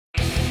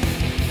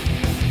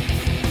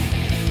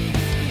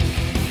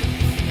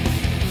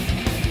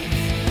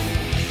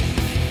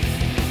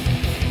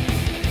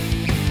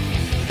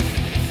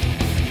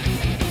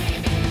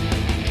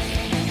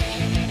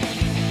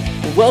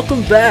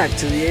Welcome back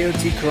to the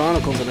AoT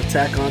Chronicles, an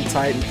Attack on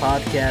Titan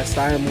podcast.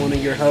 I am one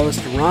of your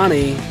hosts,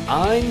 Ronnie.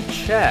 I'm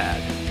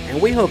Chad.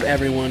 And we hope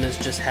everyone has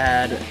just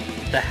had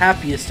the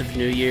happiest of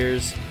New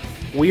Year's.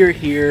 We are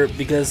here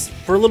because,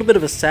 for a little bit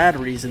of a sad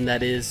reason,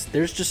 that is,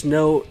 there's just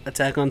no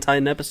Attack on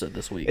Titan episode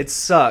this week. It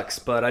sucks,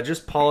 but I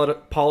just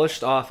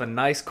polished off a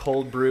nice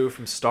cold brew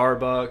from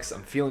Starbucks.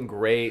 I'm feeling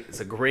great. It's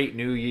a great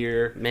new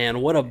year. Man,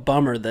 what a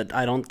bummer that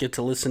I don't get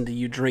to listen to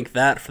you drink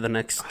that for the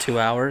next 2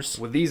 hours.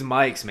 With these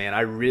mics, man,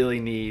 I really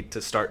need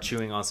to start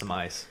chewing on some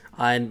ice.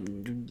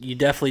 You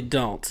definitely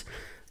don't.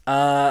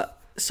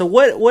 So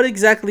what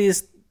exactly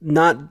is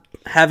not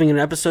having an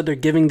episode? They're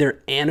giving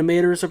their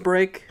animators a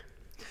break?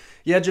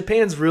 Yeah,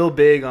 Japan's real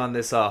big on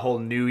this whole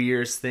New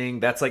Year's thing.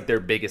 That's like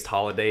their biggest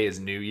holiday is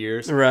New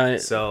Year's.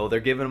 Right. So they're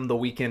giving them the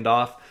weekend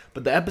off.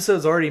 But the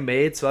episode's already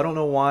made, so I don't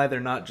know why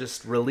they're not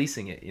just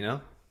releasing it, you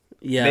know?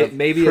 Yeah,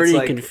 maybe pretty it's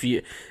like...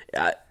 confused.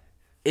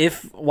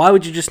 Why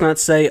would you just not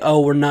say,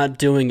 oh, we're not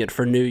doing it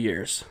for New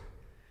Year's?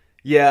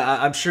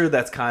 Yeah, I'm sure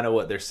that's kind of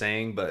what they're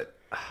saying, but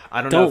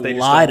I don't know if they Don't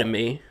just lie to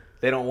me.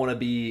 They don't want to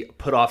be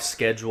put off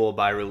schedule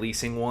by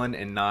releasing one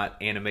and not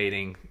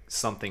animating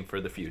something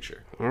for the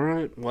future. All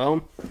right,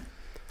 well,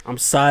 I'm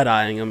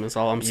side-eyeing them is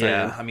all I'm saying.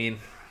 Yeah, I mean,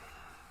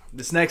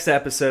 this next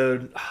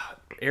episode,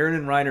 Aaron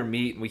and Reiner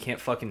meet and we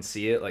can't fucking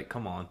see it. Like,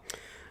 come on.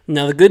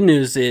 Now, the good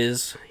news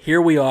is,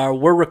 here we are.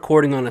 We're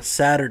recording on a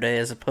Saturday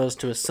as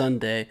opposed to a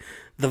Sunday.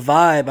 The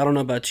vibe, I don't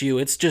know about you,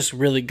 it's just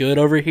really good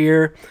over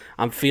here.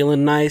 I'm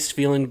feeling nice,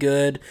 feeling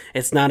good.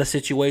 It's not a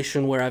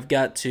situation where I've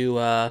got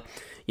to...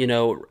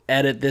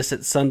 edit this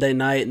at Sunday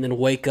night and then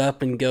wake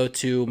up and go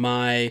to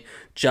my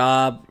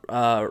job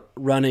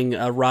running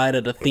a ride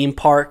at a theme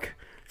park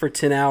for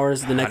 10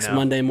 hours the next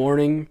Monday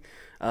morning.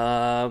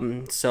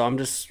 So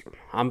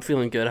I'm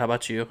feeling good. How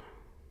about you?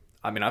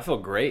 I mean, I feel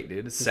great,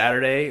 dude. It's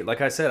Saturday. Like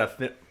I said,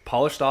 I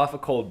polished off a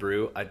cold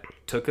brew. I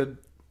took a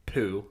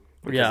poo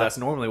because that's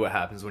normally what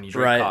happens when you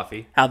drink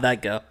coffee. How'd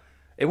that go?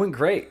 It went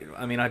great.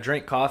 I mean, I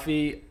drank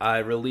coffee, I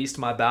released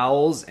my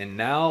bowels, and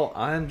now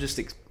I'm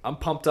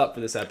pumped up for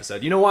this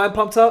episode. You know why I'm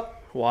pumped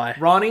up? Why?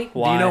 Ronnie,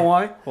 why? Do you know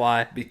why?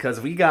 Why? Because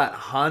we got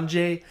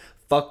Hange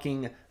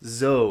fucking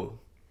Zoe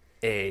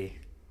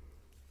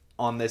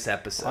on this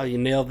episode. Oh, you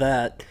nailed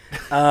that.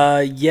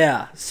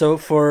 Yeah. So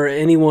for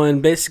anyone,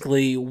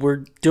 basically,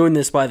 we're doing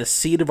this by the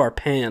seat of our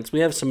pants.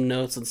 We have some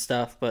notes and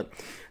stuff, but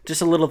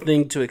just a little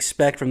thing to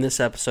expect from this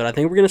episode. I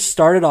think we're going to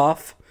start it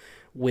off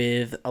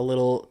with a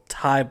little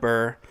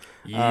Tybur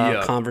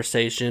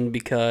conversation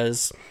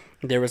because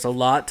there was a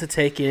lot to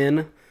take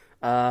in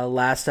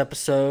last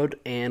episode,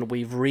 and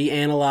we've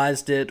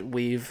reanalyzed it.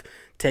 We've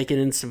taken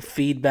in some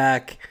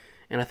feedback,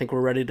 and I think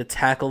we're ready to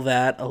tackle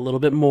that a little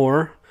bit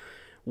more.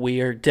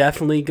 We are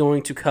definitely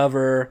going to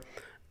cover...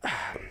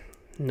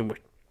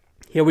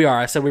 Here we are.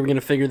 I said we were going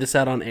to figure this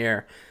out on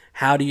air.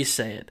 How do you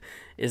say it?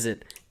 Is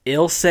it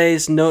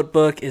Ilse's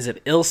notebook? Is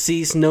it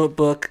Ilse's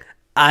notebook?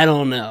 I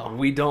don't know.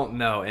 We don't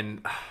know,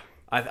 and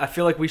I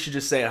feel like we should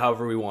just say it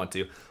however we want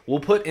to. We'll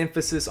put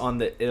emphasis on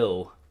the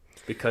ill,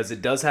 because it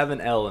does have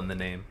an L in the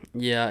name.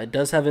 Yeah, it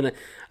does have an...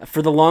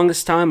 For the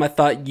longest time, I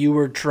thought you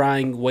were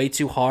trying way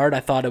too hard. I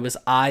thought it was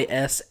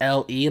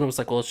I-S-L-E, and I was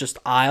like, well, it's just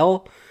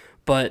Isle.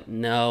 But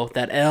no,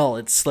 that L,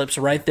 it slips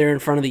right there in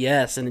front of the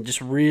S, and it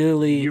just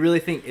really... You really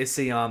think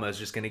Isayama is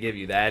just going to give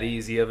you that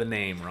easy of a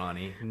name,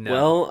 Ronnie? No.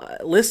 Well,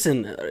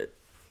 listen...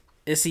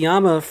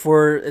 Isayama,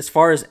 for as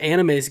far as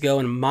animes go,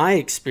 in my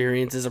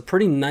experience, is a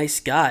pretty nice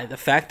guy. The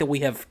fact that we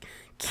have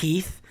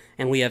Keith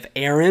and we have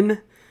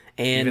Aaron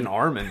and even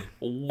Armin,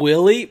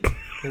 Willie,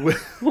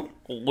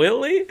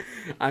 Willie.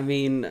 I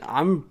mean,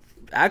 I'm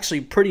actually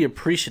pretty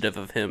appreciative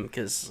of him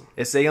because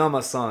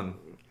Isayama-san.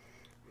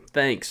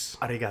 Thanks.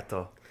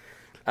 Arigato.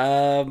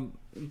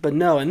 But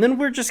no, and then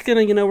we're just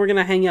gonna, we're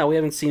gonna hang out. We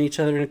haven't seen each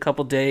other in a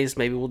couple days.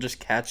 Maybe we'll just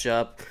catch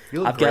up.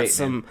 You look great,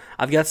 man.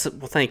 I've got some.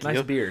 Well, thank you.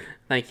 Nice beard.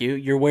 Thank you.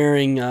 You're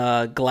wearing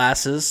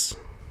glasses.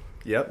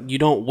 Yep. You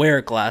don't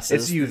wear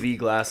glasses. It's UV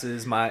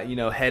glasses. My,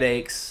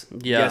 headaches.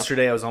 Yeah.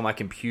 Yesterday I was on my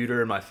computer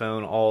and my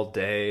phone all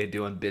day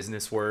doing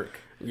business work.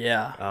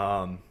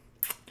 Yeah.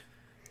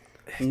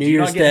 New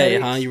Year's Day,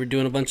 huh? You were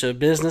doing a bunch of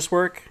business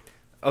work?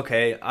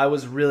 Okay, I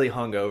was really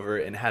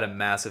hungover and had a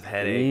massive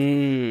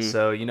headache.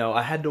 So,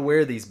 I had to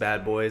wear these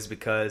bad boys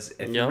because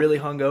if you're really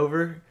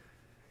hungover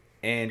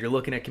and you're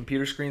looking at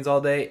computer screens all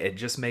day, it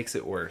just makes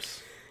it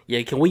worse.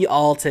 Yeah, can we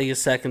all take a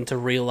second to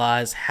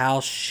realize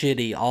how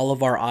shitty all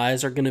of our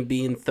eyes are going to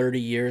be in 30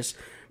 years?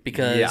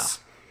 Because,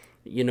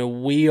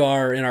 we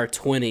are in our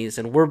 20s,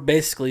 and we're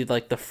basically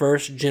like the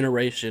first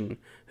generation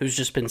who's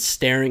just been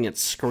staring at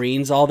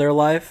screens all their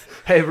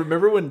life. Hey,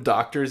 remember when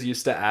doctors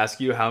used to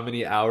ask you how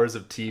many hours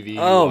of TV you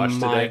watched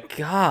today? Oh my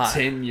God.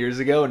 10 years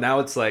ago?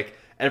 Now it's like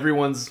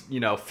everyone's,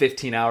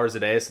 15 hours a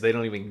day, so they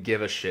don't even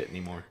give a shit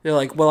anymore. They're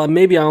like, well,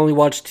 maybe I only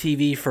watch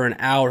TV for an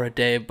hour a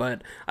day,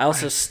 but I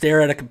also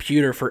stare at a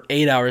computer for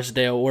 8 hours a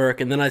day at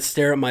work, and then I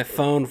stare at my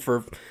phone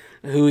for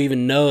who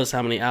even knows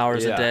how many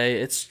hours a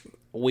day.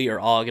 We are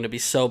all going to be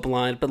so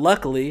blind, but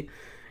luckily,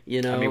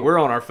 I mean, we're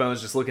on our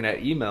phones just looking at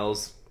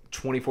emails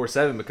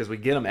 24/7 because we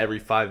get them every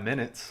 5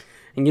 minutes.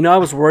 And I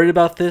was worried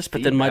about this,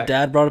 but then my Feedback.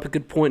 dad brought up a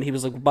good point. He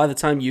was like, by the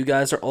time you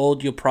guys are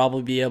old, you'll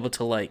probably be able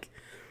to, like,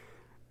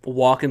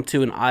 walk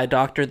into an eye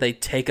doctor. They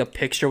take a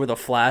picture with a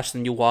flash,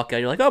 and you walk out.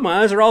 You're like, oh,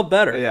 my eyes are all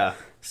better. Yeah.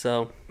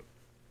 So,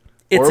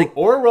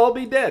 or we'll all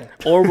be dead.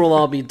 Or we'll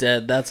all be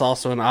dead. That's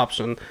also an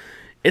option.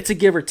 It's a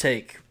give or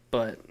take,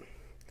 but...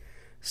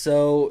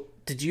 So,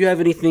 did you have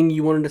anything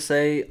you wanted to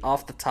say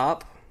off the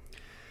top?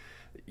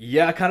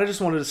 Yeah, I kind of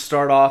just wanted to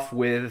start off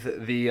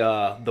with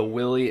the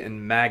Willie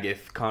and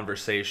Magath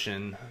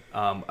conversation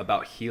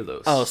about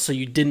Helos. Oh, so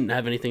you didn't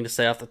have anything to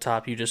say off the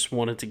top. You just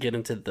wanted to get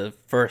into the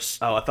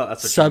first I thought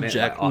that's what subject.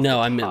 you meant, like, No,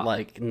 off I the meant top.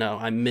 like, no,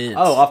 I meant...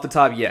 Oh, off the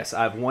top, yes.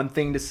 I have one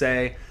thing to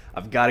say.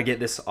 I've got to get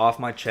this off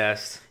my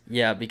chest.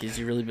 Yeah, because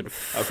you've really been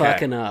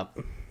fucking up.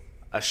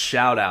 A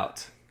shout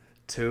out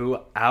to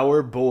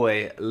our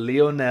boy,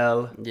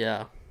 Lionel.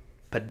 Yeah.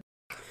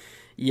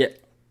 Yeah.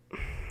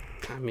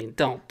 I mean,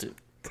 don't do...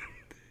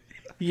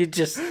 You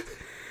just...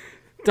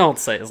 Don't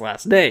say his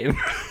last name.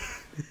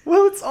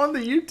 Well, it's on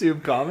the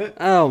YouTube comment.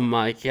 Oh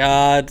my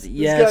god, This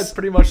yes. guy's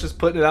pretty much just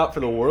putting it out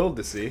for the world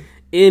to see.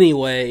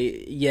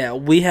 Anyway, yeah,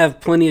 we have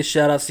plenty of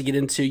shout-outs to get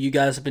into. You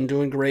guys have been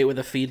doing great with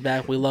the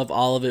feedback. We love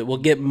all of it. We'll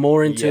get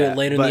more into it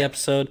later in the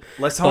episode.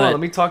 Hold on. Let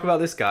me talk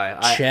about this guy.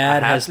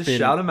 Chad I have has to been...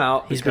 shout him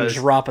out. He's been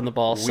dropping the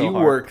ball so hard.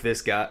 We work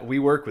this guy. We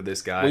work with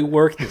this guy. We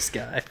work this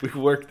guy. We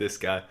work this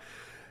guy.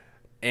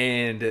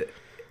 And...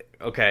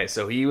 Okay,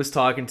 so he was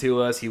talking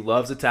to us. He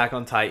loves Attack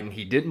on Titan.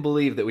 He didn't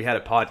believe that we had a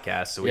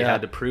podcast, so we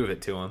had to prove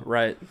it to him.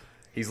 Right.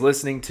 He's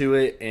listening to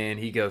it, and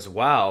he goes,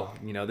 wow,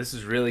 this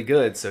is really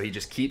good. So he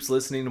just keeps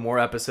listening to more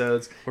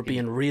episodes. We're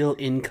being real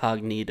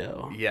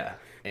incognito. Yeah.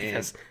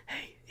 Because,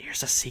 hey,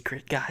 here's a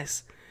secret,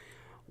 guys.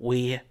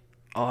 We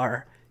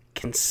are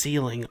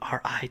concealing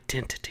our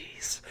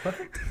identities. What?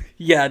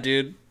 Yeah,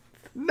 dude.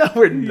 No,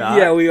 we're not.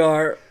 Yeah, we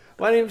are.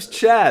 My name's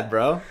Chad,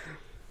 bro.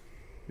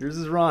 Yours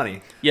is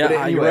Ronnie. Yeah, but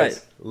anyways, you're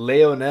right.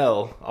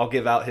 Leonel, I'll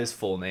give out his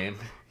full name.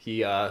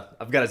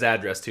 I've got his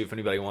address too. If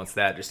anybody wants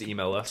that, just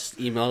email us. Just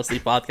email us,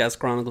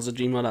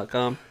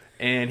 thepodcastchronicles@gmail.com.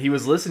 And he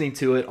was listening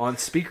to it on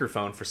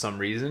speakerphone for some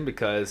reason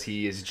because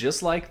he is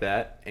just like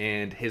that.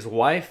 And his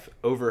wife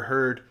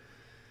overheard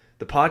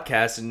the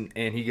podcast,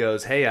 and he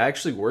goes, "Hey, I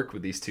actually work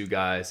with these two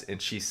guys."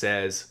 And she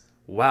says,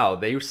 "Wow,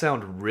 they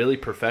sound really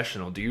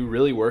professional. Do you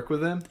really work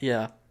with them?"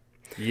 Yeah.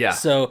 Yeah.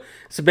 So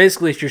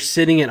basically, if you're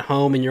sitting at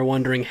home and you're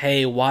wondering,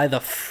 hey, why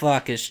the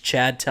fuck is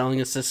Chad telling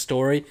us this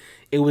story?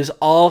 It was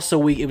all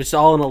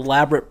an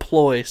elaborate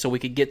ploy so we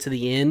could get to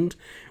the end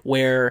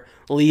where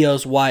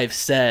Leo's wife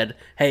said,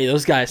 hey,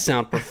 those guys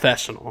sound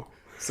professional.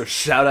 So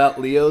shout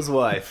out Leo's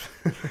wife.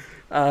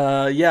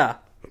 Yeah.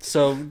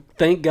 So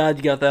thank God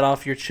you got that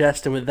off your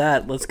chest. And with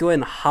that, let's go ahead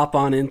and hop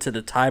on into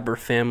the Tybur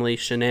family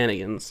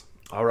shenanigans.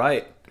 All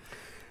right.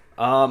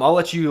 I'll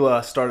let you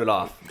start it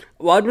off.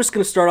 Well, I'm just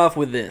going to start off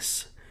with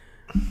this.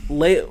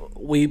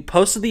 We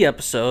posted the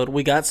episode,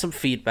 we got some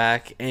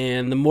feedback,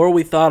 and the more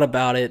we thought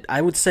about it,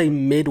 I would say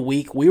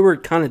midweek, we were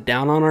kind of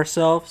down on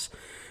ourselves.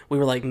 We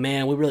were like,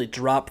 man, we really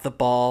dropped the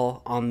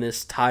ball on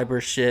this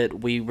Tybur shit.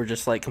 We were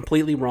just like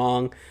completely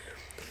wrong.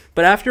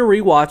 But after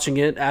rewatching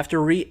it, after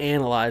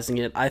reanalyzing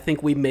it, I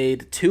think we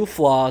made two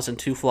flaws and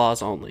two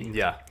flaws only.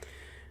 Yeah.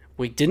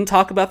 We didn't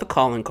talk about the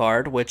calling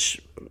card,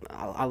 which,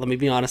 let me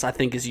be honest, I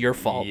think is your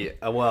fault.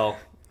 Yeah, well,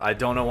 I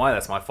don't know why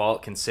that's my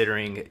fault,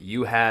 considering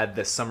you had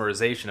the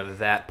summarization of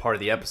that part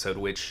of the episode,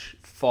 which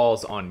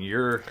falls on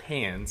your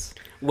hands.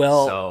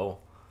 Well, so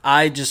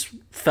I just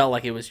felt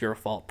like it was your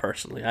fault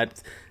personally.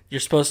 You're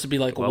supposed to be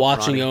like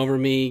watching Ronnie, over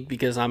me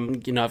because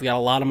I've got a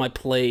lot on my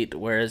plate,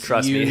 whereas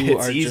trust you me,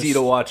 it's are easy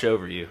to watch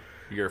over you.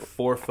 You're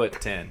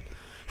 4'10".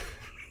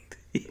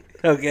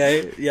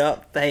 Okay,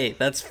 yep. Hey,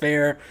 that's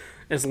fair.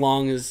 As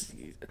long as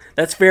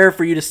that's fair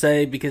for you to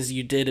say because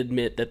you did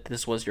admit that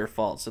this was your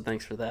fault. So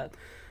thanks for that.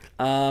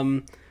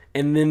 And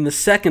then the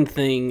second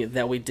thing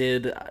that we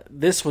did,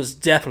 this was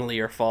definitely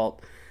your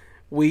fault.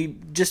 We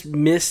just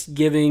missed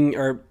giving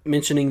or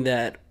mentioning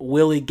that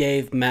Willie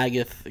gave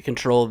Magath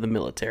control of the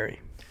military.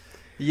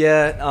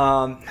 Yeah,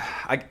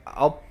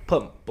 I'll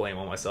put blame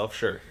on myself,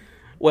 sure.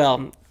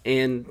 Well,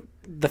 and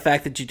the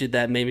fact that you did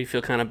that made me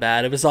feel kind of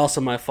bad. It was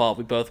also my fault.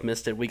 We both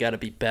missed it. We got to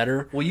be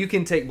better. Well, you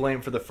can take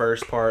blame for the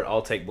first part.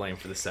 I'll take blame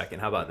for the second.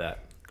 How about that?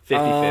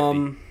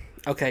 50-50.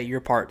 Okay,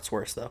 your part's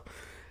worse, though.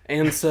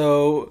 And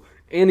so,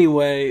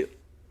 anyway,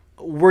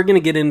 we're going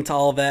to get into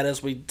all of that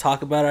as we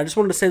talk about it. I just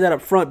wanted to say that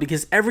up front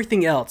because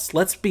everything else,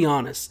 let's be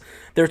honest,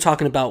 they're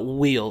talking about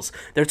wheels.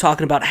 They're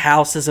talking about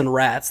houses and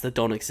rats that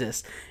don't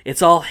exist.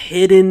 It's all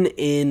hidden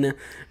in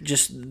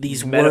just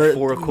these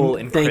metaphorical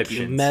encryptions. Thank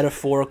you,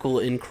 metaphorical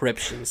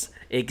encryptions.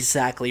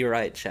 Exactly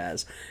right,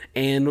 Chaz.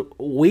 And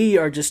we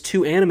are just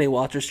two anime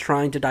watchers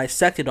trying to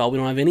dissect it all. We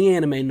don't have any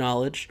anime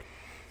knowledge.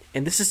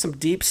 And this is some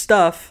deep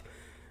stuff,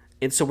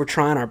 and so we're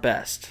trying our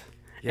best.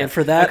 Yeah. And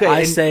for that,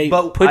 I say,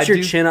 put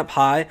your chin up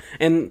high.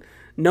 And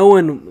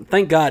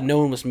thank God, no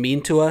one was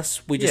mean to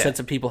us. We just had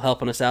some people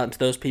helping us out. And to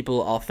those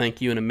people, I'll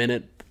thank you in a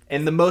minute.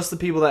 And most of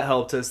the people that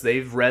helped us,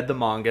 they've read the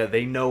manga.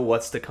 They know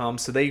what's to come.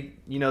 So they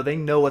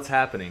know what's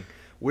happening.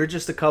 We're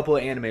just a couple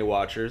of anime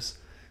watchers.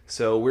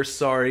 So we're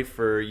sorry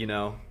for,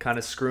 kind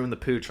of screwing the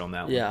pooch on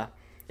that one. Yeah.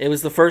 It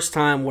was the first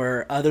time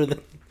where, other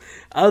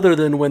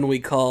than when we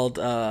called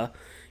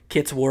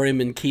Kit's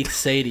Worryman Keith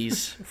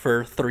Sadie's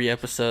for 3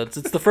 episodes,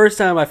 it's the first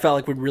time I felt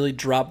like we'd really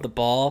dropped the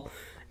ball.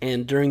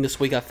 And during this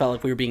week, I felt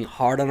like we were being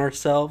hard on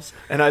ourselves.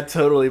 And I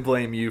totally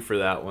blame you for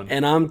that one.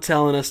 And I'm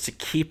telling us to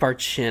keep our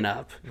chin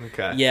up.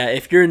 Okay. Yeah,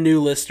 if you're a new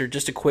listener,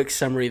 just a quick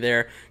summary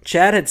there.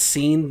 Chad had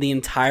seen the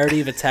entirety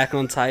of Attack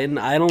on Titan.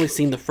 I had only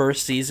seen the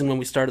first season when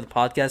we started the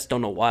podcast.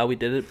 Don't know why we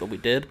did it, but we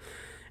did.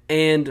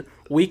 And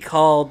we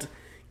called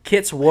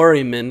Kit's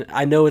Worryman.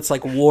 I know it's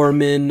like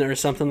Warman or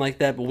something like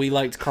that, but we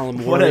like to call him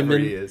Worryman. Whatever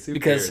he is. Who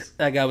because cares?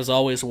 That guy was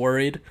always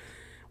worried.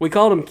 We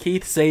called him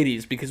Keith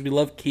Sadie's because we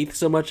love Keith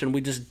so much and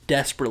we just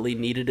desperately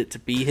needed it to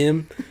be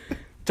him.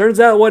 Turns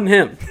out it wasn't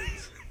him.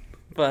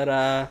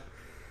 But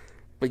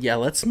yeah,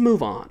 let's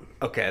move on.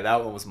 Okay,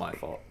 that one was my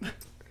fault.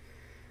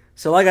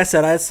 So like I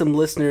said, I had some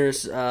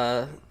listeners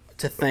to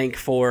thank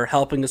for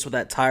helping us with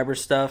that Tybur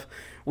stuff.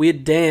 We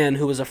had Dan,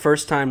 who was a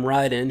first-time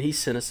write-in. He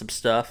sent us some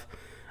stuff.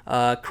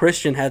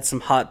 Christian had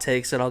some hot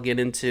takes that I'll get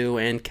into.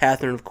 And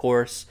Catherine, of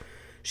course,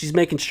 she's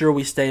making sure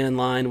we stay in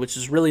line, which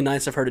is really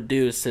nice of her to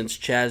do since,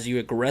 Chaz, you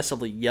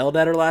aggressively yelled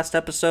at her last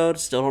episode.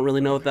 Still don't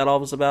really know what that all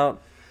was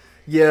about.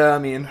 Yeah, I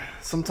mean,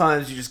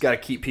 sometimes you just got to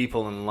keep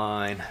people in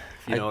line,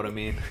 if you know what I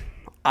mean.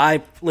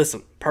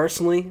 Listen,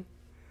 personally,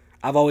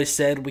 I've always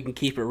said we can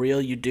keep it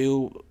real. You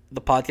do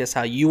the podcast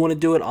how you want to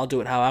do it. I'll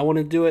do it how I want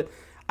to do it.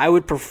 I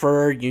would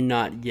prefer you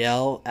not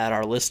yell at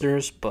our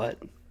listeners,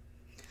 but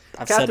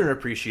Catherine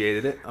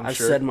appreciated it, I'm sure. I've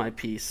said my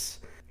piece.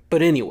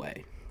 But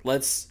anyway,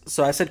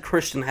 so I said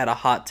Christian had a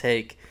hot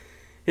take.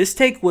 His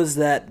take was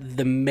that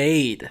the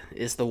maid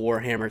is the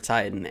Warhammer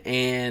Titan,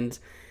 and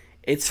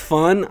it's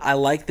fun. I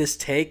like this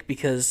take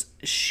because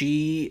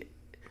she's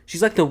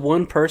like the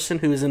one person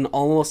who is in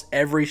almost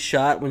every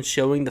shot when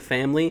showing the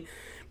family,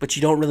 but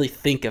you don't really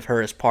think of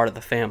her as part of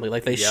the family.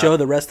 Like they show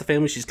the rest of the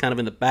family, she's kind of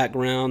in the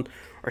background,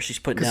 or she's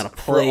putting down a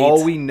plate. For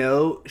all we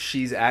know,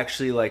 she's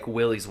actually like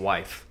Willie's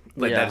wife.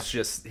 Like that's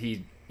just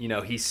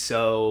he's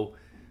so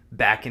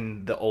back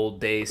in the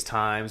old days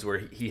times where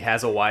he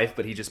has a wife,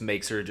 but he just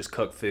makes her just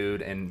cook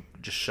food and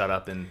just shut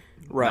up and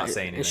not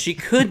say anything. And she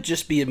could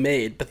just be a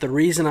maid, but the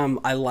reason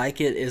I like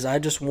it is I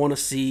just want to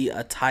see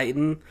a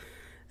Titan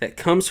that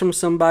comes from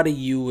somebody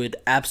you would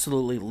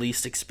absolutely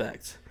least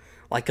expect,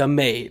 like a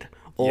maid,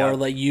 or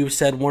like you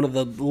said, one of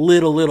the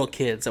little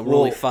kids that were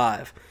only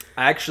 5.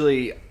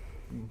 Actually,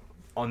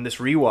 on this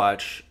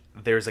rewatch,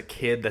 there's a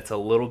kid that's a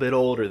little bit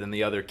older than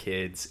the other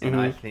kids, and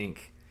I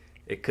think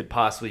it could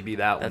possibly be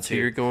that one too. That's who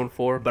you're going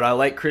for? But I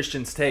like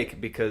Christian's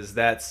take because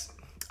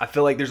I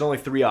feel like there's only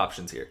 3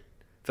 options here.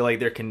 I feel like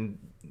there can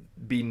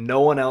be no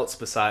one else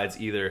besides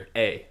either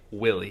A,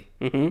 Willie,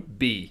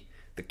 B,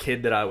 the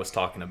kid that I was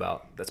talking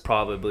about that's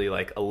probably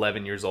like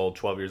 11 years old,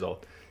 12 years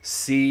old,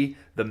 C,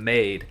 the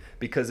maid,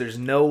 because there's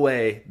no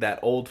way that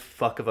old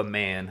fuck of a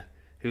man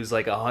who's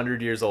like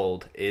 100 years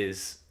old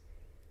is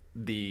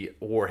the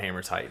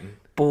Warhammer Titan.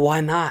 But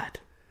why not?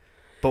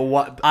 But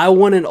what? I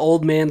want an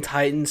old man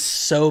Titan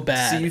so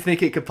bad. So you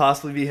think it could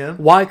possibly be him?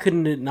 Why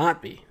couldn't it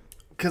not be?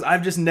 Because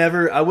I've just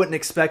never. I wouldn't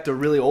expect a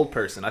really old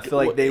person. I feel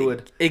like they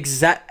would.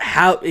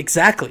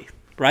 Exactly,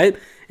 right?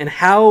 And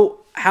how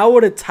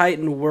would a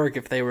Titan work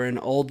if they were an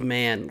old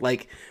man?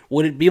 Like,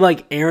 would it be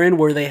like Eren,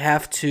 where they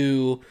have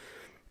to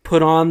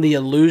put on the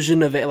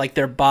illusion of it, like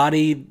their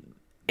body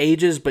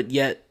ages, but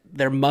yet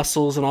their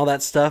muscles and all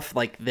that stuff,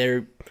 like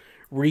they're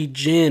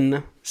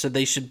regen, so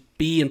they should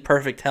be in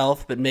perfect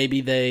health, but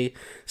maybe they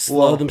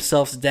slow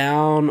themselves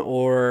down,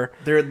 or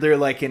they're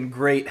like in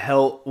great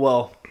health.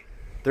 Well,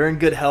 they're in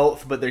good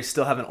health, but they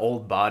still have an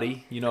old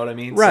body. You know what I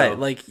mean? Right. So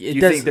like, you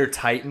think their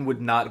Titan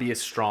would not be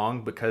as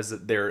strong because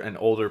they're an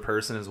older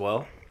person as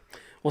well?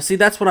 Well, see,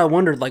 that's what I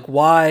wondered. Like,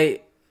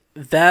 why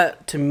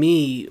that to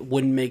me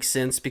wouldn't make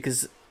sense,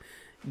 because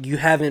you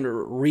haven't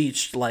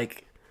reached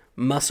like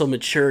muscle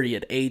maturity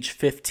at age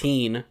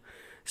 15.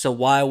 So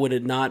why would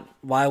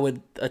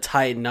a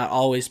Titan not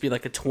always be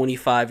like a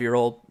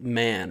 25-year-old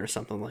man or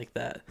something like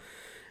that?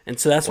 And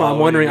so that's why I'm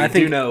wondering. I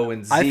think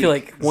when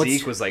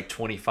Zeke was like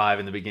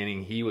 25 in the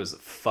beginning, he was a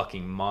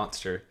fucking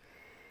monster.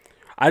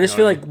 I just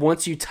feel like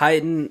once you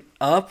tighten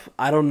up,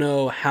 I don't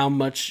know how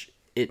much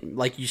it,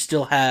 like, you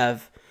still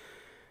have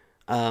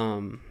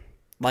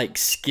like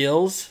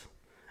skills,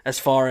 as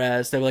far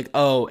as they were like,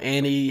 oh,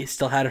 Annie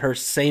still had her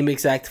same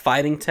exact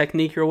fighting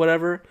technique or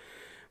whatever,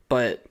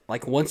 but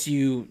like once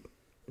you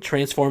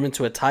transform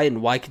into a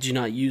Titan, why could you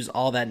not use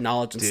all that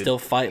knowledge and still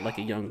fight like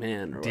a young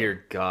man?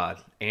 Dear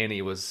God,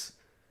 Annie was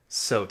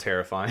so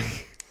terrifying.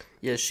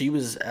 Yeah, she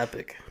was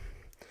epic.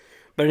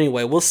 But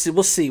anyway, we'll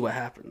see what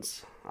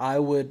happens.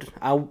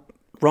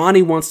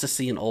 Ronnie wants to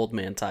see an old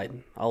man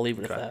Titan. I'll leave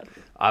it at that.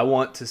 I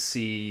want to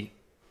see.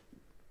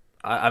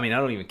 I mean, I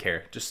don't even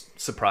care. Just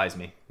surprise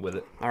me with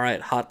it. All right,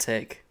 hot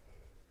take.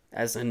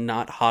 As in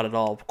not hot at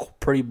all.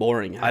 Pretty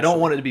boring, actually. I don't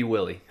want it to be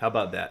Willie. How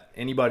about that?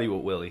 Anybody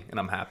with Willie, and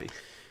I'm happy.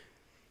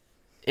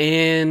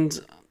 And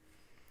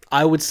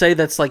I would say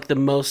that's like the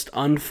most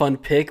unfun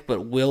pick,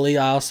 but Willie,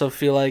 I also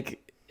feel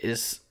like,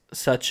 is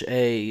such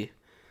a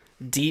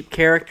deep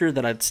character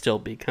that I'd still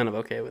be kind of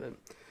okay with it.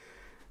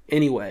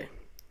 Anyway,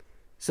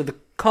 so the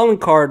calling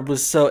card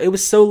was so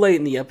late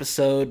in the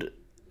episode.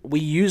 We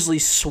usually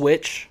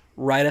switch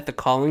right at the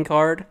calling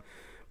card,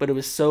 but it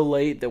was so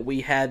late that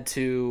we had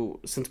to,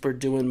 since we're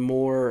doing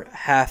more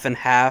half and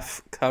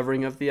half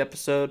covering of the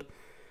episode,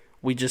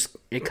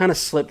 it kind of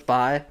slipped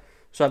by.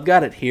 So I've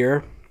got it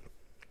here.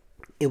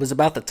 It was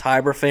about the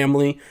Tybur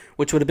family,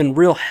 which would have been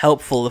real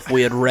helpful if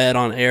we had read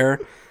on air.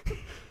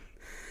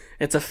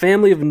 It's a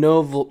family of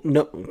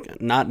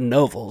not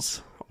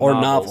novels or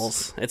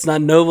novels. It's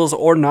not novels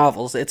or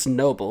novels. It's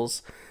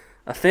nobles.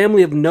 A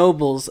family of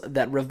nobles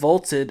that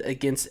revolted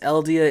against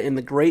Eldia in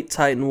the Great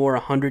Titan War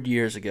 100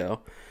 years ago.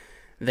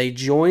 They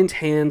joined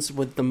hands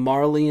with the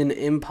Marleyan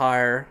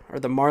Empire, or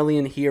the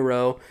Marleyan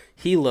hero,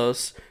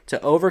 Helos,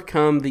 to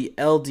overcome the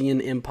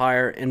Eldian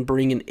Empire and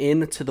bring an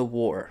end to the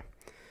war.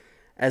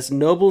 As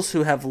nobles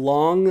who have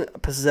long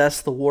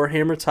possessed the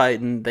Warhammer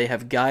Titan, they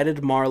have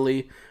guided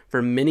Marley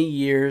for many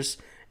years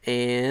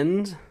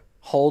and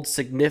hold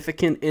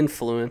significant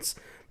influence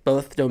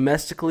both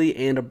domestically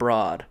and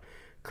abroad.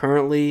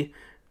 Currently,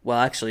 well,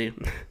 actually, a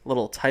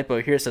little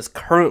typo here. It says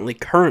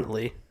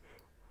currently,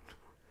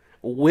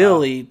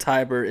 Willie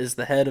Tybur is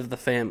the head of the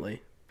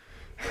family.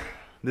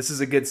 This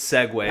is a good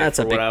segue. That's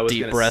for a big, what I was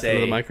deep gonna breath say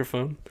into the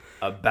microphone.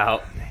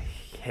 About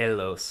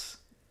Helos.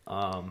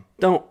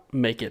 Don't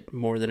make it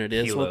more than it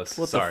is. Helos.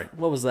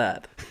 What was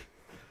that?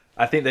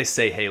 I think they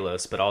say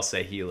Halos, but I'll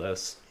say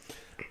Helos.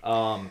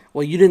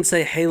 Well, you didn't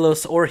say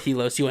Halos or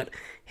Helos. You went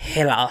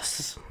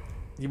Helos.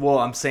 Well,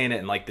 I'm saying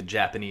it in like the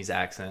Japanese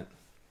accent.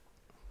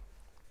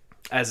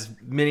 As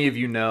many of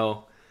you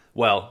know,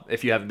 well,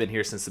 if you haven't been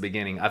here since the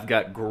beginning, I've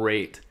got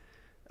great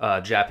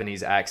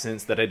Japanese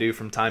accents that I do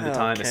from time to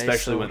time,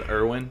 especially with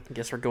Erwin. I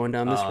guess we're going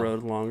down this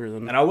road longer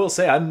than... And I will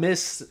say, I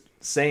miss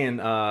saying,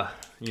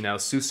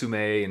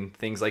 Susume and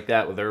things like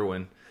that with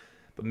Erwin.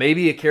 But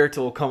maybe a character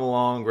will come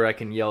along where I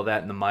can yell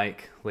that in the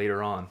mic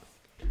later on.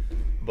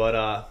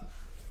 But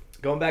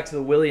going back to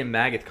the Willie and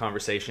Magath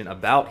conversation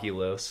about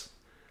Helos,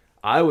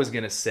 I was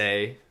going to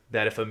say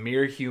that if a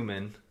mere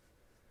human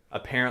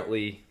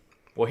apparently...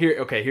 Well,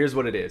 here's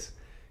what it is.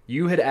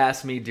 You had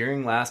asked me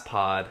during last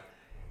pod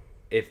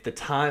if the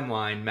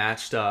timeline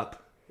matched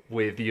up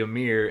with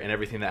Ymir and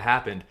everything that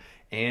happened.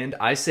 And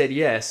I said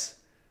yes,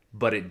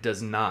 but it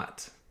does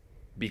not.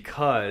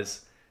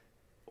 Because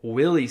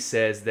Willie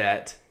says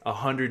that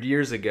 100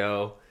 years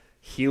ago,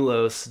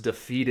 Helos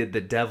defeated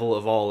the devil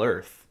of all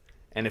earth.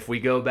 And if we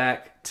go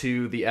back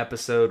to the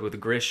episode with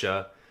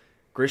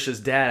Grisha's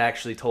dad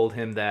actually told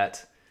him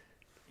that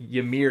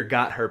Ymir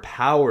got her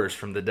powers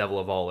from the devil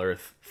of all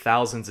earth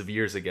thousands of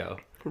years ago.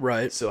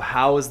 Right. So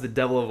how is the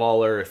devil of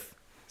all earth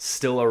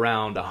still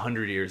around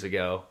 100 years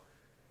ago,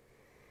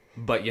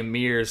 but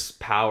Ymir's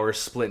power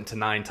split into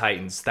 9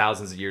 titans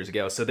thousands of years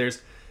ago? So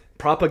there's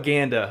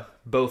propaganda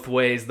both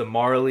ways. The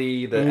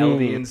Marley, the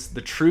Eldians,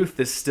 the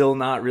truth is still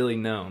not really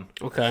known.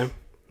 Okay.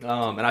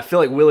 And I feel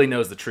like Willie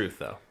knows the truth,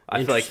 though.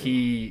 I feel like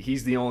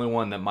he's the only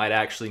one that might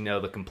actually know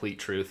the complete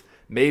truth.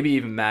 Maybe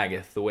even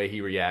Magath, the way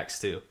he reacts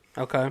too.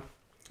 Okay.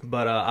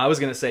 But I was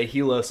going to say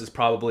Helos is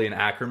probably an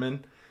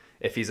Ackerman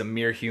if he's a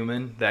mere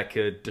human that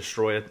could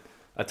destroy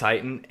a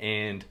Titan.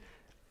 And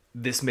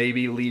this may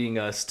be leading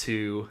us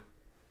to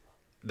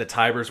the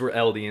Tyburs were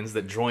Eldians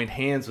that joined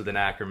hands with an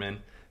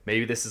Ackerman.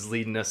 Maybe this is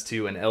leading us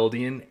to an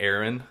Eldian,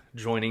 Aaron,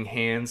 joining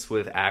hands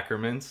with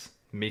Ackermans,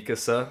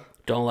 Mikasa.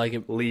 Don't like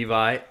it.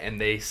 Levi,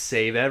 and they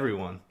save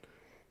everyone.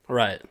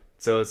 Right.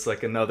 So it's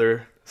like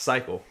another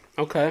cycle.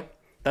 Okay.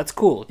 That's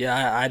cool.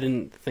 Yeah, I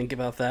didn't think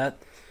about that.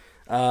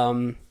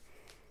 So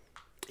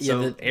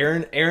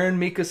Aaron,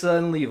 Mikasa,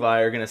 and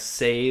Levi are going to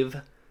save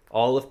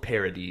all of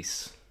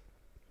Paradise.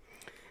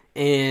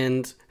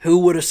 And who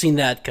would have seen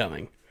that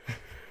coming?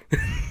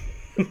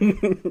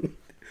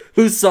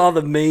 Who saw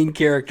the main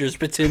characters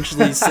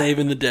potentially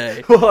saving the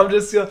day? Well, I'm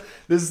just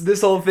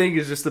this whole thing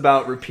is just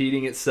about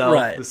repeating itself,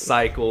 right. The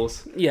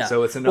cycles. Yeah.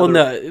 So it's another.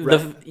 Well,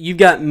 no, you've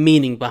got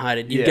meaning behind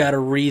it. You've got a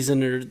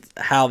reason or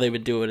how they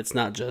would do it. It's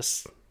not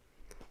just.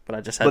 But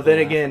I just. Had but then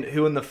again,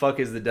 who in the fuck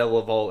is the devil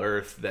of all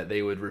earth that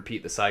they would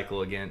repeat the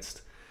cycle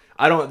against?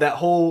 I don't. That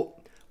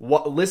whole.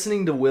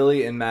 Listening to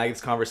Willie and Magath's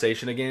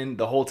conversation again,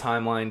 the whole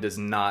timeline does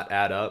not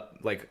add up.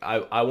 Like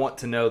I want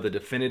to know the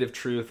definitive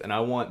truth, and I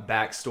want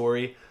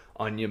backstory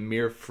on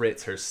Ymir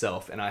Fritz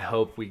herself, and I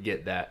hope we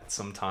get that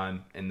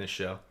sometime in this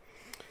show.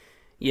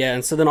 Yeah,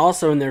 and so then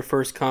also in their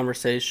first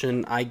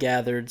conversation, I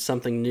gathered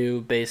something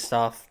new based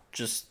off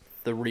just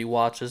the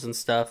rewatches and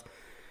stuff.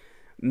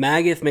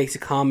 Magath makes a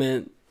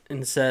comment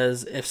and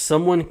says, if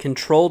someone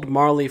controlled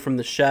Marley from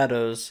the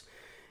shadows,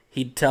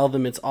 he'd tell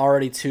them it's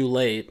already too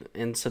late.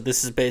 And so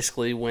this is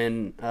basically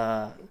when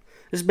Magath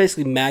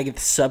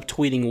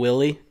subtweeting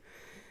Willie.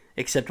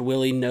 Except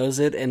Willie knows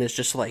it and is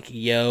just like,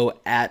 yo,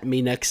 at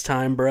me next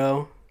time,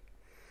 bro.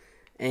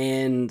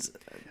 And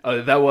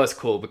that was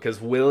cool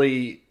because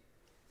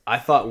I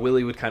thought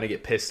Willie would kind of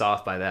get pissed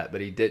off by that,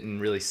 but he didn't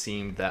really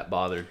seem that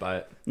bothered by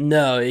it.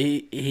 No,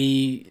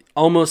 he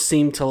almost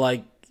seemed to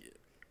like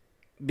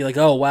be like,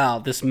 oh, wow,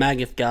 this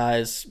Magath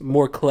guy's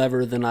more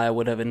clever than I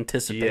would have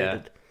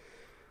anticipated.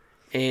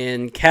 Yeah.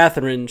 And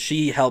Catherine,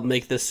 she helped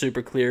make this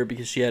super clear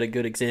because she had a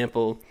good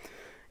example.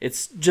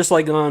 It's just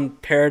like on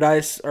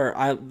Paradise, or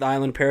the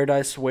Island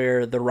Paradise,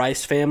 where the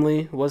Rice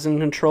family was in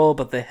control,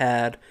 but they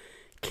had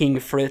King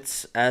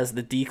Fritz as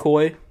the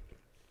decoy.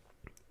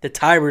 The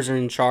Tyburs are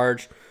in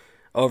charge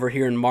over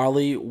here in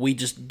Marley. We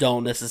just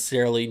don't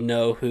necessarily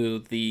know who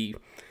the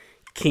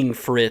King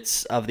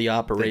Fritz of the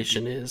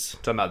operation is.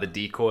 Talking about the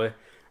decoy?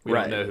 We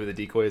don't know who the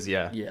decoy is?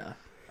 Yeah. Yeah.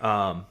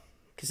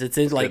 Because it's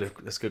like...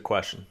 That's a good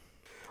question.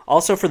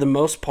 Also, for the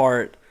most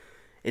part,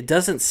 it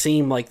doesn't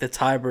seem like the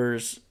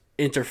Tyburs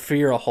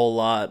interfere a whole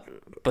lot,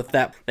 but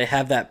that they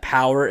have that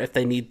power if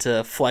they need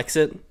to flex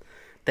it.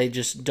 They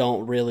just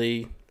don't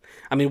really...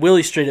 I mean,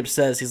 Willie straight up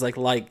says, he's like,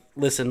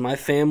 listen, my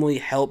family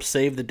helped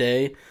save the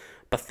day,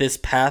 but this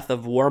path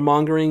of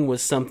warmongering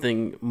was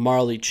something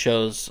Marley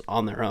chose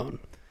on their own.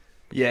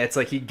 Yeah, it's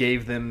like he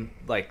gave them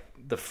like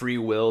the free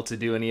will to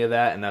do any of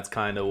that, and that's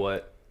kind of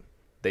what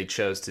they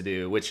chose to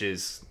do, which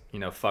is,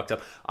 fucked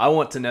up. I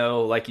want to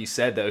know, like you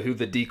said, though, who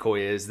the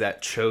decoy is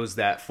that chose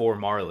that for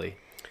Marley.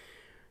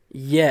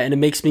 Yeah, and it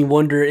makes me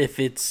wonder if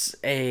it's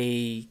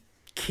a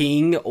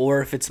king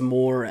or if it's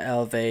more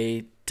of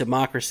a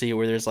democracy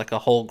where there's like a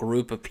whole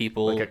group of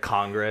people, like a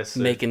Congress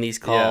making these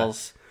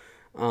calls.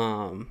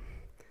 Yeah.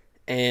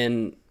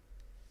 And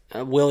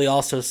Willie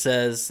also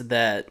says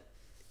that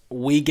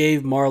we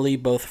gave Marley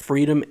both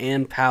freedom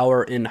and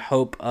power in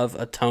hope of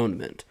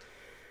atonement.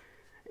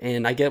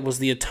 And I get, was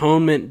the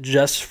atonement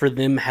just for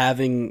them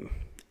having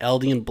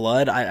Eldian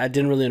blood? I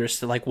didn't really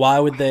understand. Like, why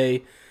would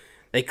they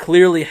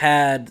clearly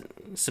had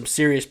some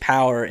serious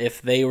power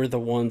if they were the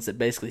ones that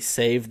basically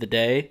saved the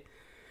day.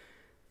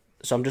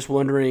 So I'm just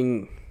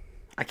wondering,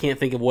 I can't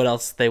think of what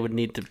else they would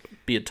need to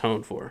be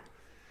atoned for.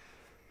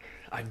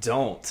 I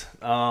don't.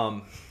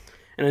 An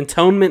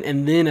atonement,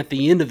 and then at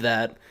the end of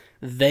that,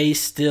 they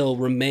still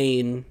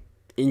remain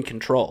in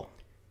control.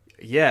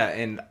 Yeah,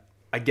 and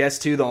I guess,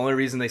 too, the only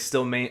reason they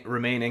still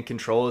remain in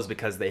control is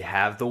because they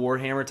have the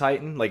Warhammer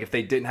Titan. Like, if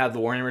they didn't have the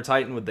Warhammer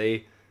Titan, would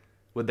they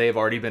have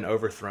already been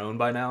overthrown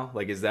by now?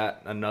 Like, is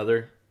that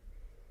another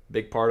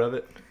big part of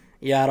it?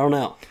 Yeah, I don't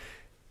know.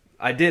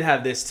 I did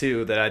have this,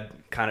 too, that I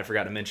kind of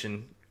forgot to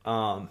mention.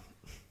 The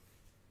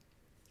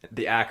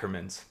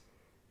Ackermans.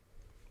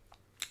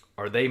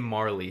 Are they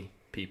Marley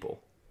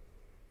people?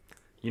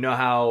 You know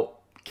how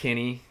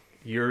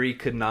Yuri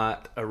could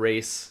not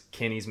erase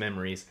Kenny's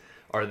memories.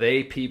 Are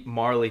they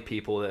Marley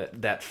people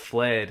that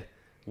fled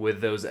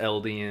with those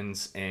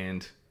Eldians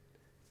and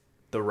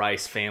the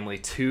Rice family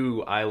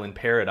to Island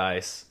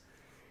Paradise?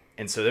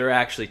 And so they're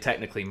actually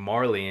technically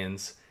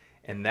Marleyans,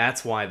 and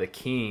that's why the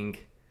king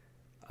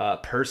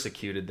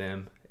persecuted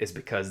them, is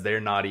because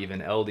they're not even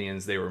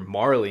Eldians. They were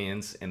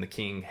Marleyans, and the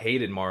king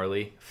hated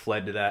Marley,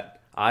 fled to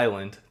that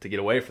island to get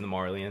away from the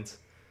Marleyans.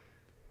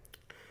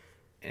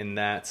 And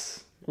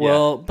that's...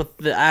 Well, but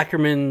the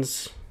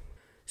Ackermans...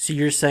 So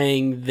you're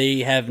saying they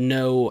have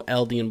no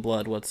Eldian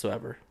blood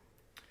whatsoever?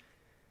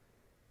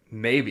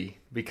 Maybe.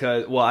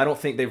 Because, well, I don't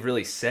think they've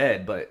really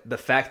said, but the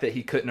fact that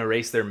he couldn't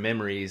erase their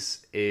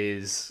memories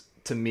is,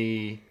 to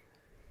me,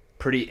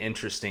 pretty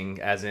interesting,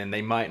 as in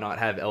they might not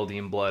have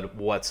Eldian blood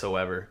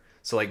whatsoever.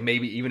 So, like,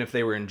 maybe even if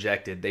they were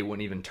injected, they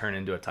wouldn't even turn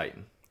into a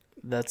Titan.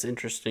 That's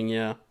interesting,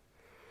 yeah.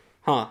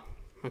 Huh.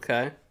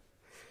 Okay.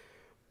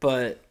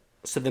 But,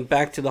 so then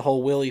back to the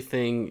whole Willie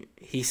thing,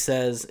 he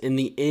says, in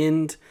the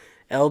end...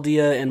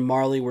 Eldia and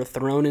Marley were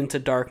thrown into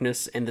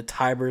darkness, and the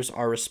Tyburs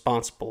are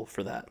responsible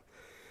for that.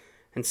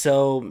 And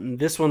so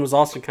this one was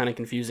also kind of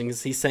confusing.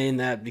 Is he saying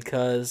that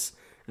because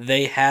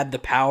they had the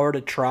power to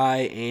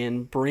try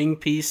and bring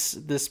peace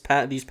these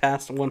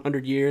past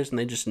 100 years, and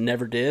they just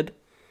never did?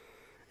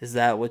 Is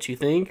that what you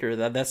think, or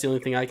that's the only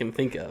thing I can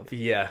think of?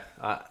 Yeah,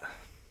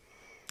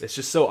 it's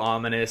just so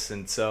ominous,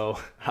 and so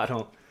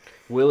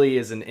Willie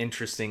is an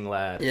interesting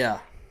lad. Yeah.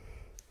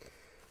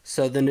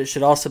 So then it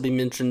should also be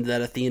mentioned that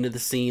at the end of the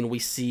scene, we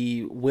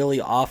see Willie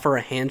offer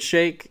a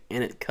handshake,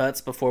 and it cuts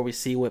before we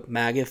see what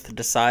Magath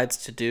decides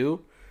to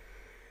do.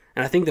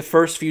 And I think the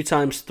first few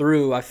times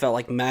through, I felt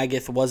like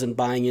Magath wasn't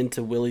buying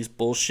into Willie's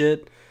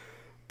bullshit.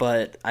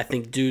 But I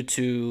think due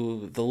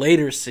to the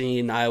later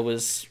scene, I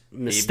was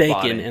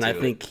mistaken, and I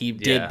think he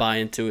did buy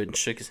into it and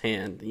shook his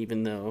hand,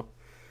 even though...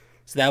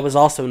 So that was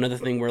also another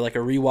thing where like a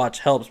rewatch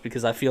helps,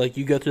 because I feel like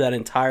you go through that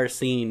entire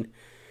scene,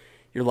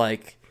 you're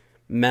like,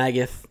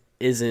 Magath...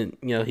 isn't,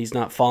 he's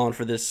not falling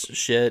for this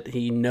shit.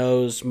 He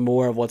knows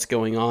more of what's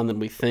going on than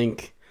we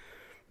think.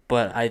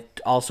 But I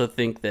also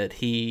think that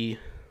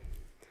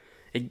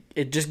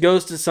it just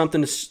goes to something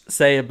to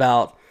say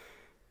about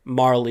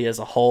Marley as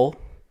a whole,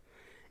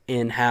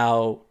 and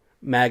how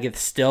Magath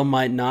still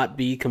might not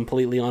be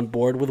completely on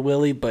board with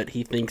Willie, but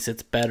he thinks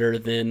it's better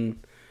than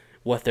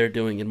what they're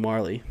doing in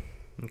Marley.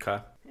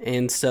 Okay.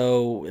 And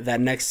so that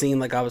next scene,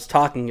 like I was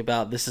talking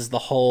about, this is the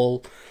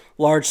whole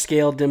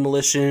large-scale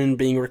demolition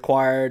being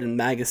required, and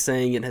Magath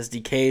saying it has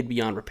decayed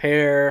beyond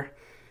repair.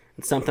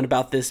 And something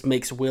about this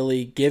makes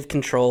Willie give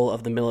control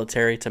of the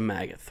military to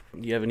Magath.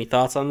 Do you have any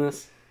thoughts on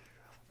this?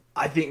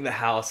 I think the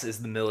house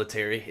is the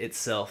military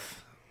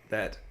itself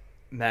that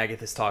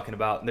Magath is talking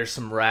about. There's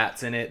some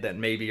rats in it that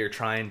maybe are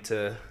trying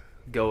to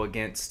go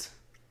against,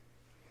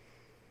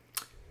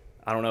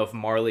 I don't know if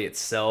Marley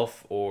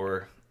itself,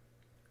 or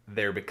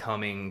they're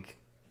becoming,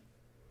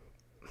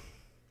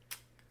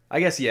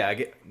 I guess, yeah,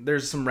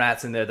 there's some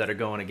rats in there that are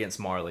going against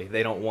Marley.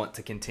 They don't want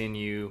to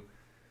continue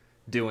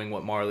doing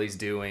what Marley's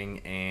doing,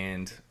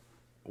 and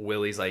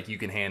Willie's like, you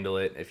can handle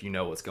it if you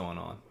know what's going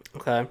on.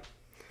 Okay.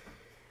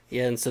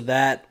 Yeah, and so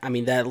that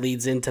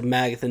leads into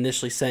Magath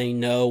initially saying,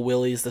 no,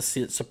 Willie's the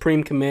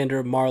supreme commander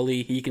of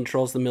Marley. He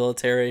controls the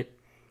military.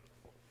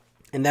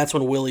 And that's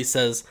when Willie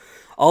says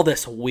all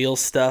this wheel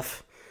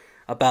stuff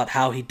about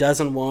how he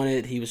doesn't want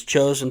it. He was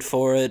chosen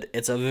for it.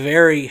 It's a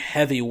very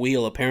heavy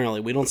wheel,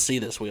 apparently. We don't see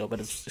this wheel, but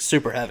it's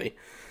super heavy.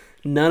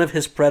 None of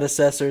his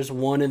predecessors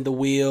wanted the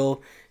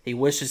wheel. He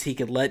wishes he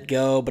could let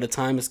go, but a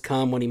time has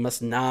come when he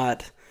must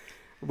not.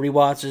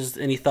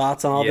 Rewatches, any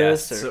thoughts on all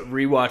this? Or? So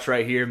rewatch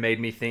right here made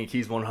me think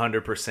he's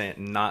 100%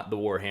 not the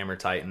Warhammer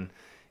Titan.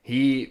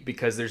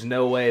 Because there's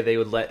no way they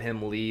would let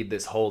him lead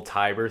this whole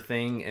Tybur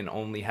thing and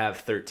only have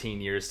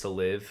 13 years to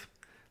live.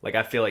 Like,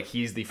 I feel like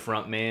he's the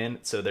front man,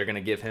 so they're going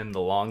to give him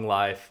the long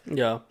life.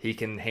 Yeah. He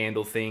can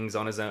handle things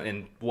on his own.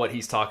 And what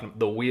he's talking,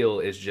 the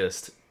wheel is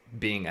just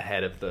being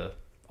ahead of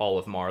all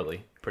of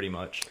Marley, pretty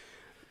much.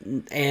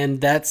 And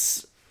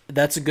that's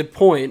a good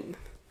point.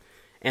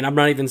 And I'm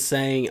not even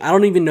saying, I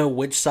don't even know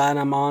which side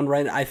I'm on,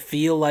 right? I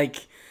feel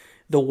like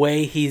the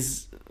way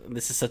this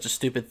is such a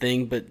stupid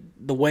thing, but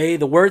the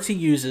words he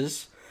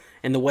uses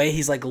and the way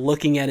he's like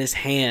looking at his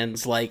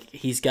hands, like I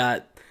just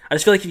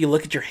feel like if you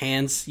look at your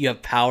hands, you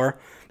have power.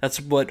 That's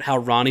how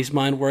Ronnie's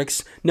mind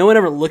works. No one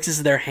ever looks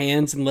at their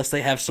hands unless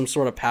they have some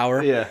sort of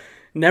power. Yeah.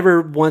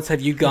 Never once have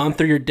you gone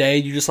through your day,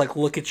 you just like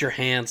look at your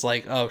hands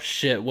like, oh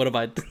shit, what have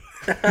I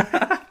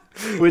done?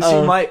 Which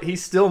he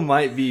still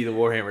might be the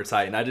Warhammer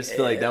Titan. I just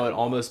feel like that would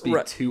almost be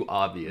too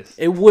obvious.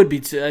 It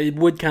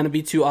would kind of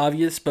be too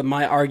obvious, but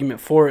my argument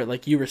for it,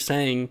 like you were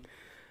saying,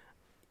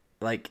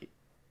 like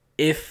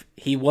if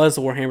he was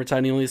the Warhammer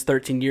Titan, he only has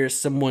 13 years,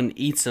 someone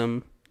eats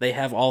him, they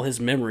have all his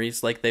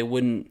memories, like they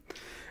wouldn't,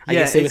 I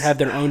guess they would have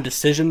their own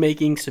decision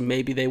making, so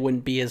maybe they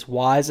wouldn't be as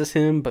wise as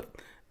him, but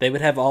they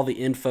would have all the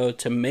info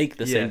to make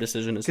the same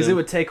decision as him. Because it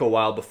would take a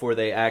while before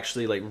they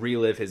actually like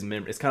relive his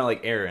memory. It's kind of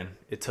like Aaron.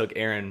 It took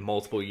Aaron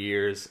multiple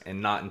years, and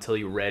not until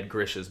he read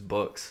Grisha's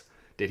books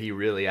did he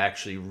really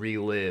actually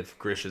relive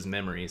Grisha's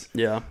memories.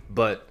 Yeah.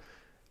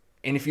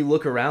 And if you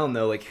look around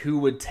though, like who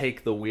would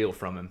take the wheel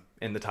from him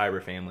in the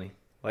Tybur family?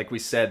 Like we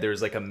said,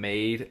 there's like a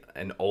maid,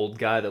 an old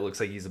guy that looks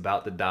like he's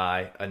about to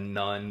die, a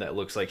nun that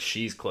looks like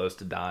she's close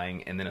to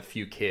dying, and then a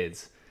few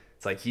kids.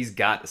 It's like he's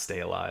got to stay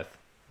alive.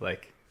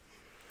 Like.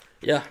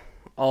 Yeah,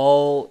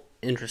 all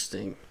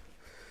interesting.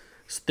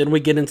 So then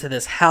we get into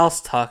this house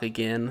talk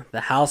again.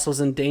 The house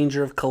was in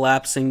danger of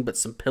collapsing, but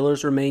some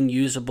pillars remain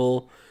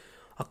usable.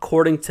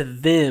 According to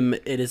them,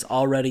 it is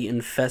already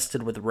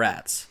infested with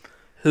rats.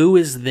 Who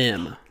is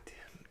them?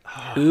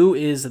 Who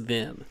is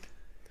them?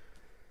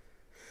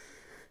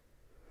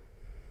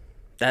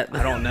 I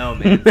don't know,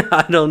 man.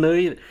 I don't know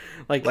either.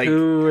 Like,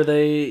 who are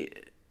they?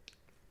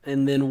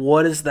 And then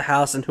what is the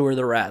house and who are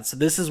the rats? So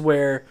this is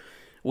where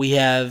we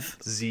have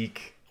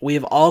Zeke. We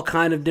have all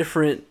kind of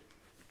different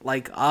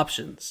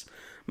options.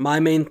 My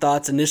main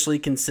thoughts initially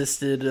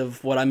consisted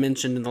of what I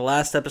mentioned in the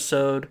last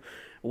episode,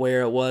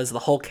 where it was the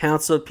whole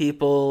council of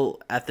people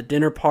at the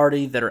dinner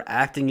party that are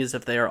acting as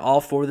if they are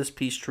all for this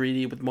peace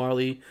treaty with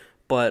Marley,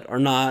 but are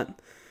not.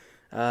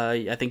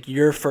 I think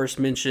your first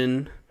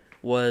mention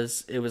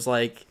was it was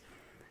like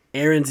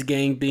Aaron's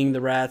gang being the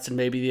rats, and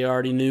maybe they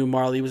already knew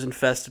Marley was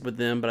infested with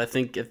them. But I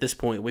think at this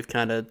point we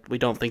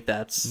don't think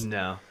that's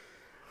no.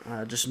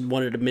 Just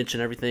wanted to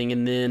mention everything,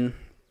 and then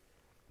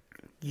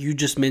you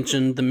just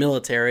mentioned the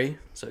military,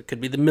 so it could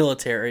be the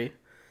military.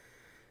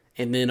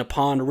 And then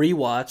upon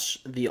rewatch,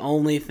 the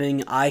only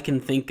thing I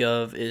can think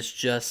of is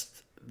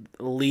just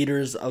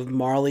leaders of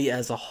Marley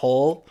as a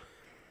whole,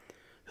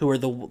 who are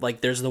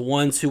there's the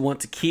ones who want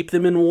to keep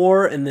them in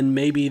war, and then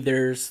maybe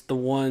there's the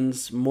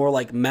ones more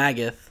like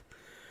Magath,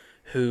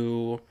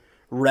 who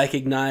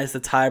recognize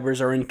the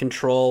Tyburs are in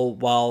control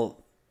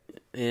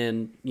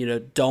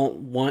don't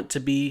want to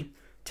be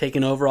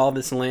taking over all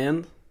this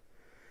land,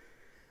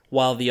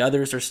 while the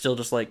others are still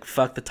just like,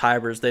 fuck the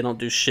Tyburs, they don't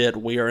do shit,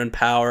 we are in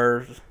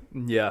power.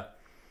 Yeah.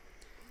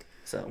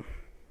 So.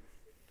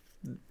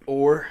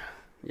 Or.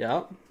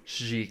 Yeah.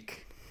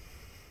 Zeke.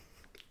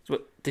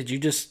 What,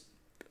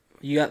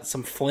 you got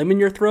some phlegm in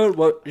your throat?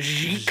 What?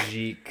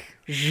 Zeke?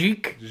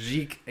 Zeke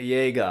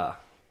Yeager.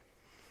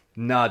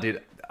 Nah,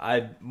 dude,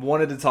 I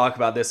wanted to talk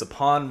about this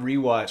upon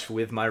rewatch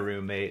with my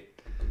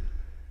roommate.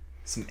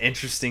 Some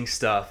interesting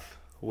stuff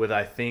with,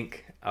 I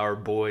think, our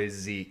boy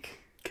Zeke.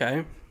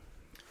 Okay.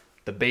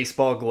 The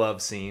baseball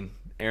glove scene,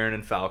 Aaron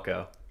and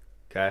Falco.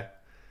 Okay.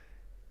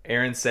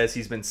 Aaron says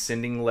he's been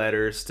sending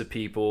letters to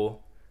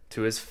people,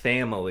 to his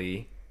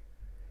family,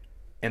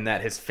 and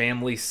that his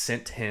family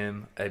sent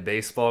him a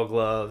baseball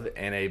glove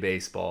and a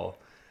baseball.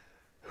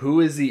 Who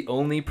is the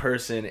only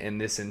person in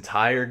this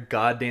entire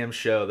goddamn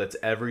show that's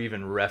ever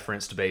even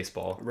referenced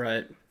baseball?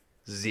 Right.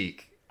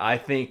 Zeke. I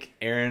think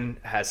Aaron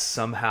has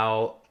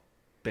somehow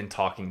been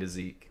talking to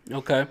Zeke.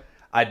 Okay.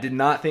 I did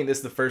not think this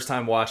the first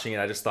time watching it.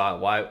 I just thought,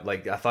 why?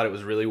 Like, I thought it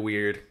was really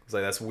weird. I was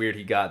like, that's weird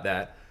he got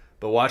that.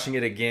 But watching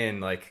it again,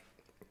 like,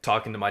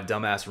 talking to my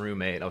dumbass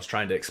roommate, I was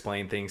trying to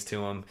explain things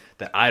to him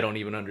that I don't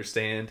even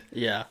understand.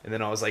 Yeah. And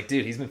then I was like,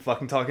 dude, he's been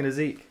fucking talking to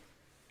Zeke.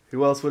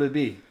 Who else would it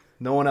be?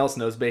 No one else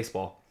knows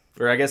baseball.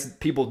 Or I guess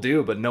people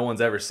do, but no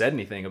one's ever said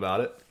anything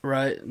about it.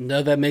 Right.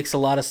 No, that makes a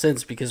lot of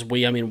sense because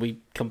we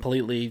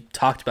completely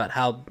talked about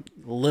how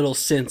little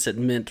sense it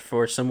meant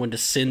for someone to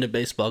send a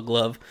baseball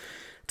glove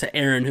to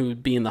Aaron who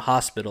would be in the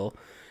hospital.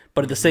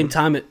 But at the same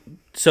time,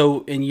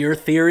 so in your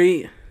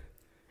theory,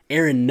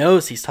 Aaron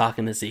knows he's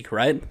talking to Zeke,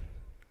 right?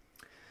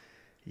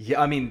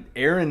 Yeah, I mean,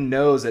 Aaron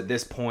knows at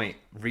this point,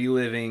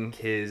 reliving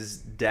his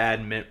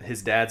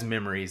dad's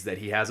memories, that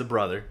he has a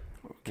brother.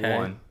 Okay.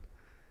 1.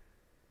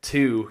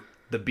 2,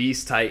 the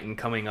Beast Titan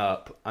coming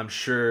up. I'm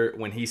sure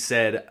when he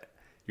said,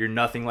 "You're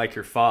nothing like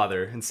your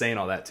father," and saying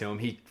all that to him,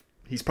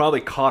 he's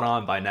probably caught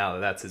on by now that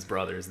that's his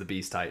brother, is the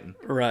Beast Titan.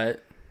 Right.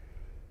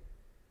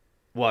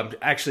 Well,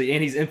 actually,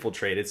 and he's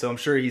infiltrated, so I'm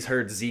sure he's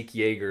heard Zeke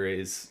Yeager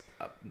is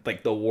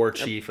like the war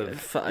chief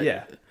of...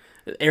 Yeah.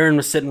 Aaron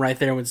was sitting right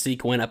there when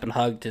Zeke went up and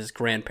hugged his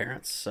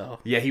grandparents, so...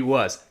 Yeah, he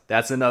was.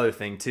 That's another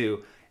thing,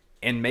 too.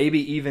 And maybe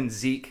even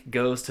Zeke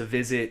goes to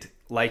visit,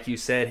 like you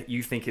said,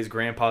 you think his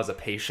grandpa's a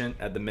patient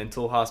at the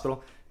mental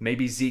hospital.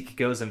 Maybe Zeke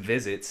goes and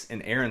visits,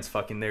 and Aaron's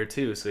fucking there,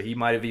 too, so he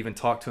might have even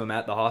talked to him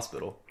at the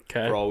hospital,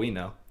 for all we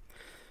know.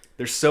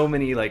 There's so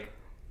many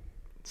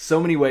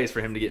ways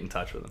for him to get in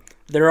touch with him.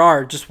 There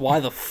are. Just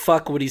why the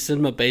fuck would he send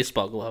him a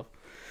baseball glove?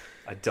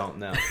 I don't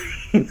know.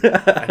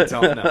 I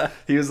don't know.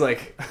 He was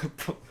like,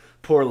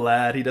 poor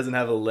lad, he doesn't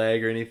have a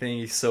leg or anything.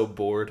 He's so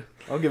bored.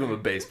 I'll give him a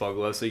baseball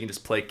glove so he can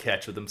just play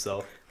catch with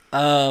himself.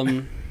 So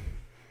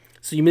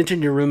you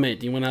mentioned your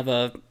roommate. Do you want to have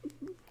a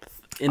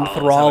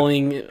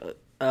enthralling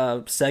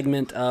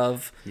segment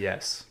of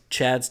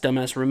Chad's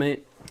dumbass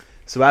roommate?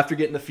 So after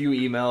getting a few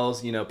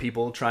emails,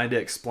 people trying to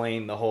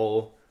explain the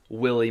whole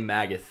Willie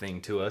Maggot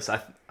thing to us,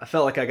 I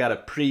felt like I got a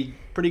pretty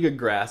good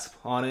grasp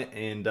on it.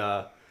 And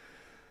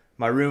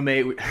my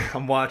roommate,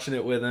 I'm watching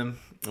it with him,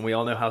 and we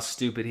all know how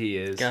stupid he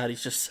is. God,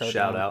 he's just so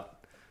Shout dumb. out.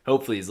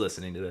 Hopefully he's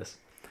listening to this.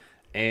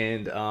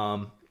 And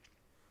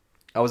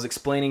I was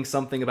explaining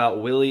something about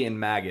Willie and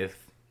Magath.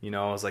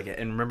 I was like,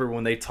 and remember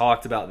when they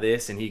talked about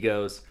this, and he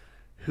goes,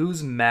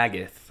 "Who's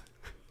Magath?"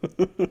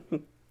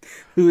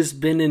 Who has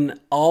been in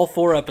all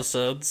 4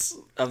 episodes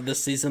of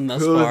this season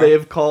thus Who far. they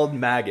have called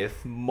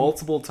Magath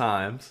multiple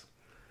times.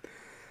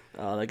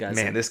 Oh, that guy's...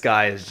 Man, this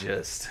guy is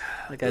just...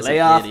 That lay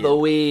off the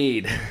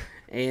weed.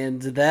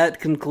 And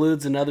that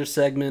concludes another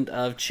segment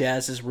of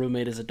Chaz's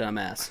roommate is a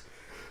dumbass.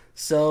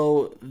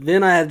 So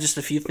then I have just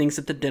a few things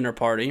at the dinner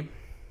party.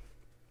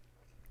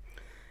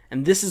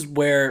 And this is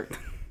where,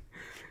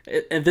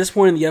 at this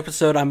point in the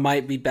episode, I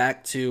might be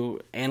back to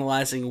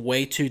analyzing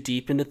way too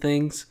deep into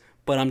things,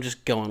 but I'm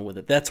just going with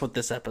it. That's what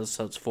this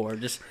episode's for.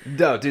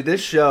 No, dude,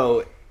 this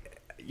show,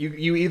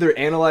 you either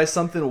analyze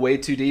something way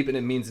too deep and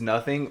it means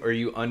nothing, or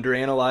you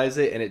underanalyze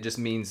it and it just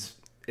means...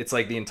 It's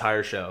like the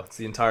entire show. It's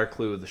the entire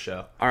clue of the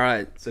show. All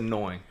right. It's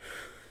annoying.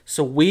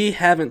 So we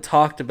haven't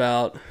talked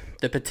about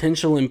the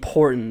potential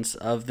importance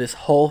of this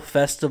whole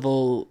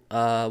festival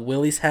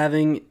Willie's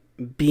having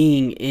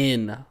being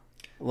in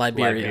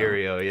Liberia.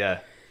 Liberia, yeah.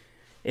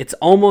 It's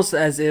almost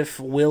as if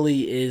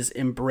Willie is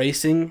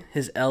embracing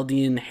his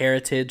Eldian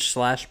heritage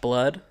 /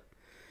 blood.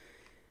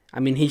 I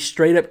mean, he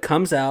straight up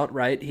comes out,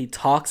 right? He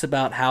talks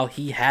about how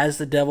he has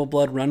the devil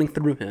blood running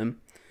through him.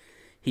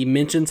 He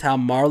mentions how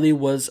Marley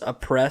was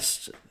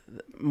oppressed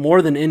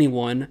more than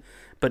anyone,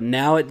 but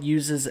now it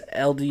uses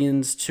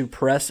Eldians to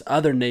oppress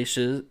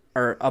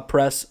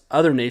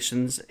other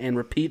nations and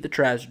repeat the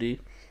tragedy.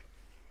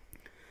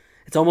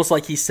 It's almost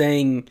like he's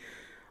saying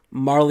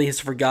Marley has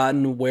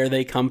forgotten where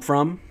they come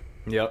from.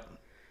 Yep.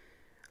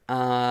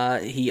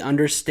 He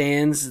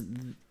understands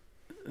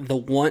the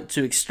want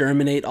to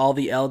exterminate all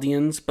the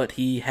Eldians, but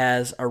he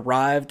has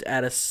arrived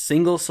at a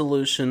single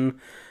solution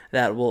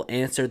that will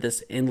answer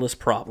this endless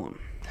problem.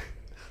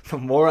 The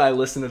more I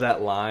listen to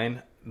that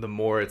line, the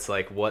more it's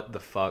like, what the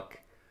fuck?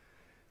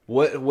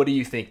 What do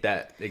you think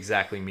that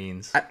exactly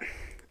means?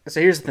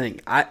 So here's the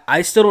thing.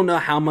 I still don't know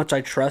how much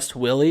I trust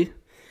Willie.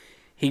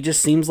 He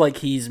just seems like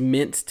he's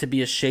meant to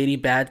be a shady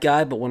bad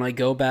guy, but when I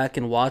go back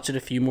and watch it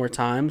a few more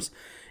times,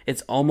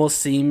 it almost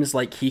seems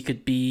like he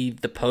could be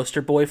the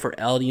poster boy for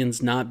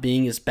Eldians not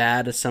being as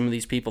bad as some of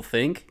these people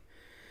think.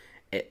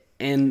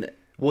 And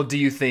well, do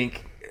you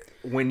think,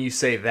 when you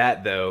say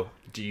that, though,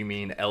 do you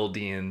mean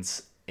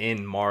Eldians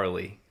in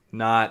Marley,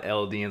 not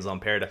Eldians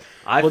on Paradise?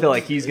 I feel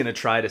like he's going to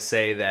try to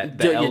say that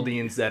the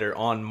Eldians that are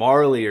on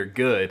Marley are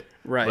good,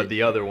 right, but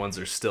the other ones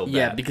are still bad.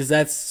 Yeah, because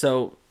that's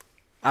so...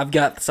 I've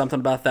got something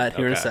about that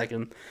here in a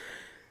second.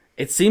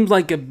 It seems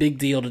like a big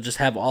deal to just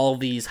have all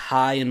these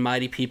high and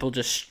mighty people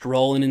just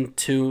strolling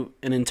into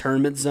an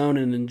internment zone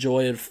and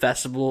enjoy a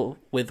festival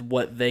with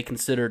what they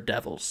consider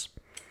devils.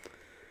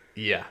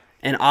 Yeah.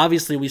 And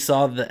obviously we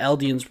saw the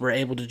Eldians were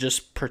able to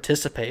just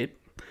participate.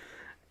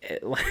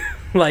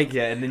 Like,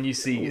 yeah, and then we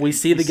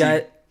see the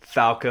guy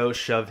Falco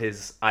shove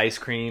his ice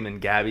cream in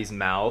Gabby's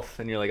mouth,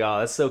 and you're like, oh,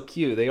 that's so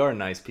cute. They are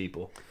nice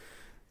people.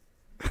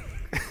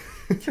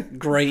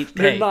 Great.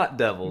 They're not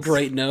devils.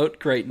 Great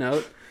note.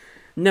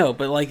 No,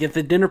 but like at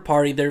the dinner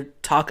party, they're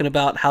talking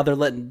about how they're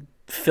letting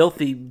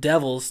filthy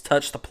devils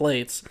touch the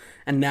plates,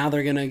 and now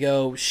they're gonna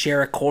go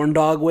share a corn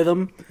dog with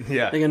them.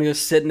 Yeah, they're gonna go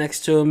sit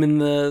next to him in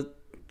the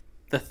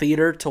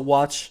theater to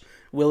watch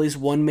Willie's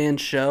one-man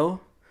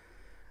show.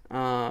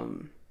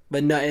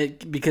 But no,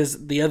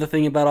 because the other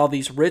thing about all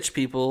these rich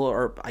people,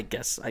 or I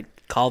guess I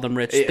call them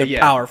rich, they're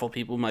powerful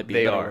people, might be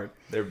a better word.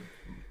 They're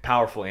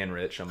powerful and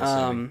rich, I'm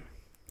assuming.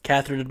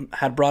 Catherine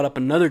had brought up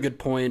another good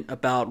point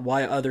about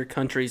why other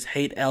countries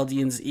hate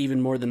Eldians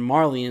even more than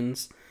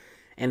Marleyans,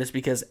 and it's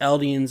because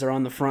Eldians are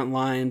on the front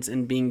lines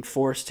and being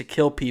forced to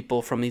kill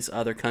people from these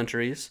other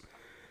countries.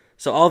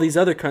 So all these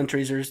other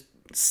countries are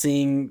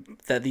seeing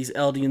that these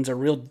Eldians are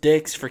real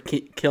dicks for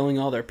killing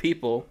all their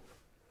people.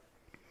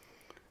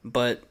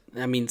 But,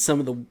 I mean,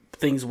 some of the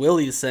things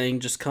Willie is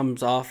saying just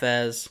comes off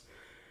as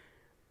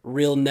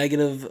real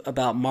negative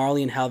about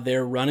Marley and how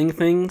they're running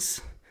things.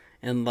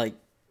 And, like,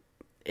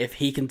 if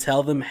he can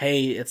tell them,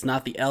 hey, it's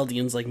not the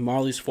Eldians, like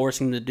Marley's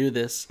forcing them to do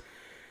this,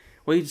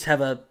 we just have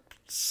a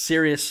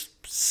serious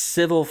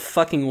civil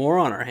fucking war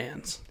on our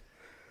hands.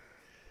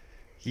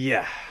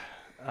 Yeah.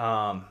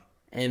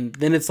 And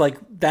then it's like,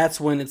 that's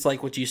when it's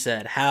like what you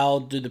said. How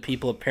do the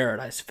people of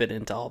Paradise fit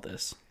into all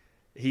this?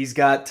 He's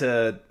got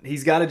to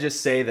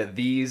just say that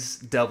these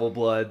devil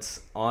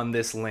bloods on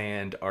this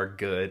land are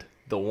good.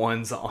 The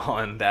ones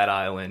on that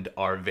island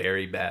are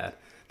very bad.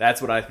 That's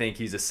what I think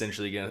he's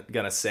essentially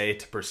gonna say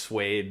to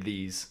persuade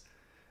these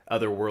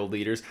other world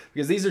leaders.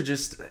 Because these are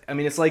just, I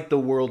mean, it's like the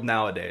world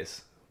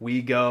nowadays.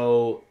 We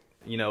go,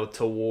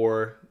 to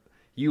war,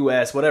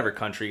 U.S., whatever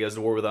country goes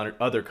to war with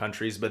other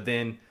countries, but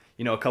then,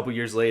 a couple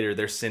years later,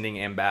 they're sending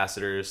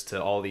ambassadors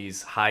to all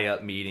these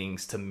high-up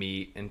meetings to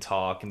meet and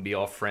talk and be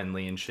all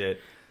friendly and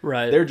shit.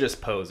 Right. They're just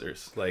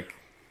posers. Like,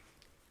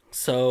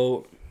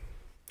 so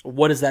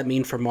what does that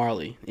mean for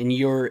Marley? In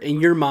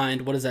your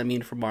mind, what does that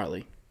mean for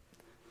Marley?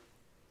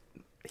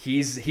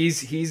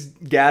 He's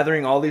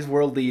gathering all these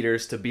world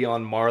leaders to be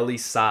on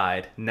Marley's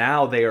side.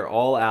 Now they are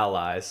all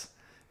allies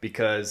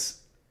because,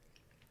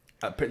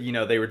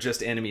 they were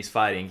just enemies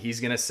fighting. He's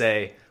going to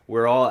say,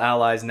 we're all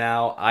allies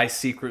now. I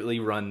secretly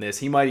run this.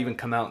 He might even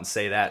come out and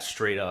say that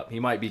straight up. He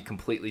might be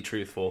completely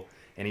truthful.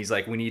 And he's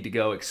like, we need to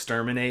go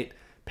exterminate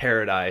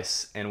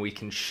Paradise and we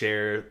can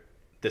share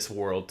this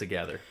world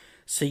together.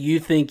 So you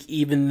think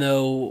even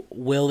though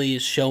Willie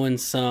is showing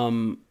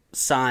some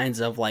signs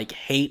of like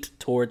hate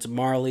towards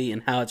Marley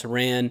and how it's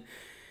ran,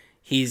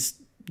 he's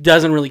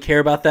doesn't really care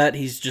about that.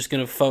 He's just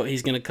gonna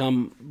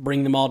come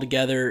bring them all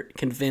together,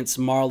 convince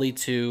Marley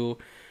to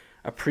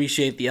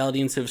appreciate the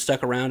Eldians who have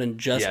stuck around and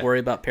just worry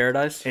about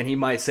Paradise. And he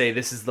might say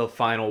this is the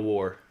final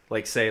war.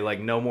 Like say like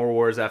no more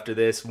wars after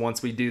this.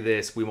 Once we do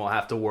this, we won't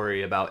have to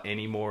worry about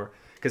any more.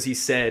 Because he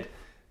said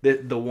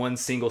that the one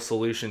single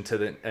solution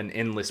to an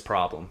endless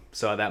problem.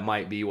 So that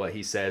might be what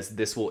he says.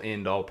 This will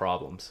end all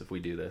problems if we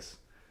do this.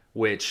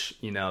 Which,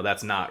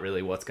 that's not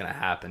really what's going to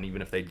happen,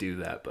 even if they do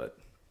that. But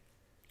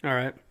all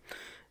right.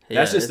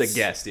 That's just a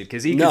guess, dude,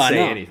 because he can say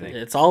anything.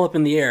 It's all up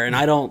in the air, and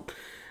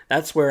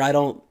that's where I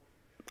don't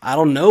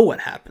know what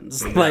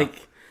happens. No. Like,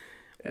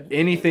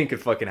 anything could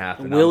fucking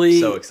happen. Willie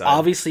I'm so excited.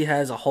 Obviously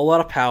has a whole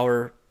lot of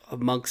power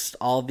amongst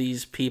all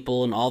these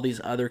people and all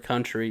these other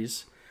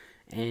countries,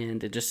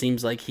 and it just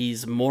seems like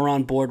he's more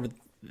on board with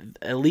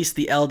at least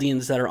the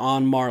Eldians that are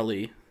on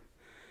Marley.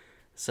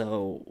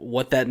 So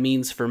what that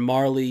means for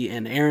Marley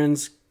and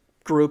Aaron's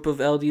group of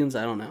Eldians,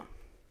 I don't know.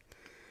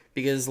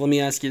 Because let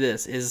me ask you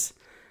this. Is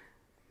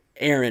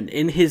Aaron,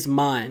 in his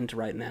mind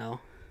right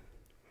now,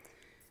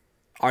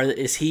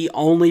 is he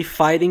only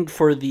fighting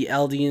for the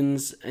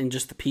Eldians and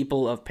just the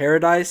people of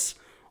Paradise?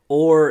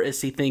 Or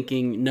is he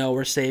thinking, no,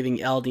 we're saving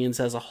Eldians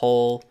as a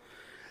whole?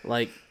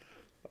 Like,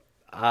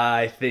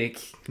 I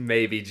think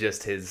maybe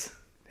just his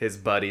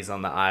buddies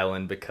on the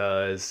island,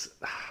 because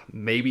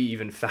maybe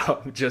even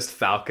just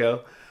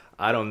Falco.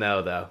 I don't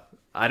know, though.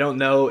 I don't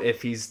know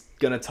if he's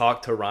going to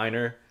talk to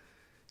Reiner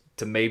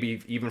to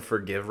maybe even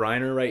forgive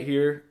Reiner right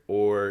here,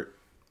 or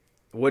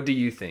what do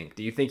you think?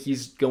 Do you think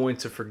he's going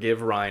to forgive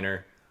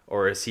Reiner,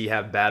 or does he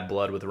have bad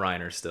blood with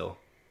Reiner still?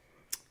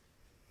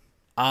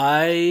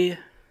 In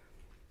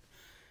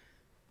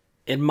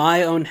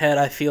my own head,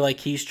 I feel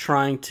like he's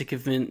trying to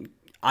convince...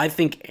 I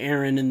think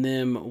Aaron and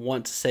them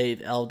want to save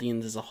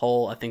Eldians as a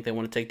whole. I think they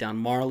want to take down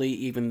Marley,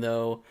 even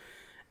though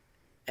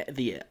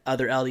the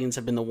other Eldians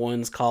have been the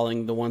ones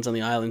calling the ones on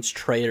the islands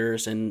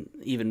traitors and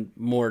even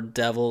more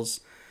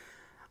devils.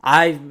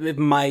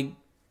 My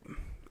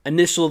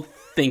initial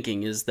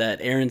thinking is that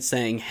Aaron's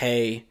saying,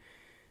 hey,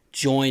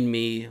 join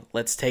me.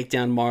 Let's take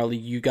down Marley.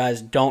 You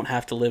guys don't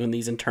have to live in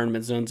these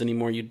internment zones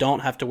anymore. You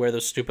don't have to wear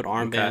those stupid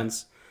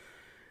armbands. Okay.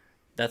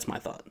 That's my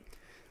thought.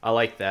 I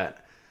like that.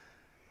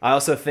 I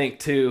also think,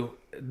 too,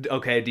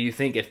 okay, do you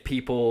think if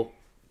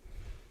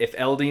if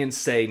Eldians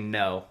say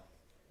no,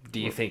 do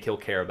you think he'll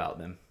care about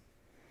them?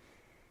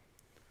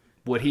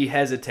 Would he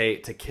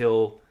hesitate to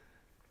kill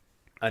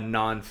a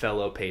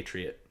non-fellow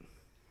patriot?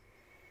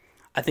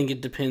 I think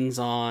it depends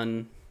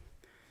on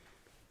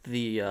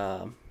the...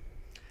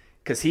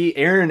 Because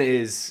Aaron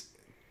is,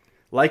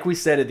 like we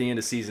said at the end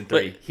of season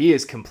 3, he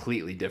is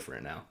completely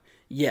different now.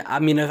 Yeah, I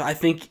mean, I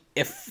think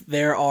if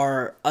there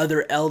are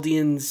other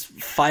Eldians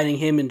fighting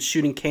him and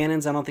shooting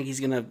cannons, I don't think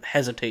he's going to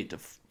hesitate to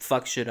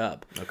fuck shit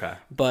up. Okay.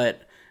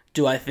 But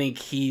do I think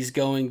he's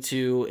going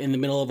to, in the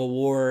middle of a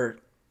war,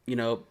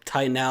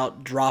 tighten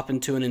out, drop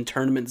into an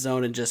internment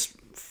zone and just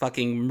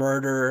fucking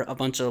murder a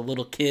bunch of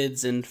little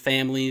kids and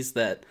families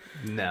that...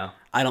 No.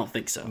 I don't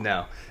think so.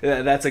 No.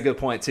 That's a good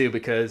point, too,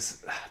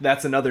 because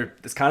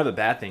it's kind of a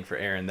bad thing for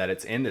Aaron that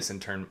it's in this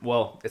internment.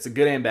 Well, it's a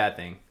good and bad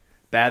thing.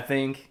 Bad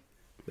thing,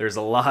 there's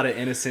a lot of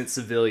innocent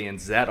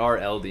civilians that are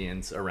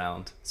Eldians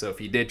around. So if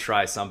he did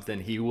try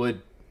something, he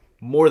would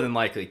more than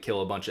likely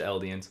kill a bunch of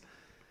Eldians.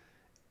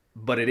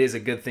 But it is a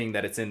good thing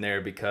that it's in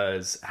there,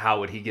 because how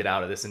would he get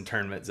out of this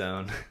internment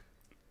zone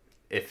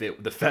if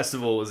the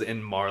festival was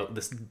in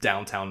this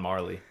downtown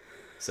Marley?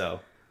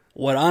 So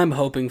what I'm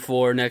hoping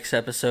for next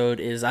episode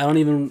is I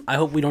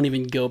hope we don't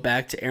even go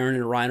back to Aaron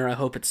and Reiner. I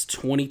hope it's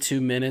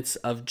 22 minutes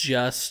of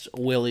just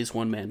Willie's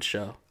one-man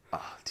show.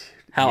 Oh, dude.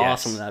 How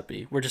awesome would that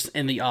be? We're just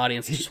in the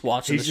audience just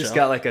watching the show. He's just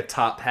got like a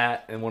top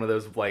hat and one of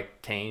those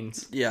like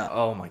canes. Yeah.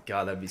 Oh my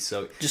god, that'd be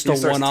so... Just a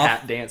one-off.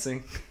 Tap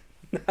dancing.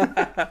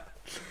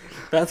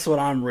 That's what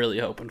I'm really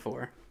hoping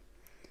for.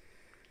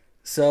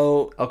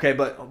 So... Okay,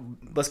 but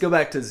let's go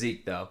back to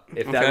Zeke, though.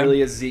 If that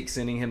really is Zeke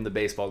sending him the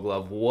baseball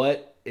glove,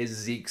 what is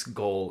Zeke's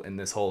goal in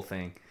this whole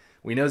thing?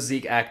 We know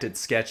Zeke acted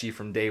sketchy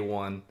from day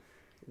one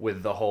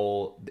with the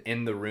whole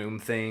in-the-room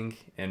thing,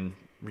 and...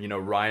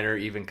 Reiner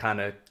even kind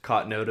of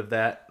caught note of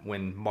that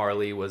when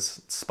Marley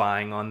was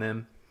spying on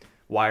them,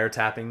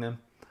 wiretapping them.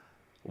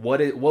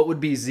 What would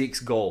be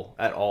Zeke's goal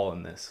at all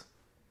in this?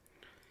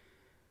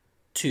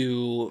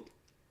 To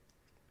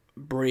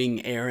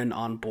bring Aaron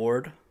on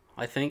board,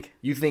 I think.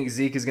 You think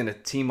Zeke is going to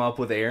team up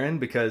with Aaron?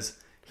 Because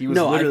he was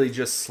literally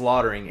just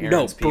slaughtering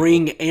Aaron's people. No,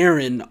 bring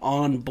Aaron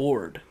on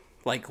board,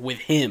 like with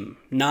him,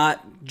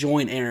 not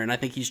join Aaron. I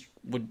think he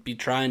would be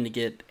trying to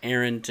get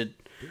Aaron to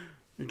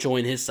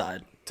join his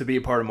side. To be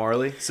a part of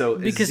Marley?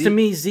 Because to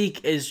me,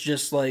 Zeke is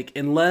just like,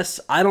 unless,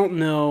 I don't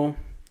know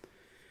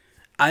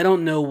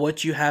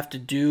what you have to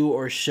do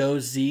or show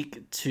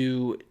Zeke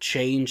to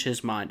change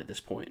his mind at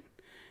this point.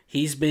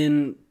 He's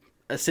been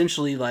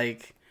essentially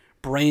like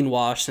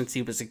brainwashed since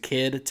he was a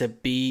kid to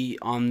be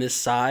on this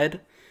side,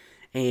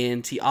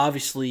 and he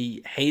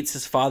obviously hates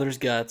his father's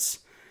guts,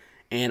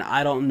 and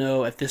I don't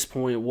know at this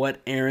point what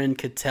Aaron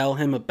could tell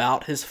him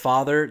about his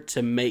father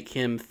to make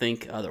him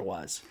think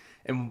otherwise.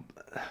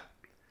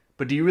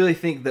 But do you really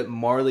think that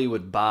Marley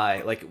would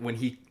buy, like when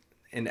he,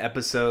 in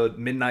episode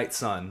Midnight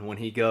Sun, when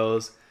he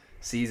goes,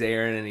 sees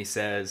Aaron and he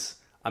says,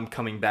 "I'm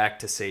coming back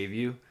to save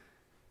you"?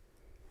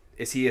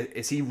 Is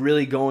he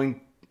really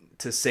going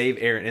to save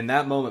Aaron? In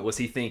that moment, was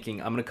he thinking,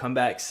 "I'm going to come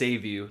back,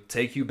 save you,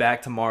 take you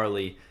back to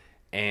Marley,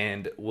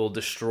 and we'll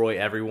destroy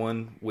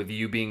everyone with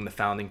you being the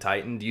founding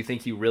Titan"? Do you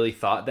think he really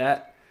thought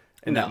that?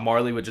 And that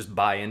Marley would just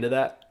buy into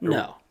that?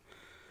 No.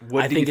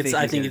 I think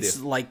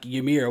it's like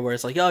Ymir, where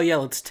it's like, oh yeah,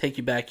 let's take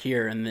you back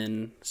here, and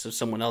then so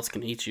someone else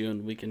can eat you,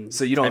 and we can.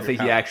 So you don't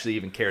think he actually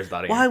even cares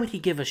about Aaron? Why would he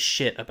give a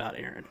shit about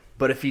Aaron?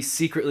 But if he's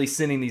secretly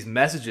sending these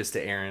messages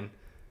to Aaron,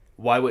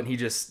 why wouldn't he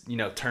just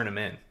turn him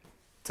in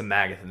to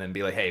Magath and then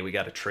be like, hey, we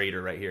got a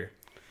traitor right here?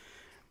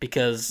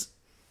 Because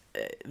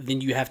then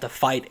you have to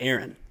fight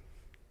Aaron.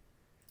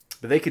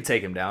 But they could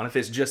take him down. If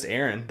it's just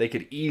Aaron, they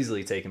could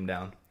easily take him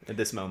down at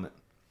this moment.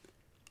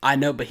 I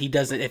know, but he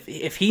doesn't.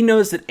 If he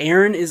knows that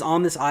Aaron is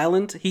on this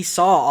island, he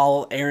saw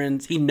all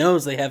Aaron's. He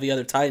knows they have the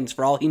other Titans.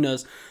 For all he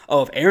knows,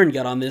 if Aaron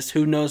got on this,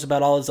 who knows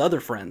about all his other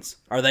friends?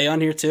 Are they on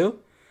here too?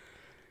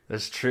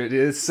 That's true.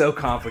 Dude, it's so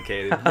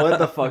complicated. What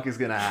the fuck is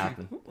gonna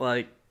happen?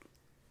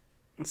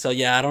 So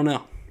yeah, I don't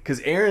know. Because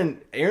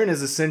Aaron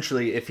is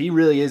essentially, if he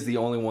really is the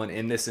only one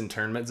in this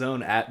internment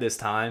zone at this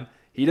time,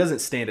 he doesn't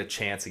stand a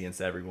chance against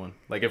everyone.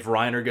 Like if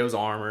Reiner goes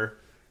armor,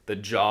 the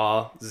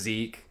Jaw,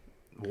 Zeke,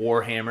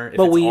 Warhammer, if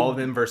all of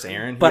them versus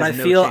Aaron, but I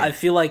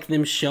feel like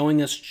them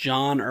showing us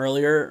John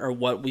earlier, or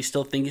what we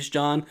still think is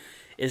John,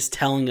 is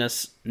telling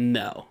us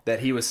no. That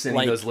he was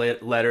sending those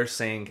letters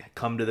saying,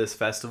 "Come to this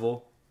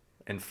festival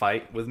and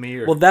fight with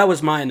me." Well, that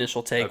was my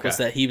initial take, was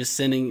that he was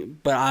sending,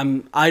 but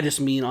I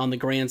just mean on the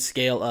grand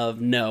scale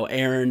of no,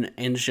 Aaron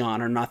and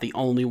John are not the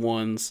only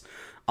ones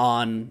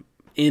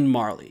in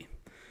Marley,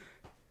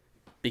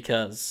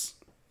 because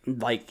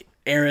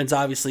Aaron's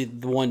obviously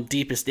the one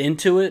deepest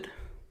into it.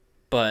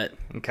 But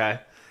okay,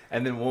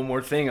 and then one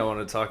more thing I want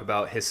to talk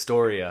about: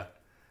 Historia.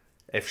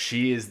 If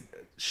she's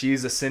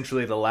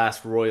essentially the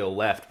last royal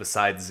left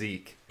besides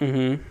Zeke.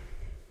 Mm-hmm.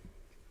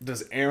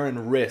 Does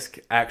Aaron risk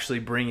actually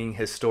bringing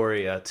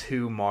Historia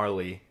to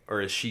Marley,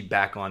 or is she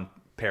back on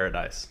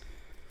Paradise?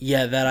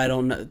 Yeah, that I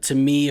don't know. To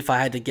me, if I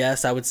had to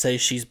guess, I would say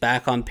she's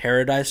back on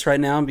Paradise right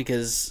now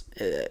because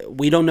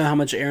we don't know how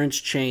much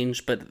Erin's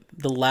changed, but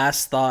the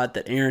last thought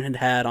that Erin had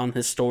had on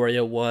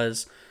Historia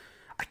was,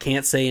 I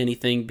can't say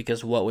anything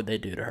because what would they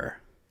do to her?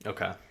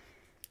 Okay.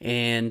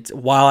 And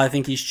while I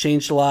think he's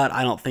changed a lot,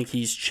 I don't think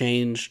he's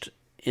changed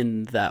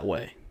in that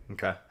way.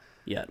 Okay.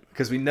 Yet.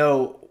 Because we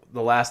know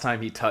the last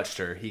time he touched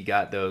her, he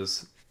got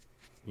those,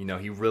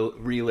 he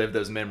relived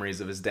those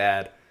memories of his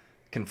dad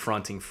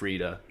confronting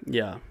Frida.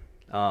 Yeah.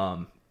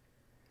 So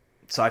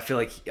I feel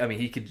like,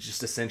 he could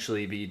just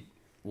essentially be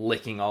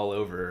licking all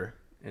over her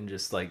and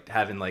just like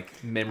having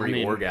like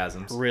memory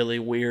orgasms. Really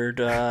weird,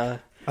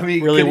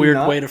 really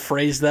weird way to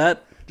phrase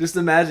that. Just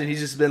imagine he's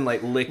just been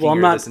like licking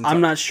her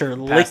I'm not sure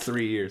past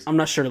 3 years. I'm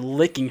not sure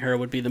licking her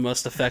would be the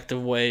most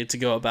effective way to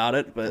go about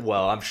it, but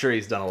well, I'm sure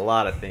he's done a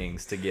lot of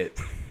things to get.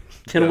 What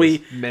about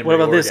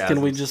orgasms. This?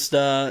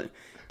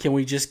 Can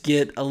we just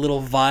get a little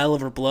vial of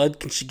her blood?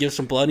 Can she give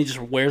some blood and he just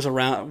wears it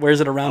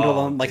around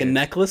her like a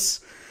necklace?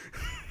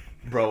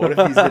 Bro, what if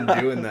he's been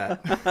doing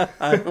that?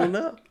 I don't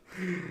know.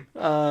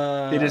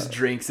 He just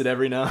drinks it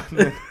every now and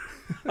then.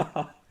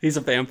 He's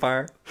a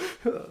vampire.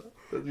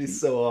 That'd be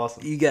so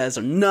awesome. You guys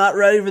are not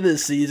ready for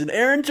this season.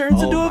 Erin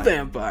turns into a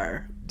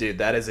vampire. Dude,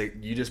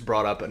 you just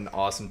brought up an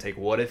awesome take.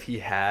 What if he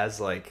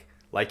has like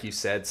you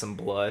said, some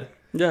blood?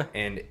 Yeah.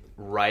 And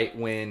right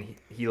when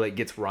he like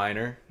gets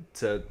Reiner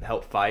to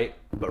help fight,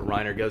 but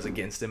Reiner goes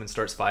against him and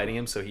starts fighting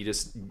him, so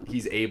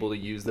he's able to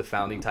use the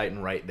Founding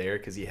Titan right there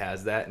because he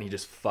has that, and he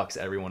just fucks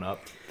everyone up,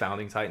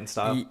 Founding Titan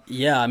style.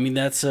 Yeah,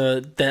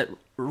 that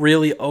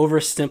really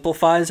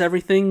oversimplifies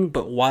everything,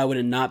 but why would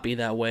it not be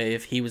that way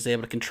if he was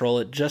able to control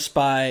it just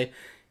by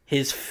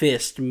his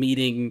fist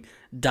meeting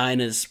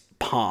Dinah's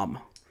palm?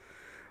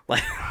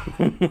 Like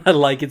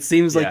it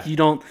seems like you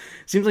don't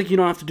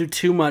have to do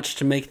too much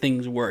to make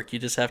things work. You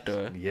just have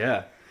to.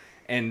 Yeah,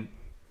 and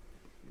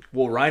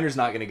Reiner's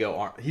not gonna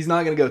go. He's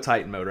not gonna go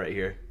Titan mode right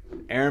here.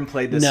 Erin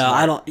played this. No,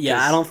 I don't.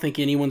 Yeah, I don't think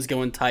anyone's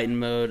going Titan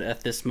mode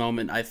at this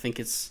moment. I think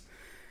it's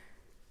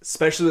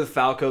especially with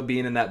Falco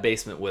being in that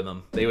basement with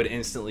him, they would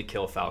instantly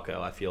kill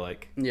Falco. I feel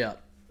like. Yeah.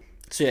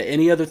 So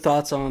any other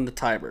thoughts on the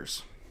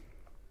Tyburs?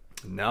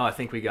 No, I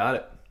think we got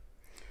it.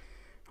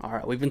 All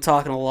right, we've been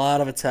talking a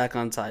lot of Attack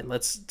on Titan.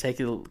 Let's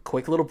take a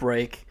quick little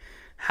break.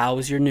 How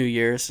was your New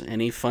Year's?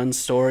 Any fun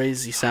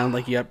stories? You sound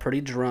like you got pretty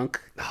drunk.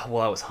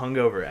 Well, I was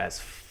hungover as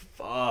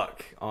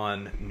fuck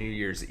on New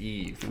Year's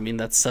Eve.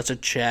 That's such a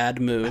Chad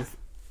move.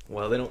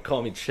 Well, they don't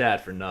call me Chad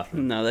for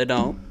nothing. No, they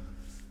don't.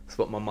 That's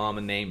what my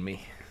mama named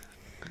me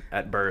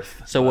at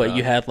birth. So what,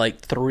 you had like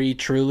 3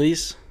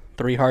 Trulies?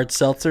 3 hard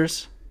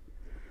seltzers?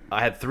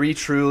 I had 3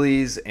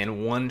 Trulies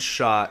and 1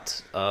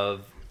 shot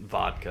of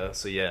vodka,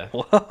 so yeah.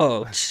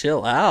 Whoa,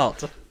 chill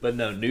out. But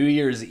no, New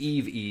Year's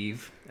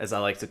Eve, as I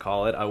like to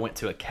call it, I went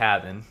to a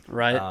cabin.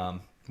 Right.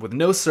 With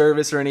no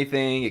service or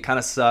anything. It kind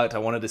of sucked. I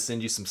wanted to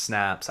send you some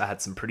snaps. I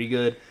had some pretty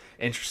good,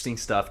 interesting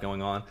stuff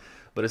going on.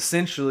 But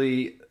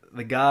essentially,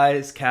 the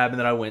guy's cabin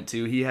that I went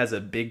to, he has a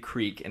big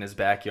creek in his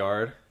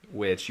backyard,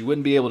 which you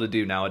wouldn't be able to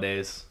do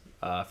nowadays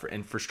for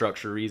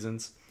infrastructure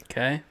reasons.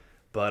 Okay.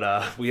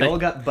 But we all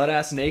got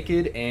butt-ass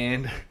naked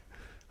and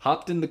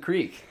hopped in the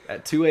creek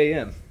at 2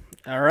 a.m.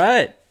 All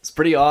right. It's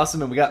pretty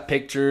awesome, and we got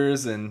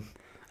pictures and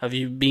of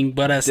you being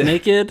butt-ass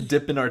naked?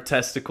 Dipping our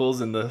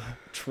testicles in the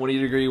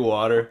 20-degree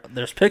water.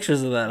 There's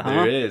pictures of that, huh?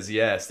 There is,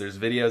 yes. There's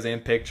videos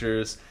and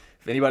pictures.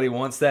 If anybody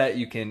wants that,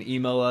 you can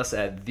email us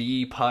at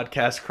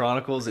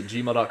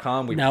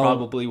thepodcastchronicles@gmail.com. We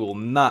probably will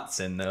not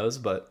send those,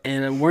 but...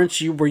 And were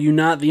you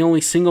not the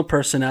only single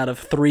person out of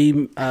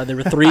 3... there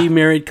were 3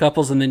 married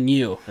couples and then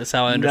you. That's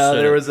how I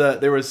understood No,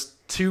 there was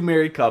 2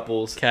 married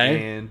couples.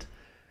 Okay. And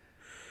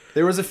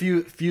there was a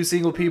few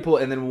single people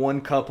and then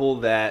 1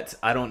 couple that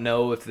I don't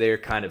know if they're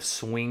kind of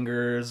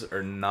swingers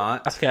or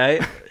not. Okay.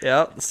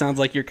 Yep. Sounds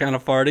like you're kind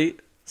of farty.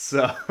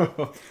 So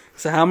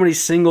how many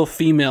single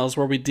females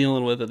were we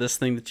dealing with at this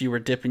thing that you were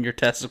dipping your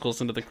testicles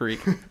into the creek?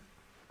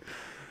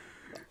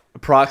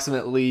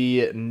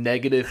 Approximately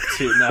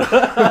 -2.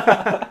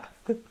 No.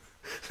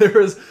 There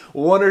was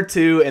 1 or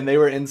 2, and they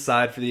were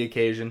inside for the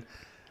occasion.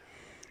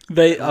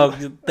 They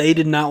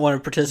did not want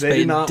to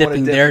participate in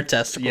dipping their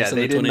testicles in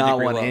the 20-degree water. Yeah, they did not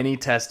want any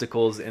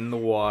testicles in the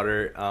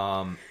water.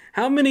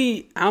 How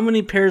many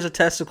pairs of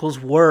testicles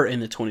were in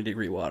the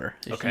 20-degree water?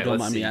 If you don't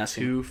mind me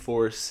asking. 2,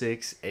 4,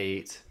 6,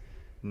 8,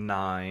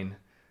 9.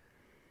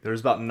 There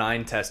was about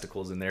 9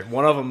 testicles in there.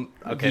 One of them,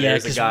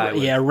 there's a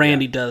guy.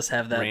 Randy does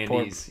have that.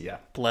 Randy's,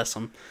 bless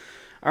him.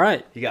 All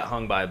right. He got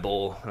hung by a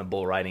bull in a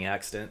bull riding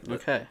accident.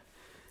 Okay.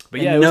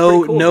 But yeah, it was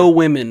pretty cool. No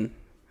women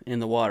in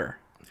the water.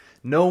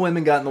 No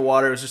women got in the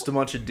water. It was just a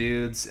bunch of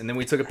dudes. And then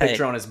we took a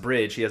picture on his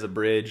bridge. He has a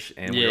bridge.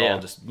 And we were all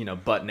just,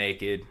 butt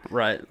naked.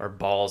 Right. Our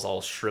balls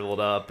all shriveled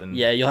up. And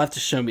yeah, you'll have to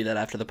show me that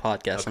after the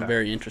podcast. Okay. I'm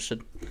very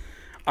interested.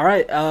 All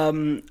right.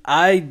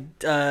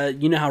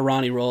 You know how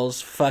Ronnie rolls.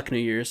 Fuck New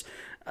Year's.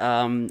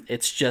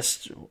 It's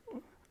just,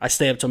 I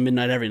stay up till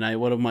midnight every night.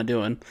 What am I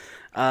doing?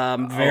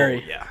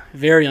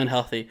 Very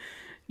unhealthy.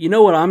 You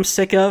know what I'm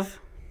sick of?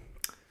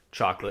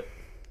 Chocolate.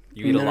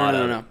 You eat a lot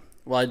of it.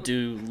 Well, I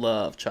do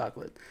love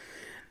chocolate.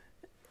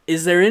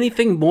 Is there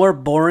anything more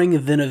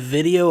boring than a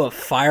video of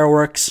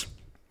fireworks?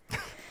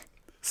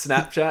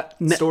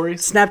 Snapchat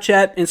stories?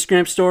 Snapchat,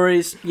 Instagram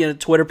stories,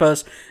 Twitter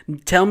posts.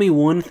 Tell me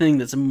one thing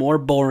that's more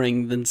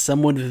boring than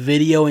someone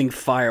videoing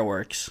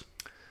fireworks.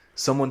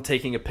 Someone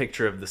taking a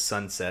picture of the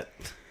sunset.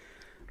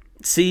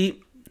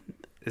 See,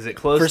 is it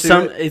close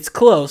It's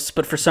close,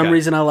 but for some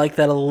reason I like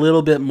that a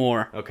little bit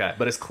more. Okay,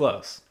 but it's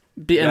close.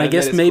 And I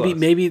guess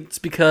maybe it's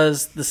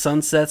because the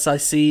sunsets I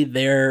see,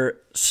 they're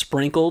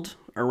sprinkled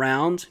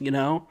around,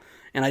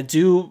 And I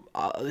do,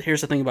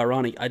 here's the thing about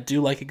Ronnie, I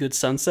do like a good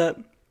sunset.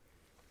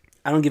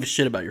 I don't give a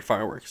shit about your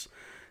fireworks,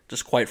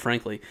 just quite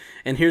frankly.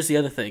 And here's the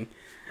other thing.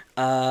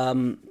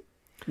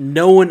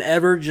 No one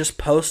ever just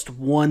posts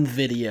one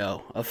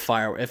video of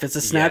fireworks. If it's a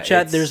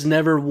Snapchat, there's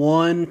never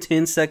one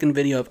 10-second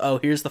video of, oh,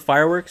 here's the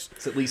fireworks.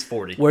 It's at least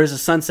 40. Whereas a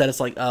sunset, it's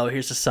like, oh,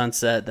 here's the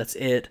sunset. That's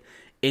it.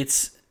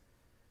 It's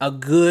a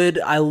good,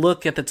 I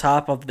look at the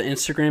top of the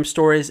Instagram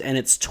stories, and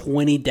it's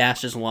 20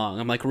 dashes long.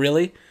 I'm like,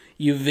 really?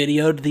 You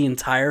videoed the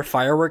entire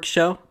fireworks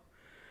show?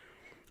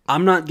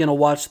 I'm not going to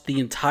watch the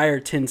entire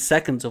 10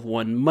 seconds of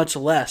one, much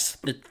less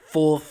the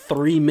full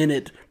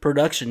 3-minute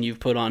production you've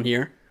put on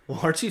here. Well,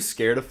 aren't you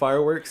scared of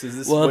fireworks? Is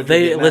this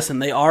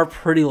they are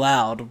pretty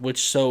loud,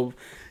 which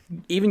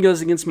even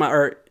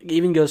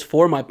goes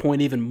for my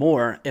point even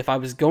more. If I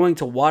was going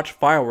to watch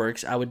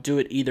fireworks, I would do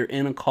it either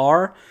in a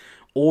car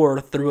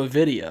or through a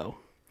video.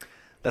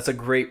 That's a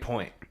great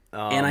point.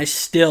 And I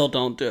still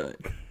don't do it.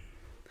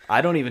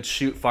 I don't even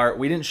shoot fire.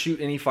 We didn't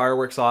shoot any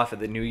fireworks off at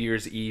the New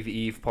Year's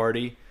Eve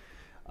party.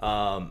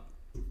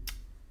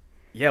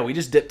 Yeah, we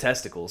just dipped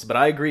testicles. But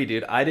I agree,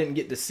 dude. I didn't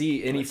get to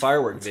see any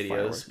firework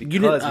videos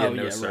because we had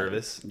no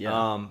service. Right.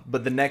 Yeah.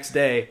 But the next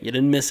day, you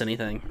didn't miss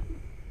anything.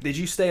 Did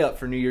you stay up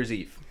for New Year's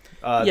Eve?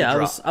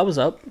 Yeah, I was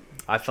up.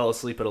 I fell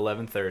asleep at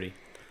 11:30. Okay.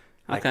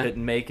 I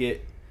couldn't make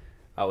it.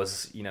 I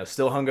was,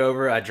 still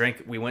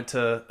hungover. We went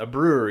to a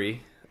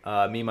brewery.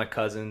 Me and my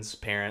cousins,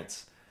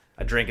 parents.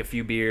 I drank a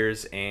few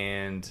beers,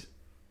 and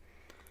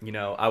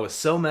I was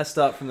so messed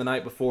up from the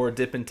night before,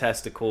 dipping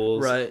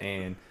testicles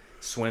and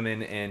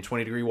swimming in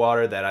 20-degree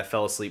water, that I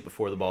fell asleep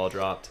before the ball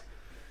dropped.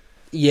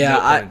 Yeah, no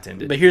pun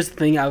intended. But here's the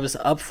thing: I was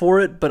up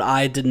for it, but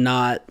I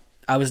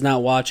was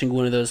not watching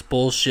one of those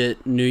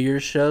bullshit New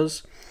Year's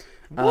shows.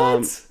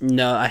 What?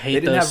 No, I hate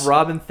those. They didn't have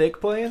Robin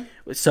Thicke playing?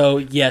 So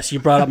yes, you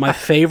brought up my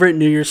favorite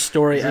New Year's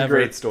story ever. It's a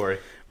great story.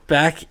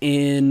 Back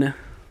in.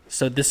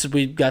 So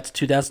we got to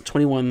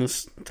 2021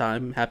 this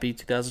time. Happy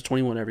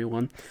 2021,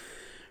 everyone.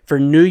 For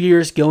New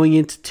Year's going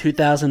into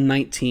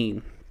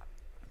 2019,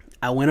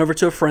 I went over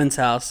to a friend's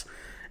house,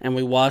 and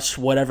we watched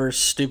whatever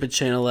stupid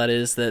channel that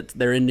is, that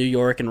they're in New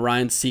York, and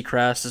Ryan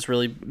Seacrest is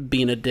really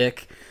being a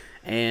dick,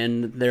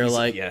 and they're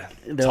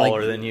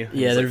taller than you.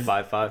 Yeah, they're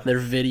 5'5". They're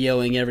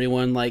videoing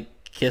everyone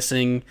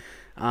kissing,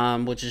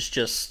 which is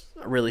just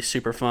really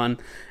super fun.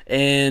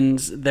 And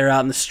they're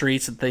out in the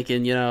streets and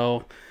thinking,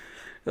 oh,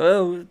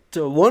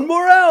 to 1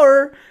 more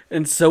hour.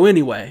 And so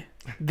anyway,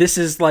 this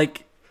is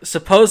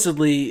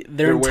supposedly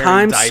they're in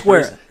Times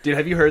Square. Dude,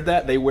 have you heard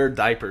that? They wear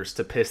diapers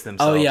to piss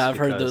themselves. Oh yeah, I've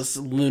heard those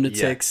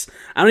lunatics. Yeah.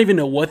 I don't even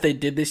know what they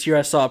did this year.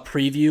 I saw a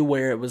preview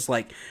where it was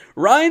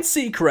Ryan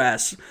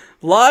Seacrest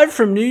live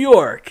from New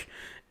York.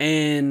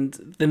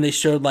 And then they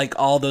showed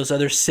all those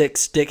other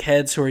 6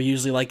 dickheads who are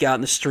usually out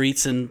in the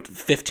streets in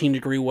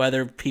 15-degree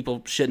weather,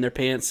 people shitting their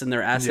pants, and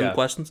they're asking them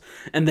questions.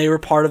 And they were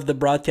part of the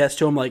broadcast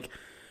show. I'm like,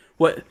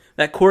 what?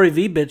 That Corey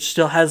V bitch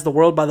still has the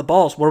world by the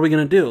balls. What are we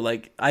going to do?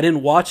 I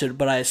didn't watch it,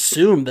 but I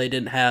assume they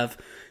didn't have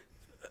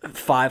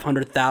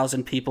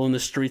 500,000 people in the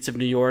streets of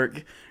New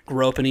York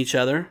groping each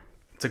other.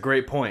 It's a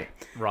great point,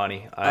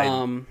 Ronnie. I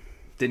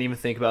didn't even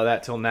think about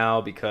that till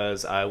now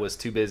because I was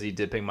too busy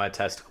dipping my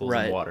testicles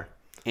in water.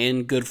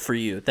 And good for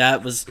you.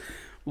 That was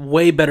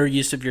way better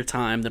use of your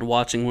time than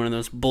watching one of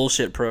those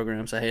bullshit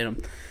programs. I hate them.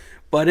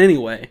 But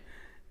anyway,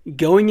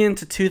 going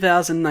into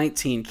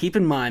 2019, keep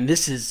in mind,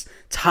 this is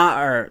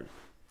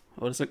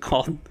what is it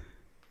called?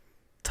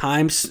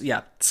 Times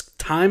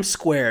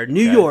Square,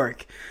 New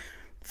York.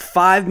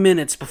 5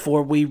 minutes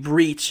before we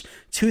reach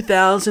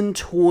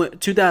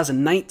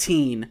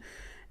 2019,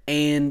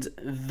 and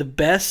the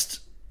best.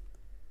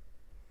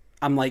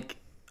 I'm like,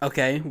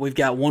 okay, we've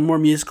got one more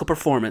musical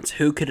performance.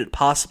 Who could it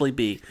possibly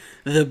be?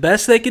 The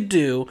best they could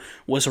do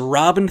was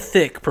Robin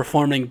Thicke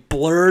performing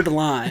Blurred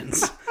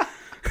Lines.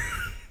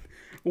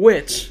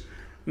 Which,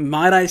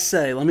 might I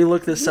say, let me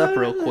look this up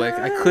real quick.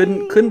 I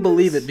couldn't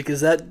believe it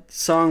because that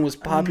song was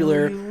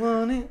popular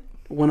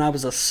when I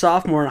was a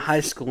sophomore in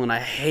high school and I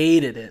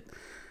hated it.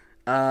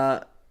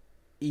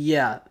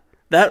 Yeah.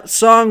 That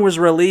song was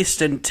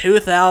released in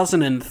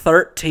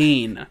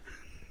 2013.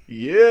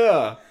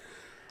 Yeah.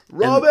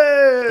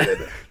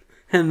 Robin!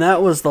 And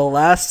that was the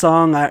last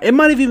song. It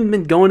might have even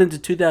been going into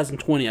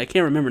 2020. I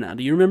can't remember now.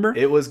 Do you remember?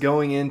 It was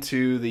going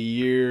into the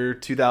year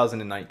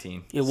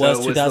 2019. It was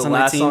 2019? the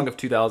last song of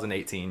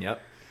 2018,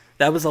 yep.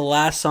 That was the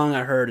last song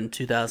I heard in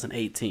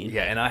 2018.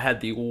 Yeah, and I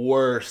had the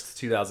worst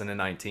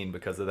 2019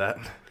 because of that.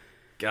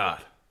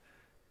 God.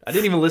 I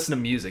didn't even listen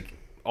to music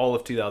all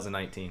of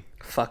 2019.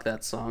 Fuck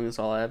that song is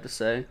all I have to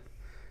say.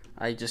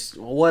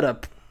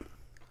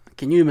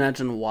 Can you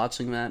imagine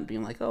watching that and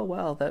being like, oh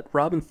wow, that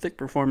Robin Thicke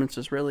performance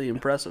is really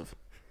impressive.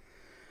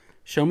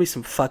 Show me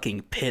some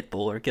fucking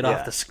Pitbull or get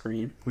off the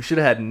screen. We should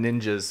have had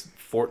Ninja's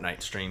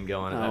Fortnite stream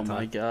going at that time. Oh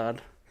my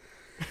god.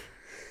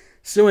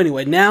 So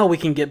anyway, now we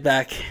can get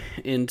back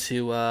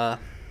into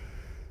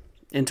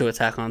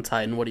Attack on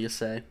Titan. What do you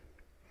say?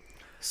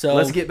 So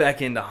let's get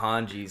back into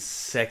Hange's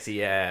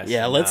sexy ass.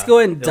 Yeah, let's go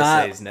ahead and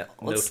Ilse's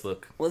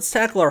notebook. Let's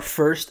tackle our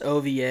first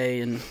OVA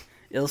in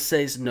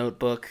Ilse's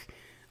notebook.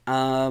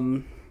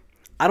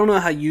 I don't know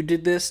how you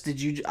did this. Did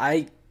you?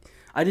 I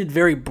did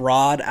very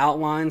broad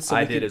outlines. So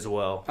I did as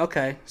well.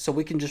 Okay, so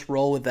we can just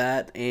roll with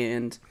that,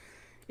 and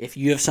if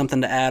you have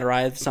something to add or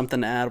I have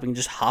something to add, we can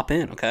just hop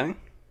in, okay?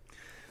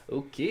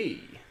 Okay.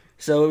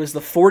 So it was the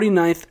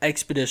 49th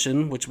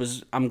expedition, which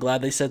was, I'm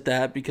glad they said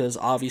that, because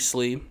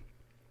obviously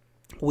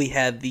we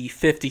had the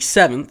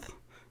 57th,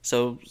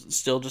 so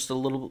still just a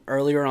little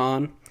earlier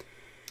on.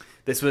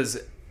 This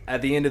was,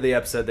 at the end of the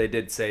episode, they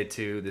did say,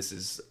 too, this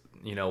is,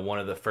 one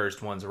of the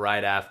first ones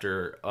right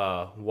after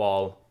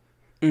Wall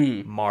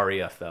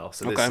Maria fell.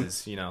 So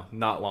this is,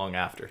 not long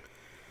after.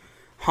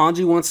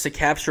 Hange wants to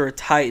capture a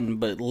Titan,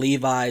 but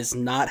Levi's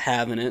not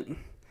having it.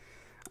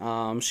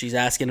 She's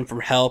asking him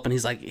for help, and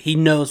he's like, he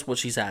knows what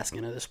she's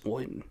asking at this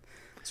point.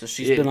 So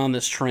she's been on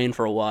this train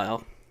for a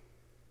while.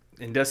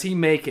 And does he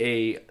make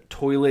a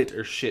toilet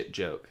or shit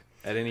joke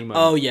at any moment?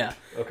 Oh, yeah.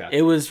 Okay.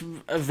 It was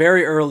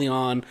very early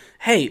on.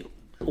 Hey,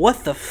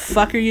 what the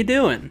fuck are you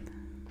doing?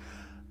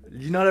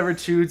 Did you not ever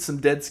chewed some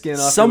dead skin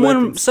off your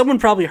lip? Someone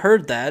probably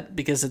heard that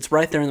because it's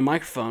right there in the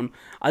microphone.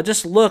 I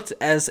just looked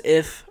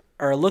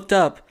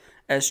up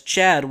as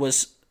Chad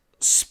was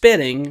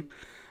spitting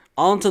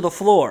onto the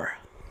floor.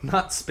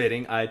 Not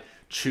spitting. I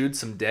chewed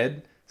some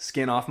dead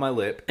skin off my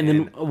lip. And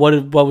then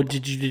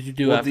did you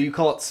do? Well, do you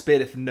call it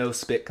spit if no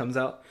spit comes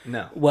out?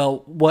 No.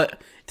 Well,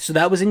 what? So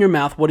that was in your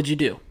mouth. What did you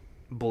do?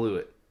 Blew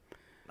it.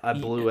 I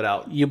blew it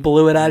out. You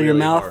blew it out of your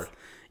mouth? Hard.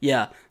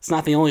 Yeah. It's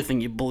not the only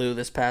thing you blew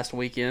this past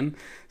weekend.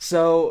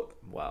 So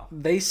wow.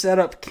 They set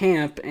up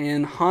camp,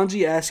 and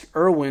Hange asked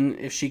Erwin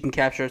if she can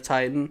capture a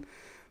Titan.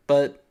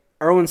 But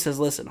Erwin says,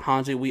 listen,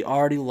 Hange, we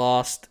already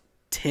lost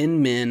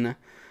 10 men,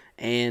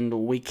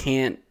 and we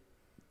can't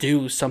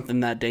do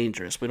something that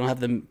dangerous. We don't have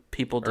the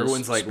people to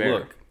Erwin's like, spare.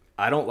 look,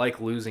 I don't like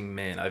losing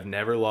men. I've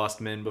never lost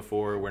men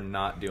before. We're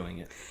not doing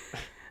it.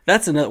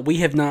 That's enough. We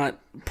have not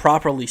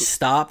properly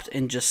stopped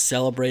and just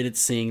celebrated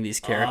seeing these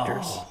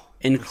characters,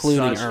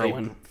 including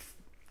Erwin.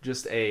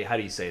 How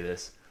do you say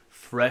this?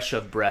 Fresh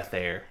of breath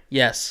air.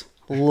 Yes.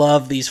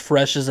 Love these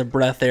freshes of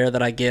breath air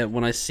that I get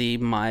when I see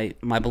my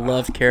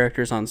beloved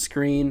characters on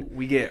screen.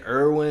 We get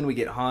Erwin, we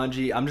get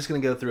Hange. I'm just going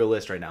to go through a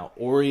list right now.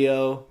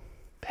 Oreo,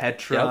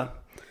 Petra. Yep.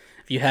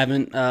 If you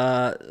haven't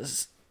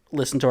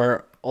listened to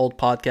our old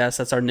podcast,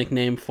 that's our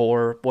nickname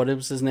for, what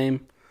was his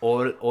name?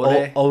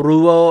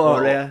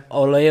 Oruo.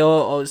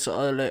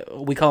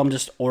 Oleo. We call him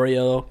just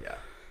Oreo.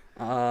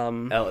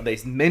 Yeah. They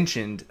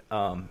mentioned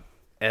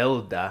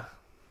Elda,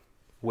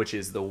 which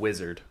is the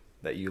wizard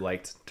that you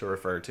liked to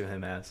refer to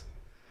him as.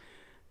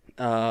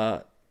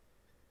 Elda?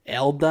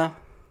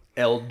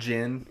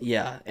 Eldjin.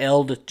 Yeah,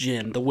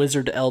 Eldjin. The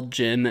wizard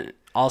Eldjin.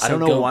 Also, I don't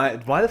know why.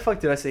 Why the fuck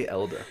did I say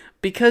Elda?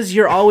 Because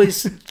you're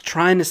always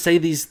trying to say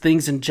these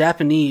things in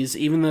Japanese,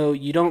 even though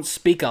you don't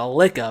speak a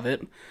lick of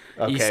it.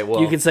 Okay,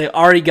 you can say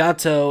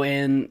arigato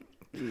and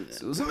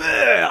Shinzu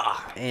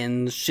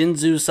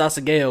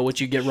Sasageo,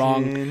 which you get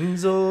wrong.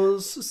 Shinzu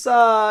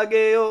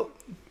Sasageo.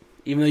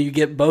 Even though you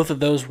get both of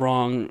those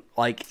wrong,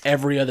 like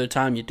every other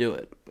time you do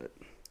it. But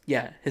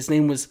yeah, his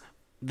name was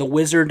the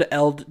Wizard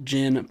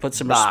Eldjin. Put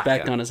some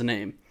respect on his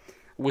name.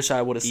 Wish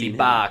I would have seen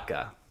Ibaka.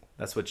 Him.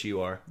 That's what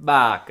you are.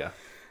 Baka.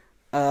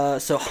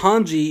 So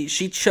Hange,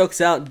 she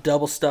chokes out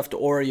double stuffed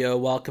Oreo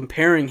while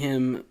comparing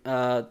him.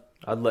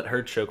 I'd let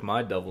her choke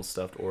my double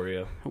stuffed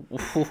Oreo.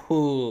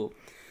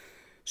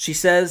 She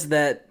says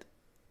that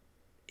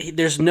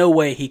there's no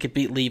way he could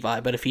beat Levi,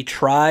 but if he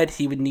tried,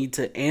 he would need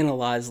to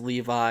analyze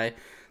Levi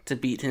to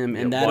beat him.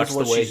 And that is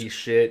what watch the way he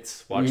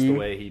shits. Watch the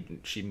way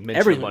she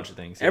mentioned a bunch of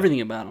things. Yeah.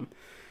 Everything about him.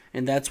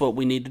 And that's what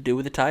we need to do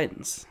with the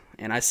Titans.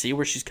 And I see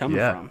where she's coming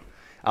from.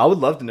 I would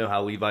love to know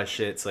how Levi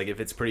shits. Like if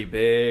it's pretty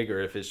big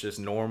or if it's just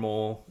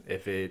normal.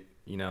 If it,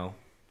 if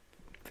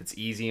it's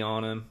easy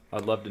on him.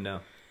 I'd love to know.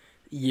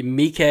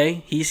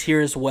 Mike, he's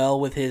here as well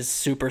with his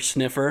super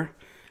sniffer.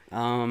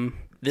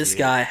 This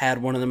guy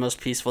had one of the most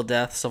peaceful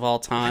deaths of all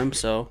time.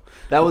 So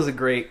that was a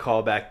great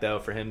callback though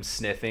for him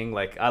sniffing.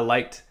 Like I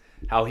liked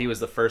how he was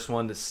the first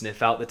one to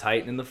sniff out the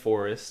Titan in the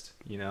forest.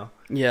 Yeah,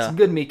 some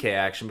good Mike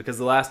action because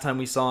the last time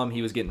we saw him,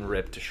 he was getting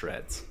ripped to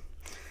shreds.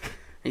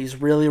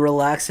 He's really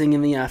relaxing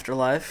in the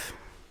afterlife,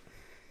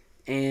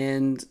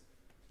 and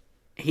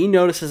he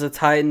notices a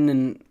Titan,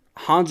 and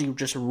Hange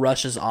just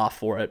rushes off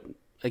for it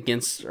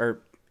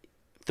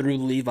through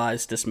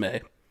Levi's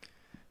dismay.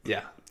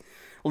 Yeah.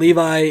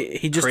 Levi,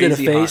 he just did a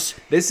face.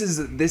 This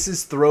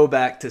is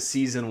throwback to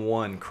season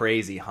 1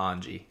 crazy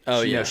Hange.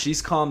 Oh, yeah.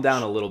 She's calmed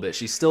down a little bit.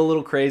 She's still a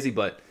little crazy,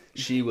 but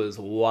She was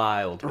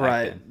wild back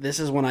Right. then. This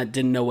is when I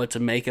didn't know what to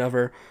make of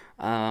her.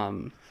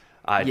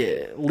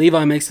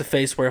 Levi makes the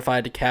face where if I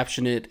had to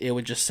caption it, it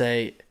would just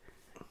say,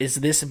 "Is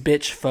this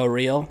bitch for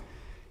real?"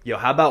 Yo,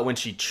 how about when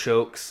she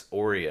chokes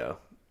Oreo?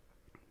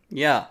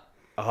 Yeah.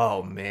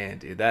 Oh, man,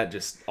 dude. That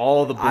just...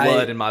 All the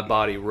blood in my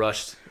body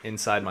rushed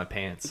inside my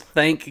pants.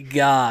 Thank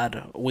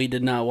God we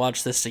did not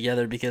watch this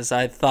together because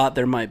I thought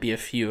there might be a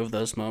few of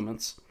those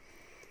moments.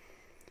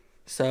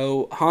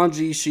 So,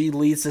 Hange, she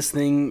leads this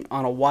thing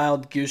on a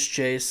wild goose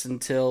chase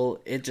until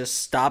it just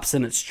stops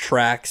in its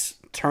tracks,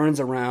 turns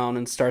around,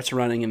 and starts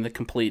running in the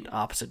complete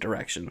opposite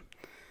direction.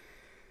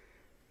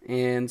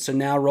 And so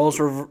now roles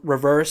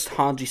reversed,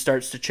 Hange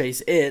starts to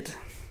chase it,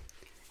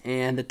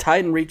 and the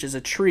Titan reaches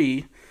a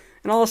tree,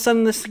 and all of a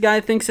sudden this guy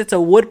thinks it's a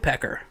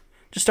woodpecker.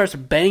 Just starts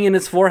banging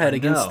its forehead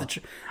against the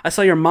tree. I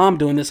saw your mom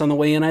doing this on the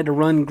way in. I had to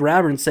run and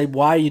grab her and say,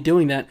 "Why are you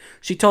doing that?"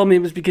 She told me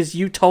it was because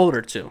you told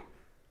her to.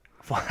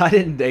 Well, I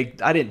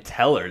didn't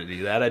tell her to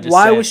do that. I just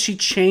Why said, was she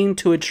chained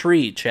to a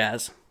tree,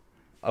 Chaz?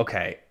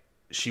 Okay,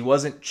 she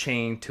wasn't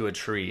chained to a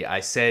tree.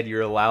 I said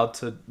you're allowed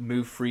to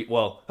move free.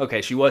 Well,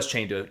 okay, she was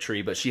chained to a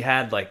tree, but she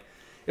had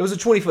it was a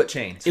 20-foot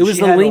chain. So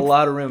she had a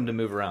lot of room to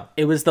move around.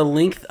 It was the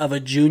length of a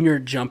junior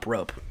jump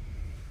rope.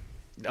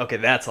 Okay,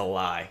 that's a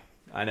lie.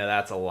 I know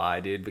that's a lie,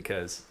 dude,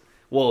 because,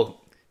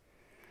 well,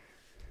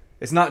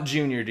 it's not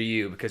junior to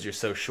you because you're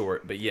so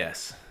short, but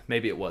yes,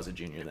 maybe it was a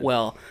junior then.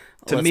 Well,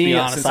 to me,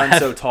 since I'm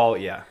so tall,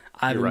 yeah.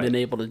 I haven't been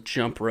able to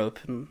jump rope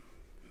in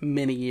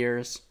many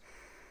years.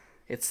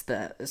 It's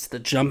the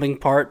jumping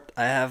part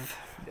I have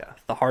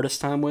the hardest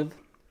time with.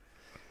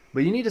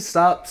 But you need to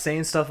stop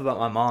saying stuff about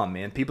my mom,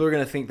 man. People are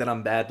going to think that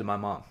I'm bad to my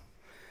mom.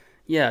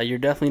 Yeah, you're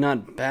definitely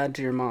not bad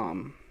to your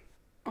mom.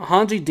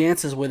 Hange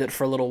dances with it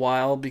for a little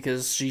while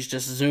because she's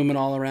just zooming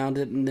all around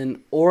it, and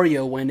then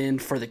Oreo went in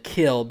for the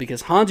kill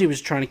because Hange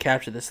was trying to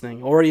capture this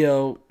thing.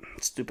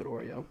 Stupid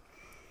Oreo.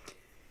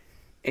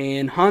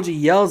 And Hange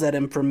yells at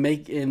him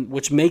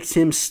which makes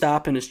him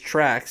stop in his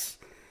tracks,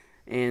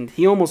 and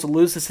he almost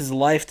loses his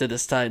life to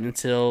this Titan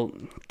until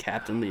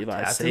Captain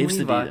Levi saves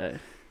the day.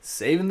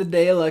 Saving the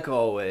day like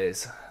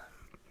always.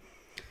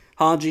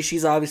 Hange,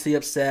 she's obviously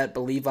upset,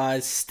 but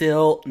Levi's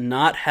still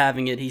not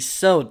having it. He's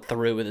so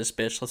through with this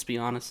bitch, let's be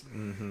honest.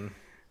 Mm-hmm.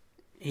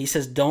 He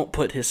says don't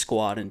put his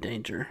squad in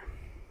danger.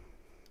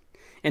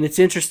 And it's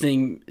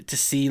interesting to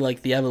see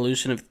the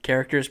evolution of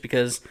characters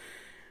because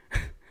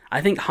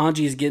I think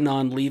Hange is getting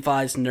on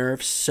Levi's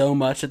nerves so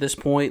much at this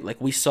point.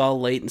 We saw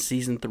late in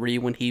Season 3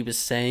 when he was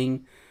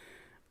saying,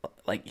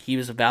 he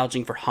was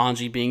vouching for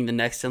Hange being the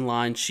next in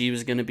line. She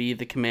was going to be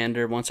the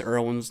commander once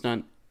Erwin was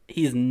done.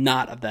 He's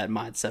not of that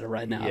mindset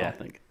right now, I don't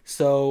think.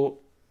 So,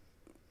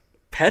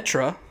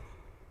 Petra,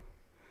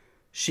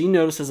 she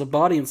notices a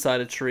body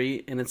inside a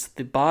tree, and it's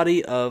the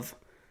body of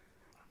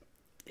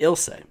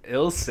Ilse.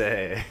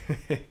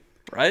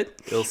 Right?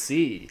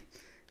 Ilse.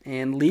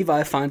 And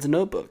Levi finds a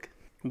notebook.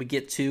 We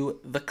get to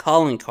the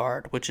calling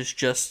card, which is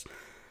just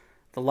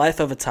the life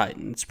of a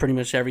Titan. It's pretty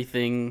much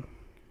everything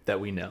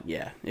that we know.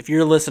 Yeah. If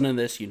you're listening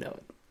to this, you know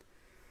it.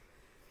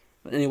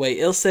 But anyway,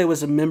 Ilse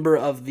was a member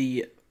of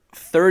the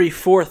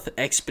 34th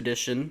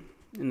expedition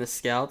in the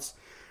Scouts.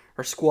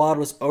 Her squad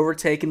was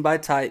overtaken by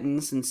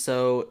Titans, and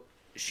so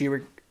she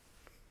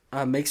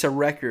makes a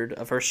record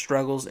of her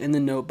struggles in the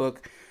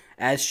notebook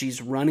as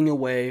she's running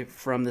away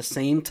from the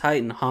same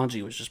Titan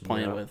Hange was just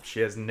playing with.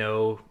 She has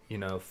no,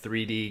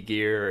 3D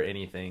gear or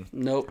anything.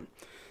 Nope.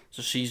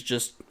 So she's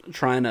just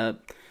trying to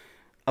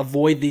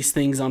avoid these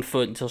things on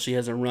foot until she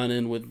has a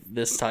run-in with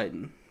this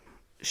Titan.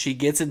 She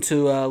gets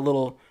into a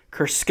little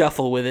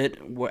kerscuffle with it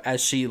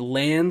as she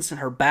lands.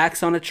 Her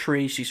back's on a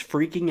tree. She's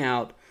freaking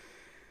out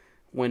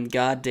when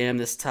goddamn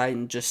this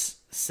Titan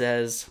just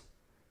says,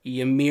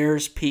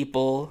 "Ymir's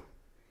people,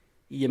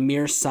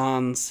 Ymir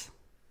Sans,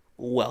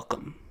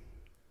 welcome."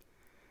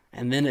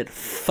 And then it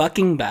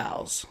fucking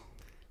bows.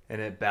 And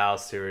it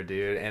bows to her,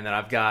 dude. And then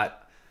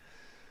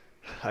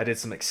I did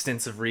some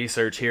extensive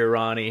research here,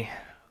 Ronnie.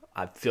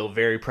 I feel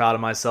very proud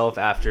of myself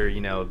after,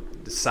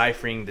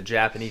 deciphering the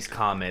Japanese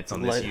comments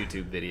on this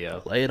YouTube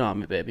video. Lay it on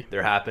me, baby.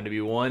 There happened to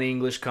be one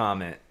English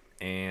comment,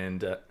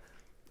 and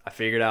I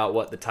figured out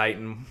what the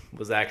Titan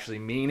was actually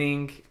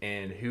meaning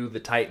and who the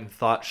Titan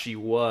thought she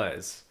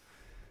was.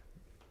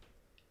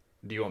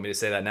 Do you want me to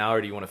say that now, or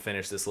do you want to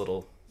finish this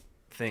little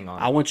thing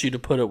on it? I want you to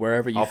put it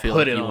wherever you feel. I'll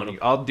put it on you.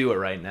 I'll do it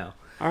right now.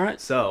 All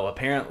right. So,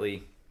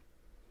 apparently,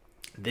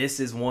 this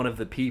is one of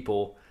the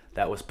people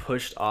that was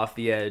pushed off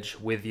the edge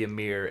with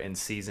Ymir in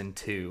Season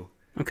 2.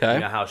 Okay. You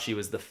know how she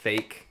was the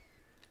fake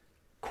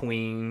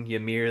queen,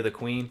 Ymir the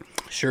queen?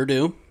 Sure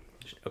do.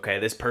 Okay,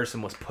 this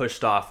person was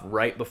pushed off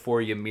right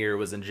before Ymir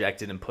was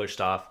injected and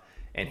pushed off,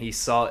 and he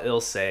saw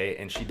Ilse,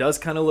 and she does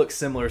kind of look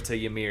similar to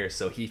Ymir,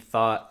 so he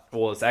thought,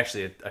 well, it's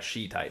actually a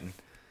she-Titan.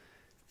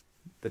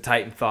 The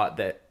Titan thought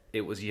that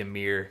it was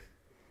Ymir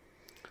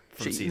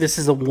from Season. This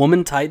is a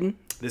woman Titan?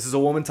 This is a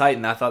woman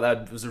Titan. I thought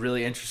that was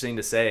really interesting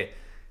to say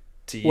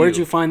to you. Where did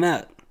you find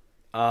that?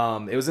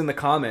 It was in the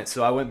comments,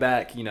 so I went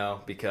back,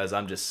 because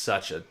I'm just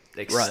such a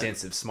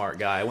extensive, smart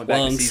guy. I went back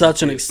well, to I'm season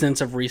such an 2.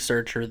 extensive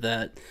researcher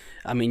that,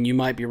 I mean, you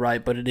might be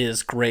right, but it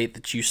is great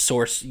that you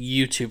source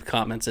YouTube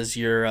comments as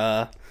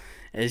your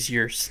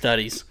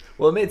studies.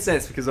 Well, it made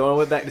sense because when I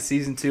went back to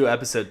season 2,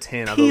 episode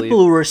 10, I believe.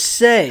 People were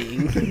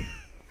saying...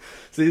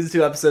 Season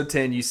 2, episode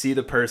 10, you see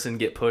the person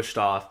get pushed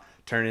off,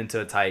 turn into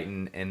a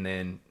Titan, and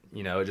then,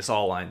 it just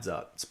all lines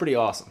up. It's pretty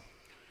awesome.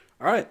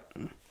 All right.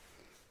 And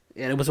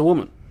it was a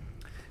woman.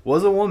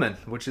 Was a woman,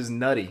 which is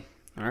nutty.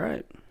 All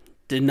right.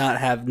 Did not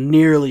have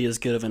nearly as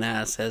good of an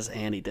ass as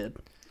Annie did.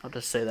 I'll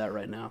just say that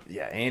right now.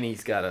 Yeah,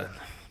 Annie's got a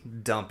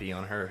dumpy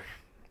on her.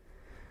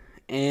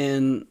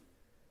 And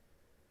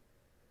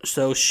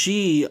so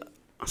she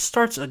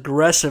starts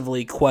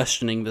aggressively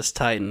questioning this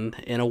Titan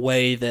in a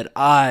way that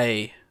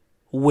I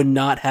would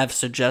not have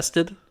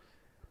suggested.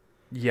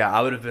 Yeah,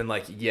 I would have been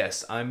like,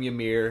 yes, I'm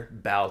Ymir,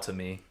 bow to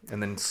me,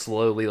 and then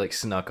slowly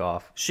snuck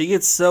off. She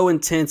gets so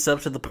intense up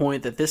to the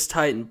point that this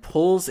Titan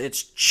pulls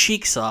its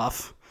cheeks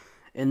off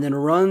and then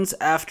runs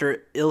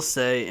after Ilse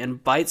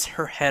and bites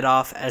her head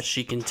off as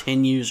she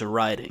continues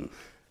riding.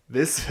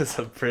 This is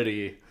a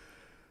pretty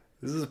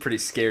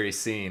scary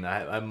scene,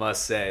 I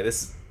must say.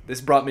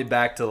 This brought me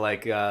back to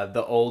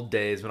the old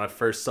days when I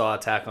first saw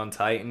Attack on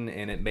Titan,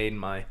 and it made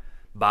my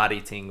body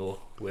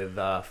tingle with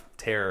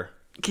terror.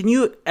 Can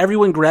you,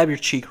 everyone, grab your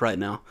cheek right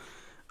now?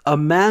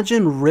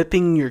 Imagine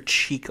ripping your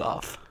cheek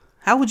off.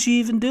 How would you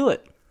even do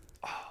it?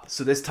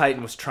 So this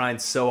Titan was trying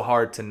so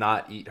hard to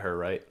not eat her,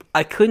 right?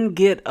 I can't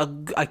get a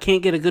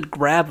good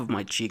grab of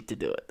my cheek to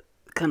do it.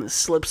 It kind of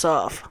slips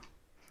off.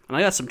 And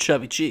I got some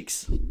chubby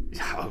cheeks.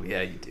 Oh,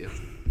 yeah, you do.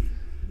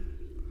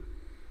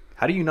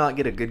 How do you not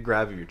get a good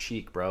grab of your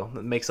cheek, bro?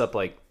 It makes up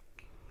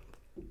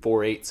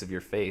 4/8 of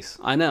your face.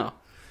 I know.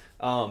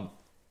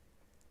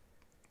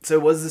 So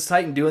was this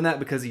Titan doing that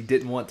because he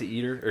didn't want to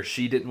eat her, or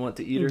she didn't want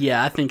to eat her?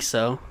 Yeah, I think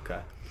so.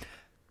 Okay.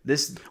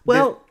 This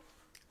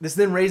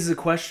then raises a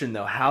question,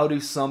 though. How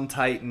do some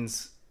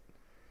Titans,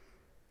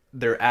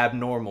 they're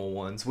abnormal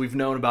ones, we've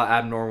known about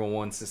abnormal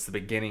ones since the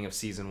beginning of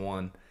season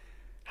 1.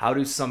 How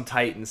do some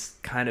Titans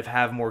kind of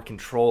have more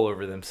control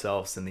over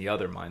themselves than the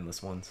other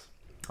mindless ones?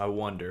 I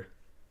wonder.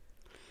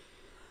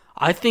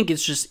 I think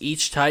it's just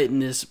each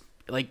Titan is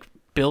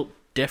built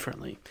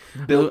differently.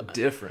 Built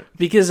different.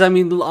 Because, I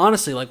mean,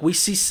 honestly, we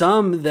see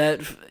some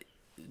that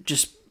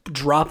just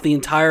drop the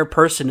entire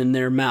person in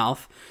their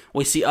mouth.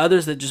 We see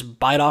others that just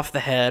bite off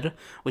the head.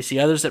 We see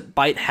others that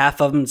bite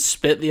half of them and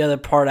spit the other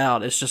part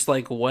out. It's just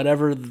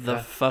whatever the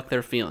fuck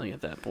they're feeling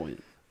at that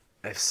point.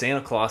 If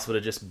Santa Claus would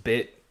have just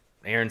bit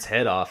Aaron's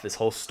head off, this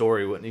whole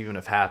story wouldn't even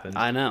have happened.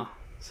 I know.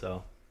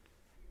 So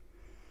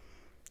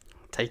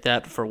take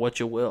that for what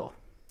you will.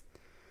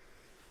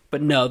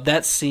 But no,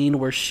 that scene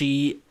where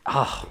she's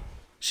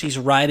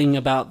writing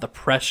about the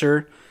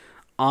pressure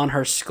on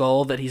her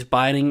skull that he's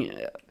biting.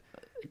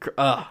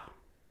 Yeah,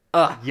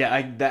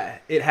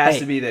 it has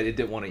to be that it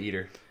didn't want to eat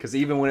her, because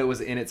even when it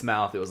was in its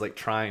mouth, it was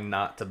trying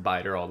not to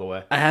bite her all the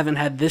way. I haven't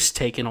had this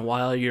take in a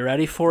while. Are you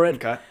ready for it?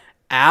 Okay.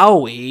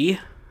 Owie.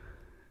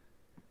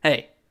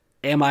 Hey,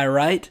 am I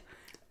right?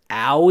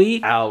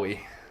 Owie. Owie.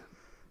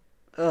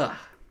 Ugh.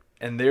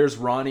 And there's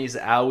Ronnie's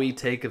owie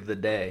take of the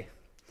day.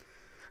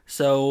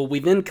 So we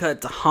then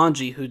cut to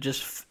Hange, who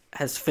just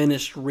has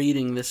finished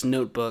reading this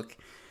notebook,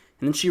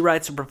 and then she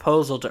writes a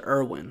proposal to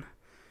Erwin,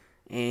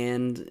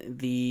 and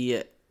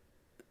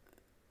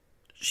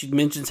she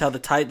mentions how the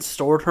Titans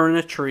stored her in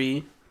a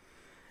tree.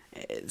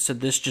 So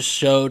this just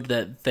showed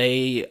that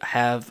they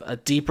have a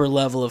deeper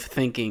level of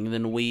thinking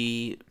than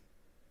we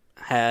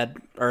had,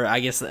 or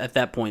I guess at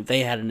that point they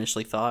had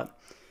initially thought.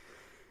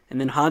 And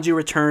then Hange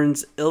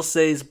returns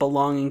Ilse's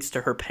belongings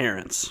to her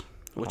parents,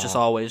 which is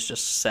always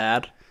just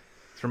sad.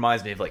 This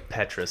reminds me of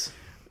Petra's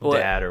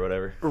dad or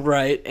whatever.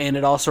 Right, and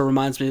it also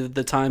reminds me of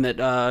the time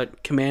that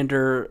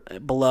Commander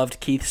beloved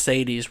Keith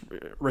Sadie's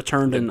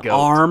returned an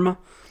arm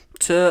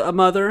to a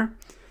mother.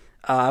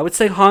 I would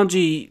say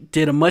Hange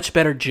did a much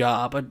better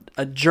job.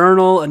 A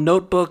journal, a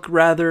notebook,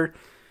 rather,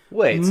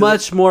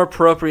 much more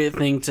appropriate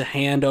thing to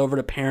hand over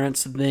to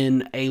parents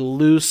than a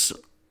loose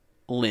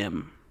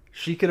limb.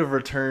 She could have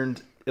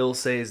returned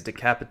Ilse's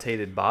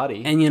decapitated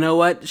body. And you know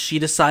what? She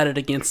decided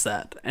against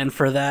that. And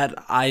for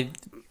that, I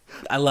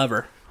love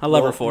her. I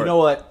love her for it. You know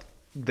what?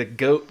 The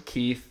GOAT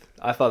Keith,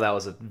 I thought that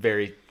was a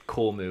very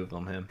cool move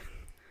on him.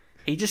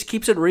 He just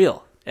keeps it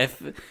real.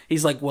 If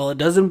he's like, well, it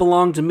doesn't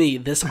belong to me.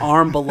 This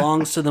arm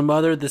belongs to the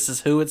mother. This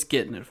is who it's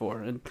getting it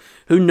for. And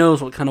who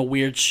knows what kind of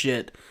weird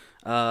shit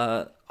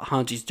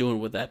Hange's doing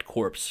with that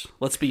corpse.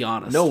 Let's be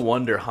honest. No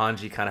wonder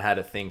Hange kind of had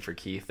a thing for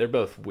Keith. They're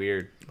both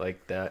weird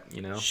like that,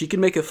 you know? She can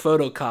make a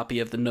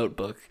photocopy of the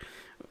notebook.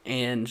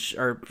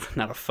 Or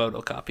not a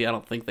photocopy. I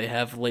don't think they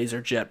have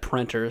laser jet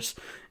printers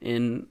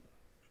in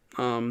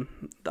the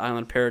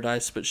Island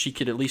Paradise. But she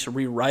could at least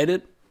rewrite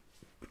it.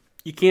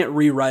 You can't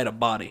rewrite a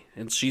body,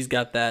 and she's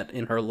got that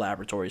in her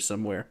laboratory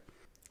somewhere.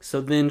 So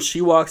then she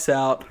walks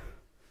out,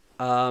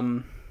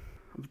 trying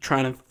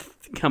to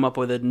come up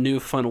with a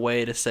new fun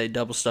way to say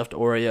double stuffed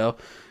Oreo.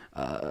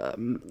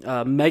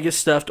 Mega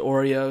stuffed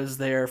Oreo is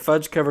there,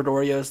 fudge covered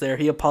Oreo is there.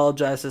 He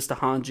apologizes to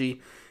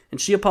Hange, and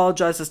she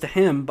apologizes to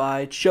him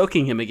by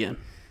choking him again.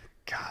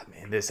 God,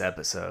 man, this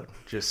episode,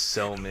 just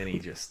so many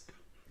just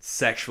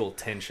sexual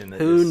tension.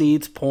 Who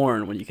needs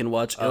porn when you can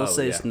watch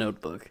Ilse's yeah.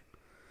 Notebook?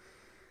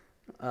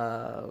 It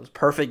was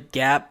perfect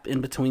gap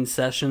in between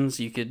sessions.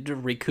 You could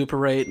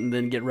recuperate and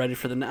then get ready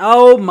for the...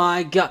 Oh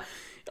my God.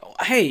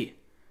 Hey,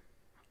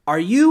 are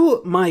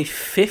you my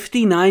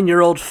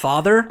 59-year-old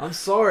father? I'm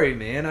sorry,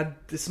 man.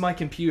 This is my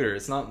computer.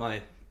 It's not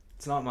my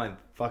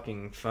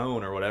fucking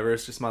phone or whatever.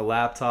 It's just my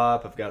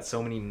laptop. I've got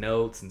so many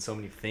notes and so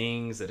many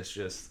things that it's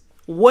just...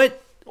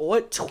 What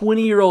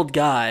 20-year-old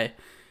guy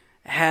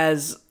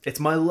has...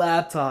 It's my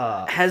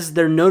laptop. Has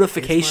their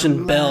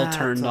notification bell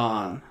turned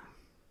on?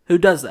 Who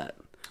does that?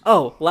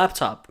 Oh,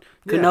 laptop.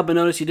 Couldn't help but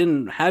notice you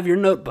didn't have your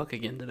notebook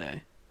again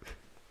today.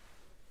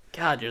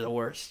 God, you're the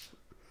worst.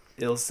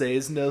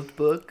 Ilse's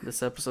Notebook.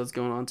 This episode's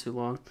going on too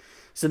long.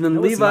 So then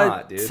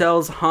Levi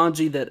tells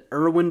Hange that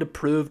Erwin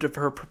approved of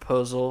her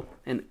proposal,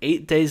 and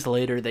 8 days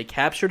later they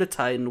captured a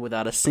Titan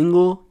without a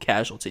single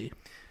casualty.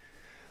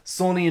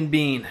 Ronny and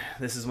Bean.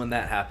 This is when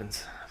that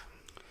happens.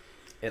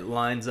 It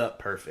lines up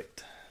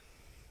perfect.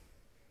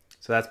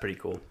 So that's pretty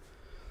cool.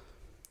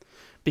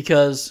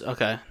 Because,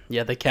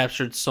 they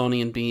captured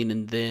Ronny and Bean,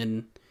 and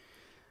then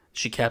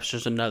she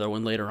captures another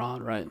one later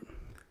on, right?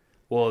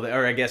 Well,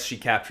 or I guess she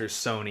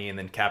captures Ronny and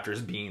then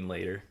captures Bean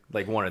later.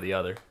 Like one or the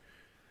other.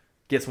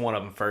 Gets one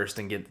of them first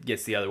and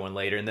gets the other one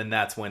later. And then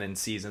that's when in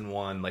season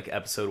 1, like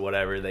episode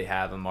whatever, they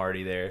have them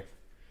already there.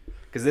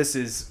 Because this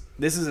is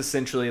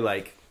essentially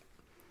like,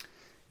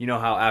 you know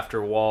how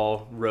after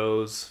Wall,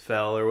 Rose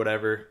fell or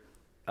whatever,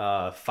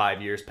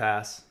 5 years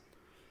pass?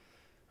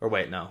 Or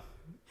wait, no.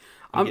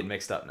 I'm getting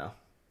mixed up now.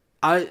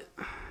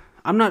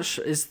 I'm not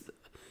sure.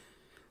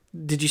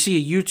 Did you see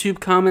a YouTube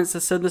comments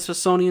that said this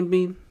was Ronny and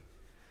Bean?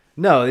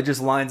 No, it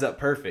just lines up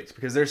perfect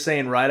because they're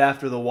saying right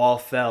after the wall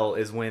fell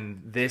is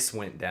when this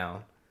went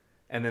down.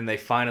 And then they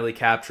finally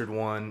captured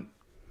one.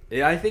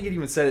 I think it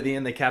even said at the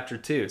end they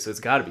captured 2, so it's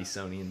got to be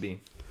Ronny and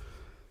Bean.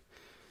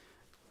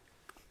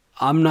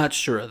 I'm not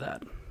sure of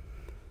that.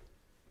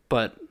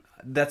 But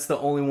that's the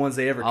only ones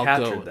they ever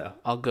captured, though.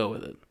 I'll go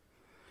with it.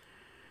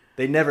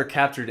 They never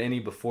captured any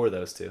before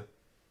those 2.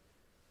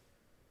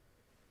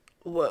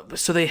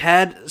 So they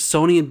had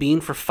Ronny and Bean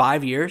for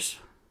 5 years?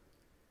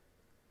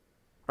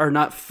 Or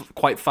not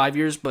quite 5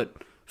 years, but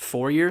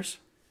 4 years?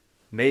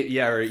 Maybe,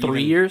 yeah, or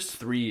 3 years?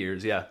 3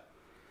 years, yeah.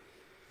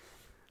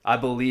 I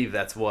believe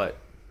that's what.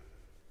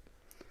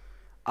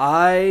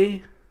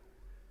 Maybe.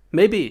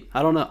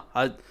 I don't know.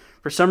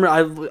 For some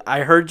reason,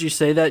 I heard you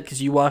say that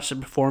because you watched it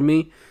before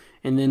me.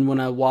 And then when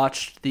I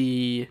watched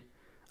the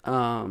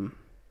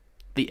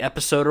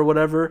episode or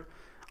whatever,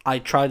 I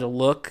tried to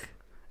look.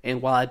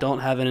 And while I don't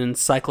have an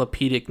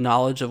encyclopedic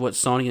knowledge of what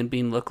Ronny and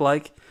Bean look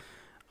like,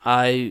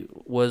 I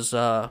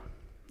wasn't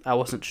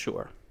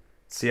sure.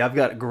 See, I've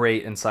got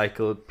great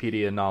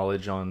encyclopedia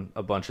knowledge on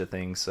a bunch of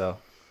things, so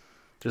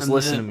just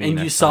listen to me. And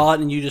you saw it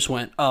and you just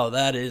went, "Oh,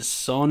 that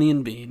is Ronny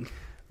and Bean."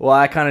 Well,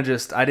 I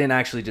didn't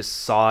actually just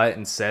saw it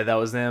and said that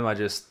was them. I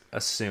just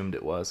assumed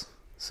it was.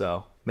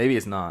 So maybe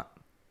it's not.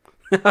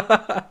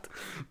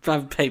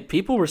 Hey,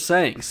 people were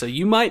saying, so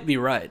you might be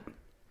right.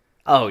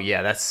 Oh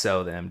yeah, that's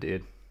so them,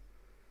 dude.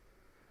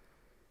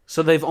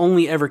 So they've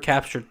only ever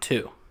captured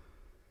 2.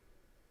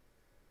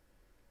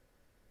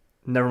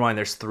 Never mind,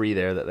 there's 3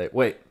 there that they...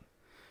 Wait.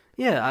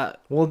 Yeah.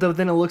 Well,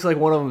 then it looks like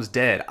one of them's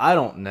dead. I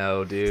don't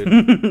know,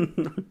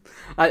 dude.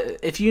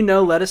 If you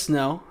know, let us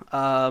know.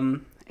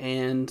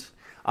 And...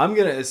 I'm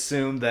going to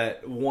assume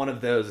that one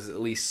of those is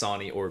at least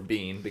Ronny or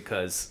Bean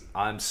because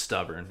I'm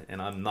stubborn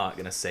and I'm not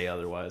going to say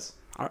otherwise.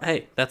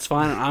 Hey, that's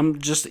fine. I'm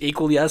just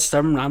equally as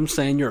stubborn. I'm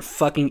saying you're a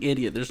fucking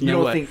idiot. There's no way.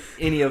 You don't think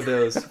any of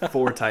those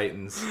 4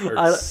 Titans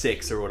or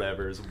 6 or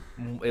whatever is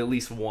at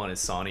least one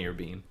is Ronny or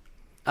Bean?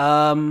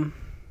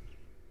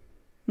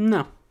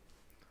 No.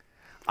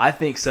 I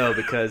think so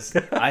because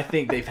I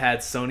think they've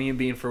had Ronny and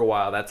Bean for a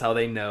while. That's how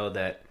they know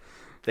that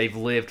they've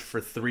lived for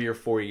 3 or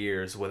 4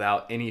 years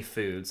without any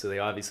food. So they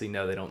obviously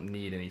know they don't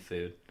need any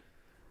food.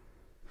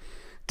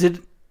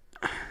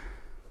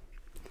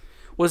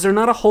 Was there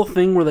not a whole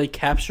thing where they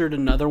captured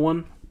another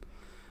one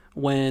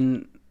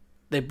when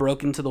they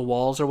broke into the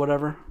walls or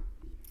whatever?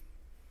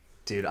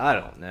 Dude, I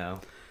don't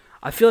know.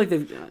 I feel like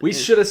we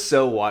should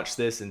have watched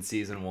this in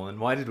season 1.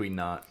 Why did we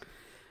not?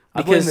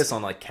 I blame this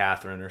on like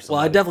Catherine or something.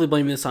 Well, I definitely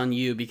blame this on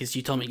you because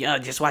you told me,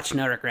 just watch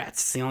No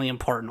Regrets. It's the only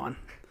important one.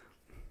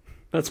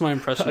 That's my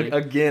impression.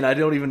 Again, I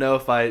don't even know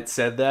if I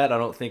said that. I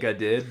don't think I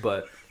did,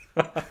 but...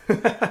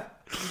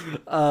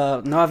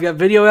 No, I've got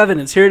video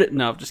evidence here.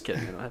 No, I'm just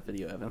kidding. I don't have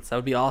video evidence. That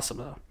would be awesome,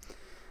 though.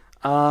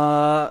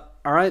 All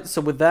right,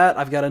 so with that,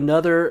 I've got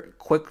another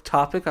quick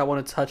topic I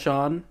want to touch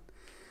on.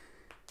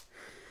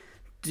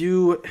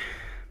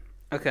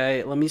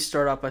 Okay, let me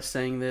start off by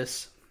saying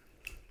this.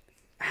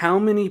 How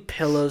many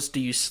pillows do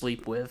you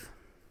sleep with?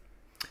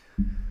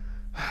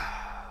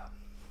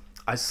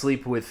 I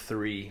sleep with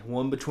 3.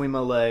 1 between my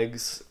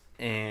legs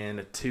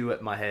and 2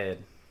 at my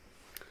head.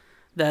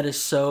 That is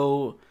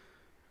so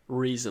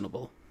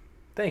reasonable.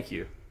 Thank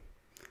you.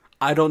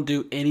 I don't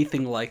do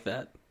anything like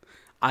that.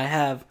 I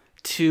have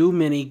too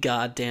many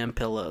goddamn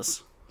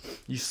pillows.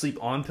 You sleep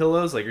on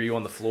pillows? Like, are you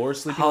on the floor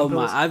sleeping Oh on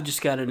pillows? I've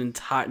just got an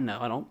entire... No,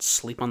 I don't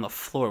sleep on the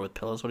floor with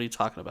pillows. What are you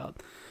talking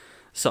about?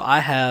 So I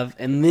have...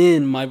 And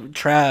then my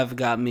Trav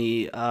got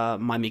me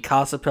my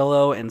Mikasa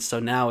pillow, and so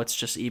now it's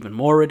just even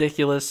more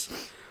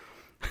ridiculous.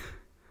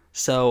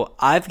 So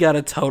I've got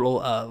a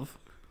total of...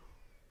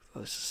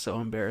 This is so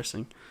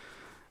embarrassing.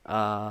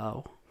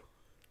 I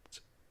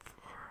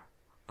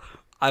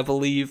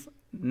believe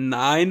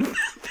 9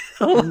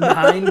 pillows.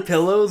 9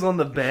 pillows on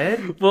the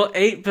bed? Well,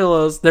 8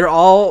 pillows. They're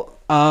all...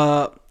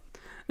 now,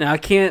 I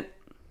can't...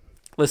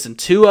 Listen,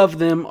 2 of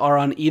them are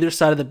on either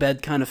side of the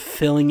bed, kind of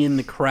filling in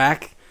the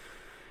crack.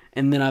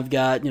 And then I've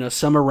got,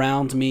 some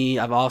around me.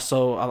 How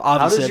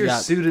does your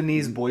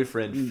Sudanese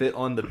boyfriend fit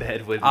on the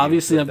bed with you?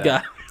 Obviously, I've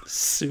got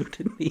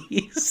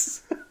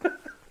Sudanese.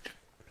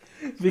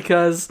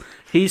 Because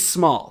he's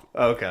small.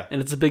 Okay.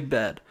 And it's a big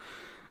bed.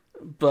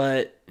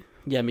 But,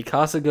 yeah,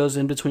 Mikasa goes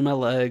in between my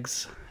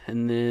legs.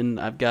 And then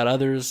I've got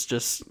others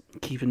just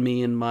keeping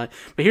me in my...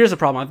 But here's the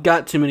problem. I've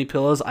got too many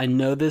pillows. I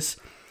know this.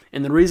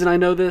 And the reason I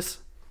know this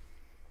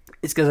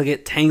is because I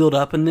get tangled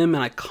up in them.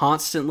 And I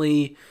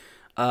constantly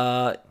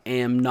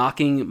am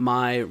knocking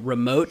my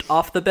remote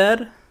off the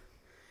bed.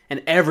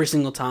 And every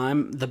single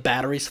time, the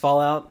batteries fall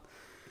out.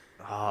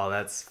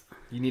 Oh,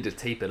 you need to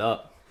tape it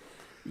up.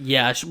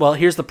 Yeah, well,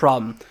 here's the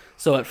problem.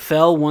 So it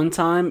fell one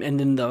time, and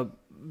then the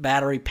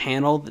battery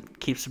panel that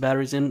keeps the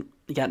batteries in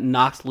got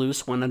knocked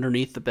loose, went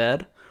underneath the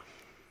bed.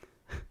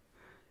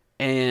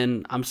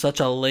 And I'm such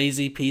a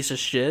lazy piece of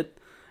shit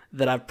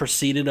that I've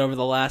proceeded over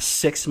the last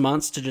 6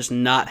 months to just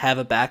not have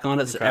it back on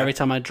it. So every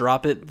time I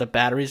drop it, the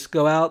batteries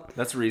go out.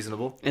 That's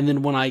reasonable. And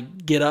then when I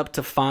get up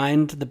to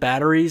find the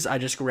batteries, I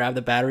just grab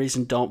the batteries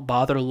and don't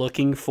bother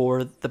looking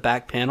for the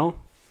back panel.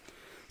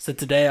 So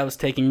today I was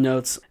taking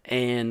notes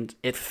and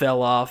it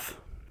fell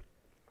off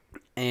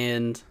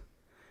and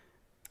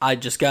I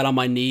just got on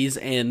my knees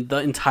and the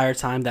entire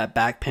time that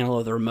back panel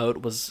of the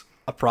remote was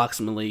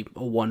approximately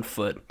 1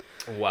 foot.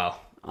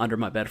 Wow. Under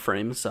my bed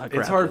frame. So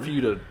it's hard for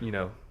you to,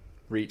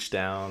 reach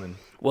down and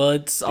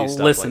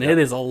listen, it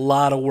is a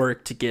lot of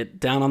work to get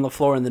down on the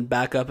floor and then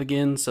back up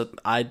again, so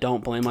I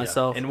don't blame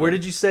myself. And where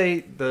did you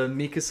say the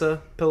Mikasa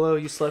pillow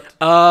you slept?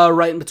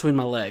 Right in between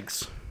my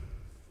legs.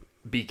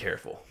 Be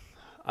careful.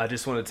 I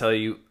just want to tell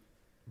you,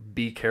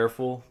 be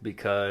careful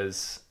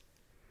because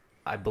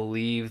I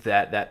believe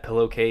that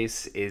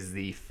pillowcase is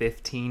the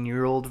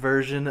 15-year-old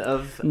version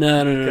of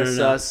Mikasa.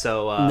 No.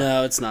 So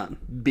no, it's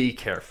not. Be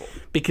careful.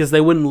 Because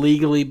they wouldn't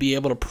legally be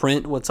able to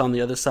print what's on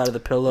the other side of the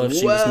pillow if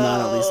she was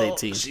not at least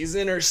 18. She's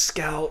in her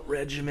scout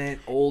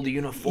regiment, old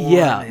uniform.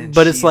 Yeah,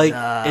 but it's like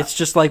it's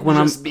just like when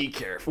just be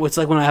careful. It's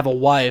like when I have a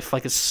wife,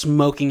 like a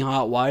smoking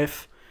hot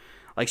wife.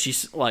 Like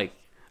she's like,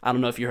 I don't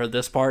know if you heard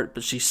this part,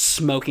 but she's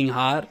smoking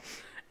hot.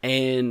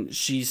 And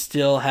she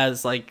still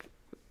has, like,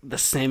 the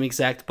same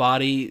exact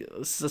body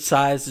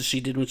size as she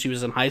did when she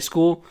was in high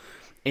school.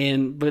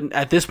 But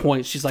at this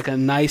point, she's, like, a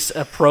nice,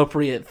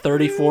 appropriate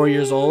 34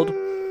 years old.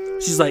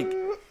 She's, like,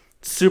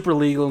 super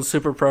legal and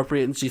super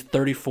appropriate, and she's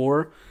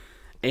 34.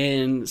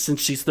 And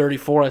since she's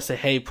 34, I say,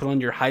 hey, put on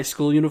your high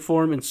school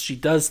uniform. And she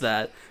does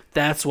that.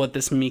 That's what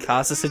this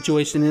Mikasa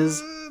situation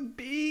is.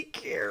 Be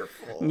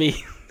careful.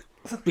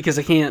 Because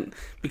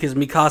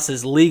Mikasa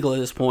is legal at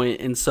this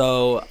point, and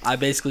so I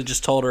basically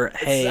just told her,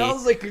 hey... It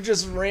sounds like you're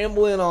just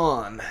rambling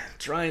on,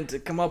 trying to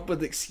come up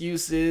with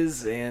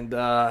excuses, and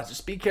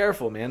just be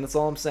careful, man. That's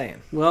all I'm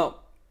saying.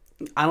 Well,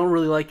 I don't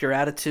really like your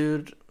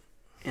attitude,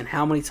 and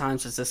how many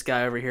times does this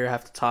guy over here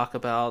have to talk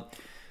about...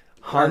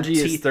 Hange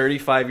is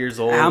 35 years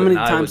old. How many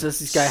times does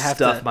this guy have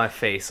to stuff my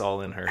face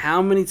all in her?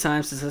 How many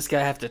times does this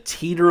guy have to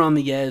teeter on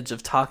the edge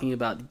of talking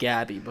about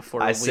Gabby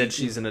before I said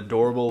she's an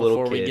adorable little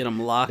kid. Before we get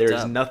him locked up.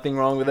 There's nothing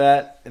wrong with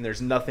that, and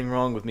there's nothing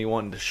wrong with me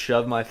wanting to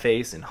shove my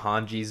face in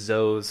Hanji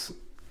Zoe's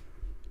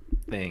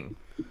thing.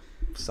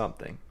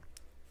 Something.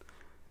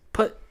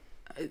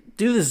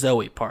 Do the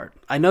Zoe part.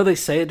 I know they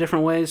say it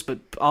different ways, but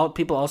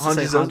people also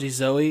say Hanji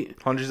Zoe.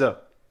 Hanji Zoe.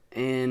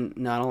 And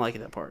no, I don't like it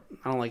that part.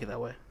 I don't like it that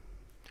way.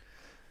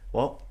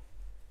 Well,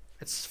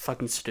 it's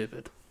fucking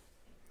stupid.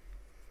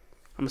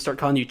 I'm gonna start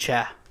calling you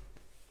Cha.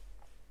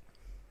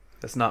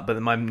 That's not, but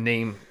my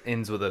name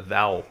ends with a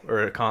vowel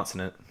or a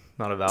consonant,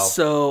 not a vowel.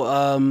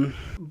 So,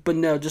 but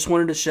no, just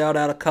wanted to shout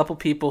out a couple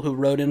people who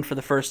wrote in for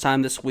the first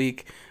time this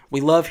week. We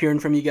love hearing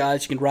from you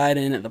guys. You can write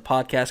in at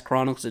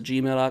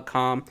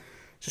thepodcastchronicles@gmail.com.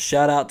 Just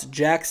shout out to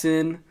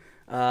Jackson.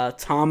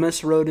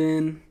 Thomas wrote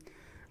in.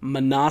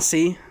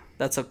 Manasi.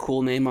 That's a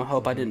cool name. I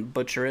hope I didn't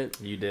butcher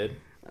it. You did.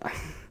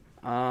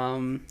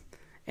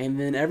 And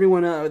then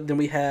everyone, then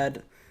we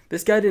had,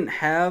 this guy didn't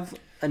have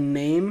a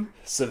name.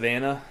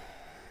 Savannah.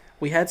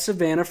 We had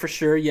Savannah for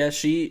sure. Yeah,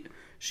 she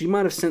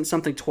might have sent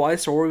something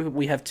twice, or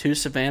we have 2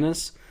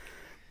 Savannahs.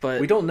 But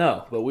we don't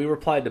know, but we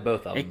replied to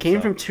both of them. It came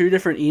from 2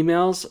 different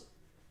emails.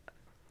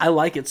 I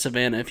like it,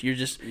 Savannah. If you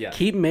just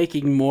keep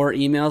making more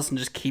emails and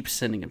just keep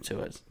sending them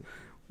to us.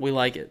 We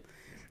like it.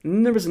 And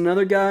then there was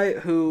another guy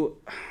who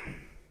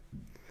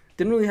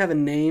didn't really have a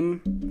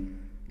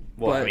name.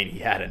 Well, I mean, he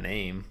had a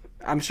name.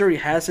 I'm sure he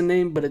has a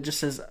name, but it just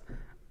says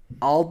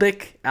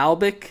Albic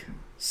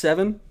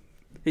 7.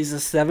 He's the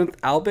 7th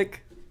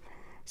Albic.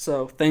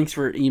 So thanks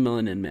for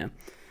emailing in, man.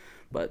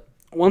 But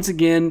once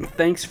again,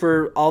 thanks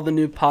for all the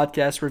new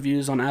podcast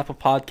reviews on Apple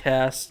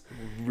Podcasts.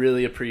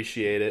 Really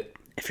appreciate it.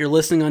 If you're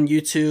listening on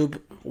YouTube,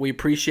 we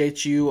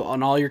appreciate you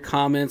on all your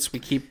comments. We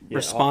keep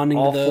responding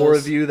to those. All 4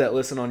 of you that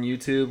listen on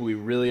YouTube, we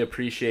really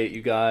appreciate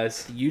you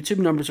guys. The YouTube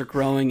numbers are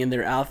growing, and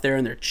they're out there,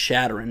 and they're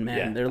chattering, man.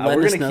 Yeah. They're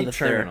letting us know that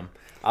they're... them.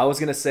 I was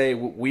going to say,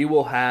 we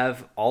will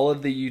have all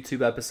of the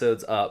YouTube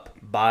episodes up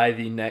by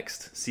the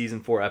next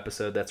Season 4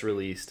 episode that's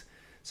released.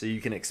 So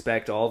you can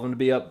expect all of them to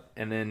be up,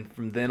 and then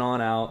from then on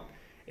out,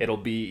 it'll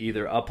be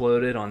either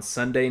uploaded on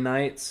Sunday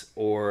nights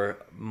or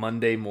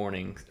Monday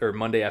mornings or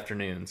Monday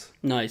afternoons.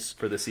 Nice.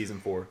 For the Season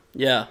 4.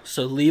 Yeah,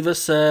 so leave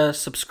us a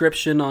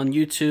subscription on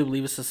YouTube,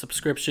 leave us a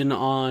subscription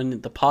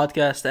on the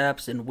podcast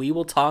apps, and we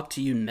will talk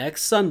to you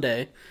next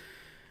Sunday.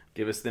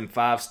 Give us them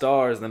 5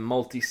 stars, them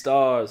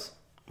multi-stars.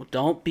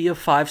 Don't be a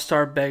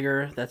 5-star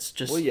beggar. That's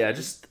just... Well, yeah,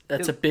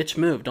 that's a bitch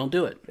move. Don't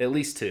do it. At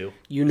least 2.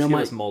 You know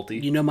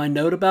my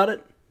note about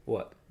it?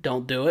 What?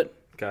 Don't do it.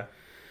 Okay.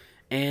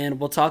 And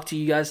we'll talk to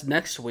you guys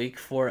next week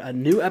for a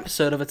new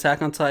episode of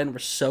Attack on Titan. We're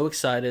so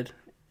excited.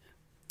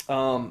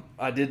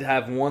 I did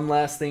have one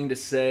last thing to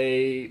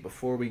say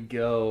before we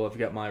go. I've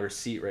got my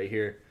receipt right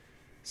here.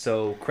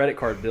 So credit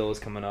card bill is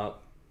coming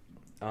up.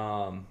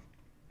 I'm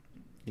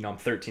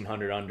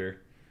 $1,300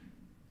 under.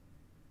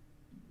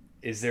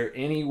 Is there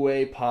any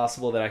way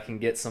possible that I can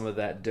get some of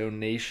that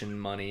donation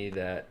money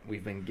that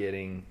we've been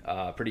getting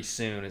pretty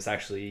soon? It's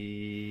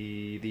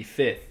actually the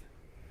 5th,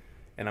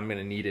 and I'm going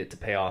to need it to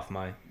pay off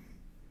my...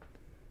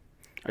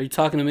 Are you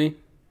talking to me?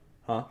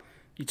 Huh?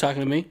 You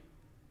talking to me?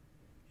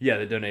 Yeah,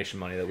 the donation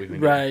money that we've been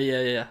getting. Right,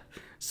 yeah.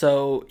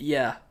 So,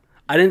 yeah.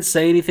 I didn't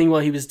say anything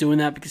while he was doing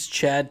that because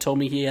Chad told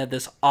me he had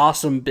this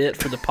awesome bit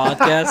for the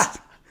podcast.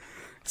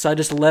 So I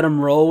just let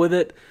him roll with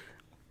it.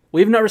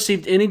 We've not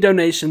received any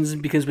donations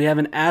because we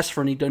haven't asked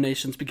for any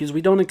donations because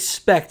we don't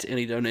expect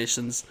any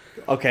donations.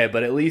 Okay,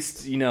 but at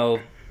least,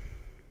 Patreon.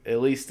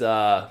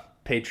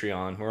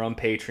 We're on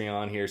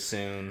Patreon here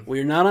soon.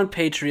 We're not on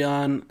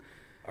Patreon.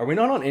 Are we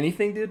not on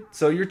anything, dude?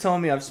 So you're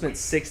telling me I've spent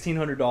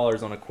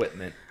 $1,600 on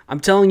equipment. I'm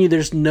telling you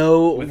there's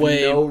no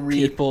way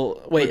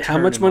people... Wait, how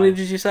much money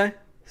did you say?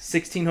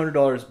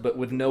 $1,600, but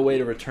with no way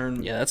to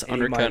return that's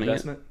undercutting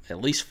it.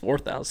 At least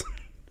 $4,000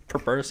 per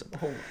person.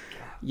 Oh, my God.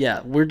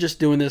 Yeah, we're just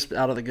doing this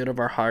out of the good of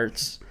our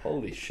hearts.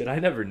 Holy shit, I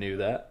never knew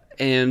that.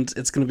 And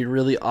it's going to be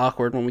really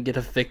awkward when we get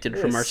evicted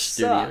from our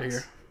studio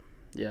here.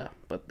 Yeah,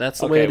 but that's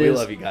the way it is. Okay, we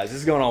love you guys. This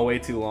is going on way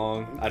too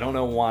long. I don't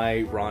know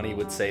why Ronnie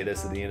would say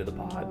this at the end of the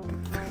pod.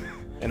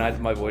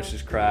 And my voice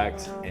just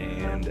cracked,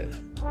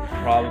 and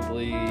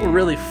probably... We're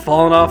really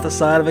falling off the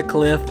side of a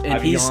cliff. And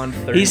I've yawned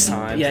 30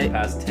 times in the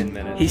past 10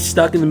 minutes. He's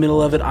stuck in the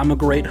middle of it. I'm a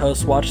great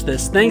host. Watch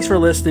this. Thanks for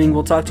listening.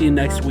 We'll talk to you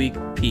next week.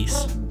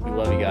 Peace. We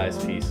love you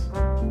guys. Peace.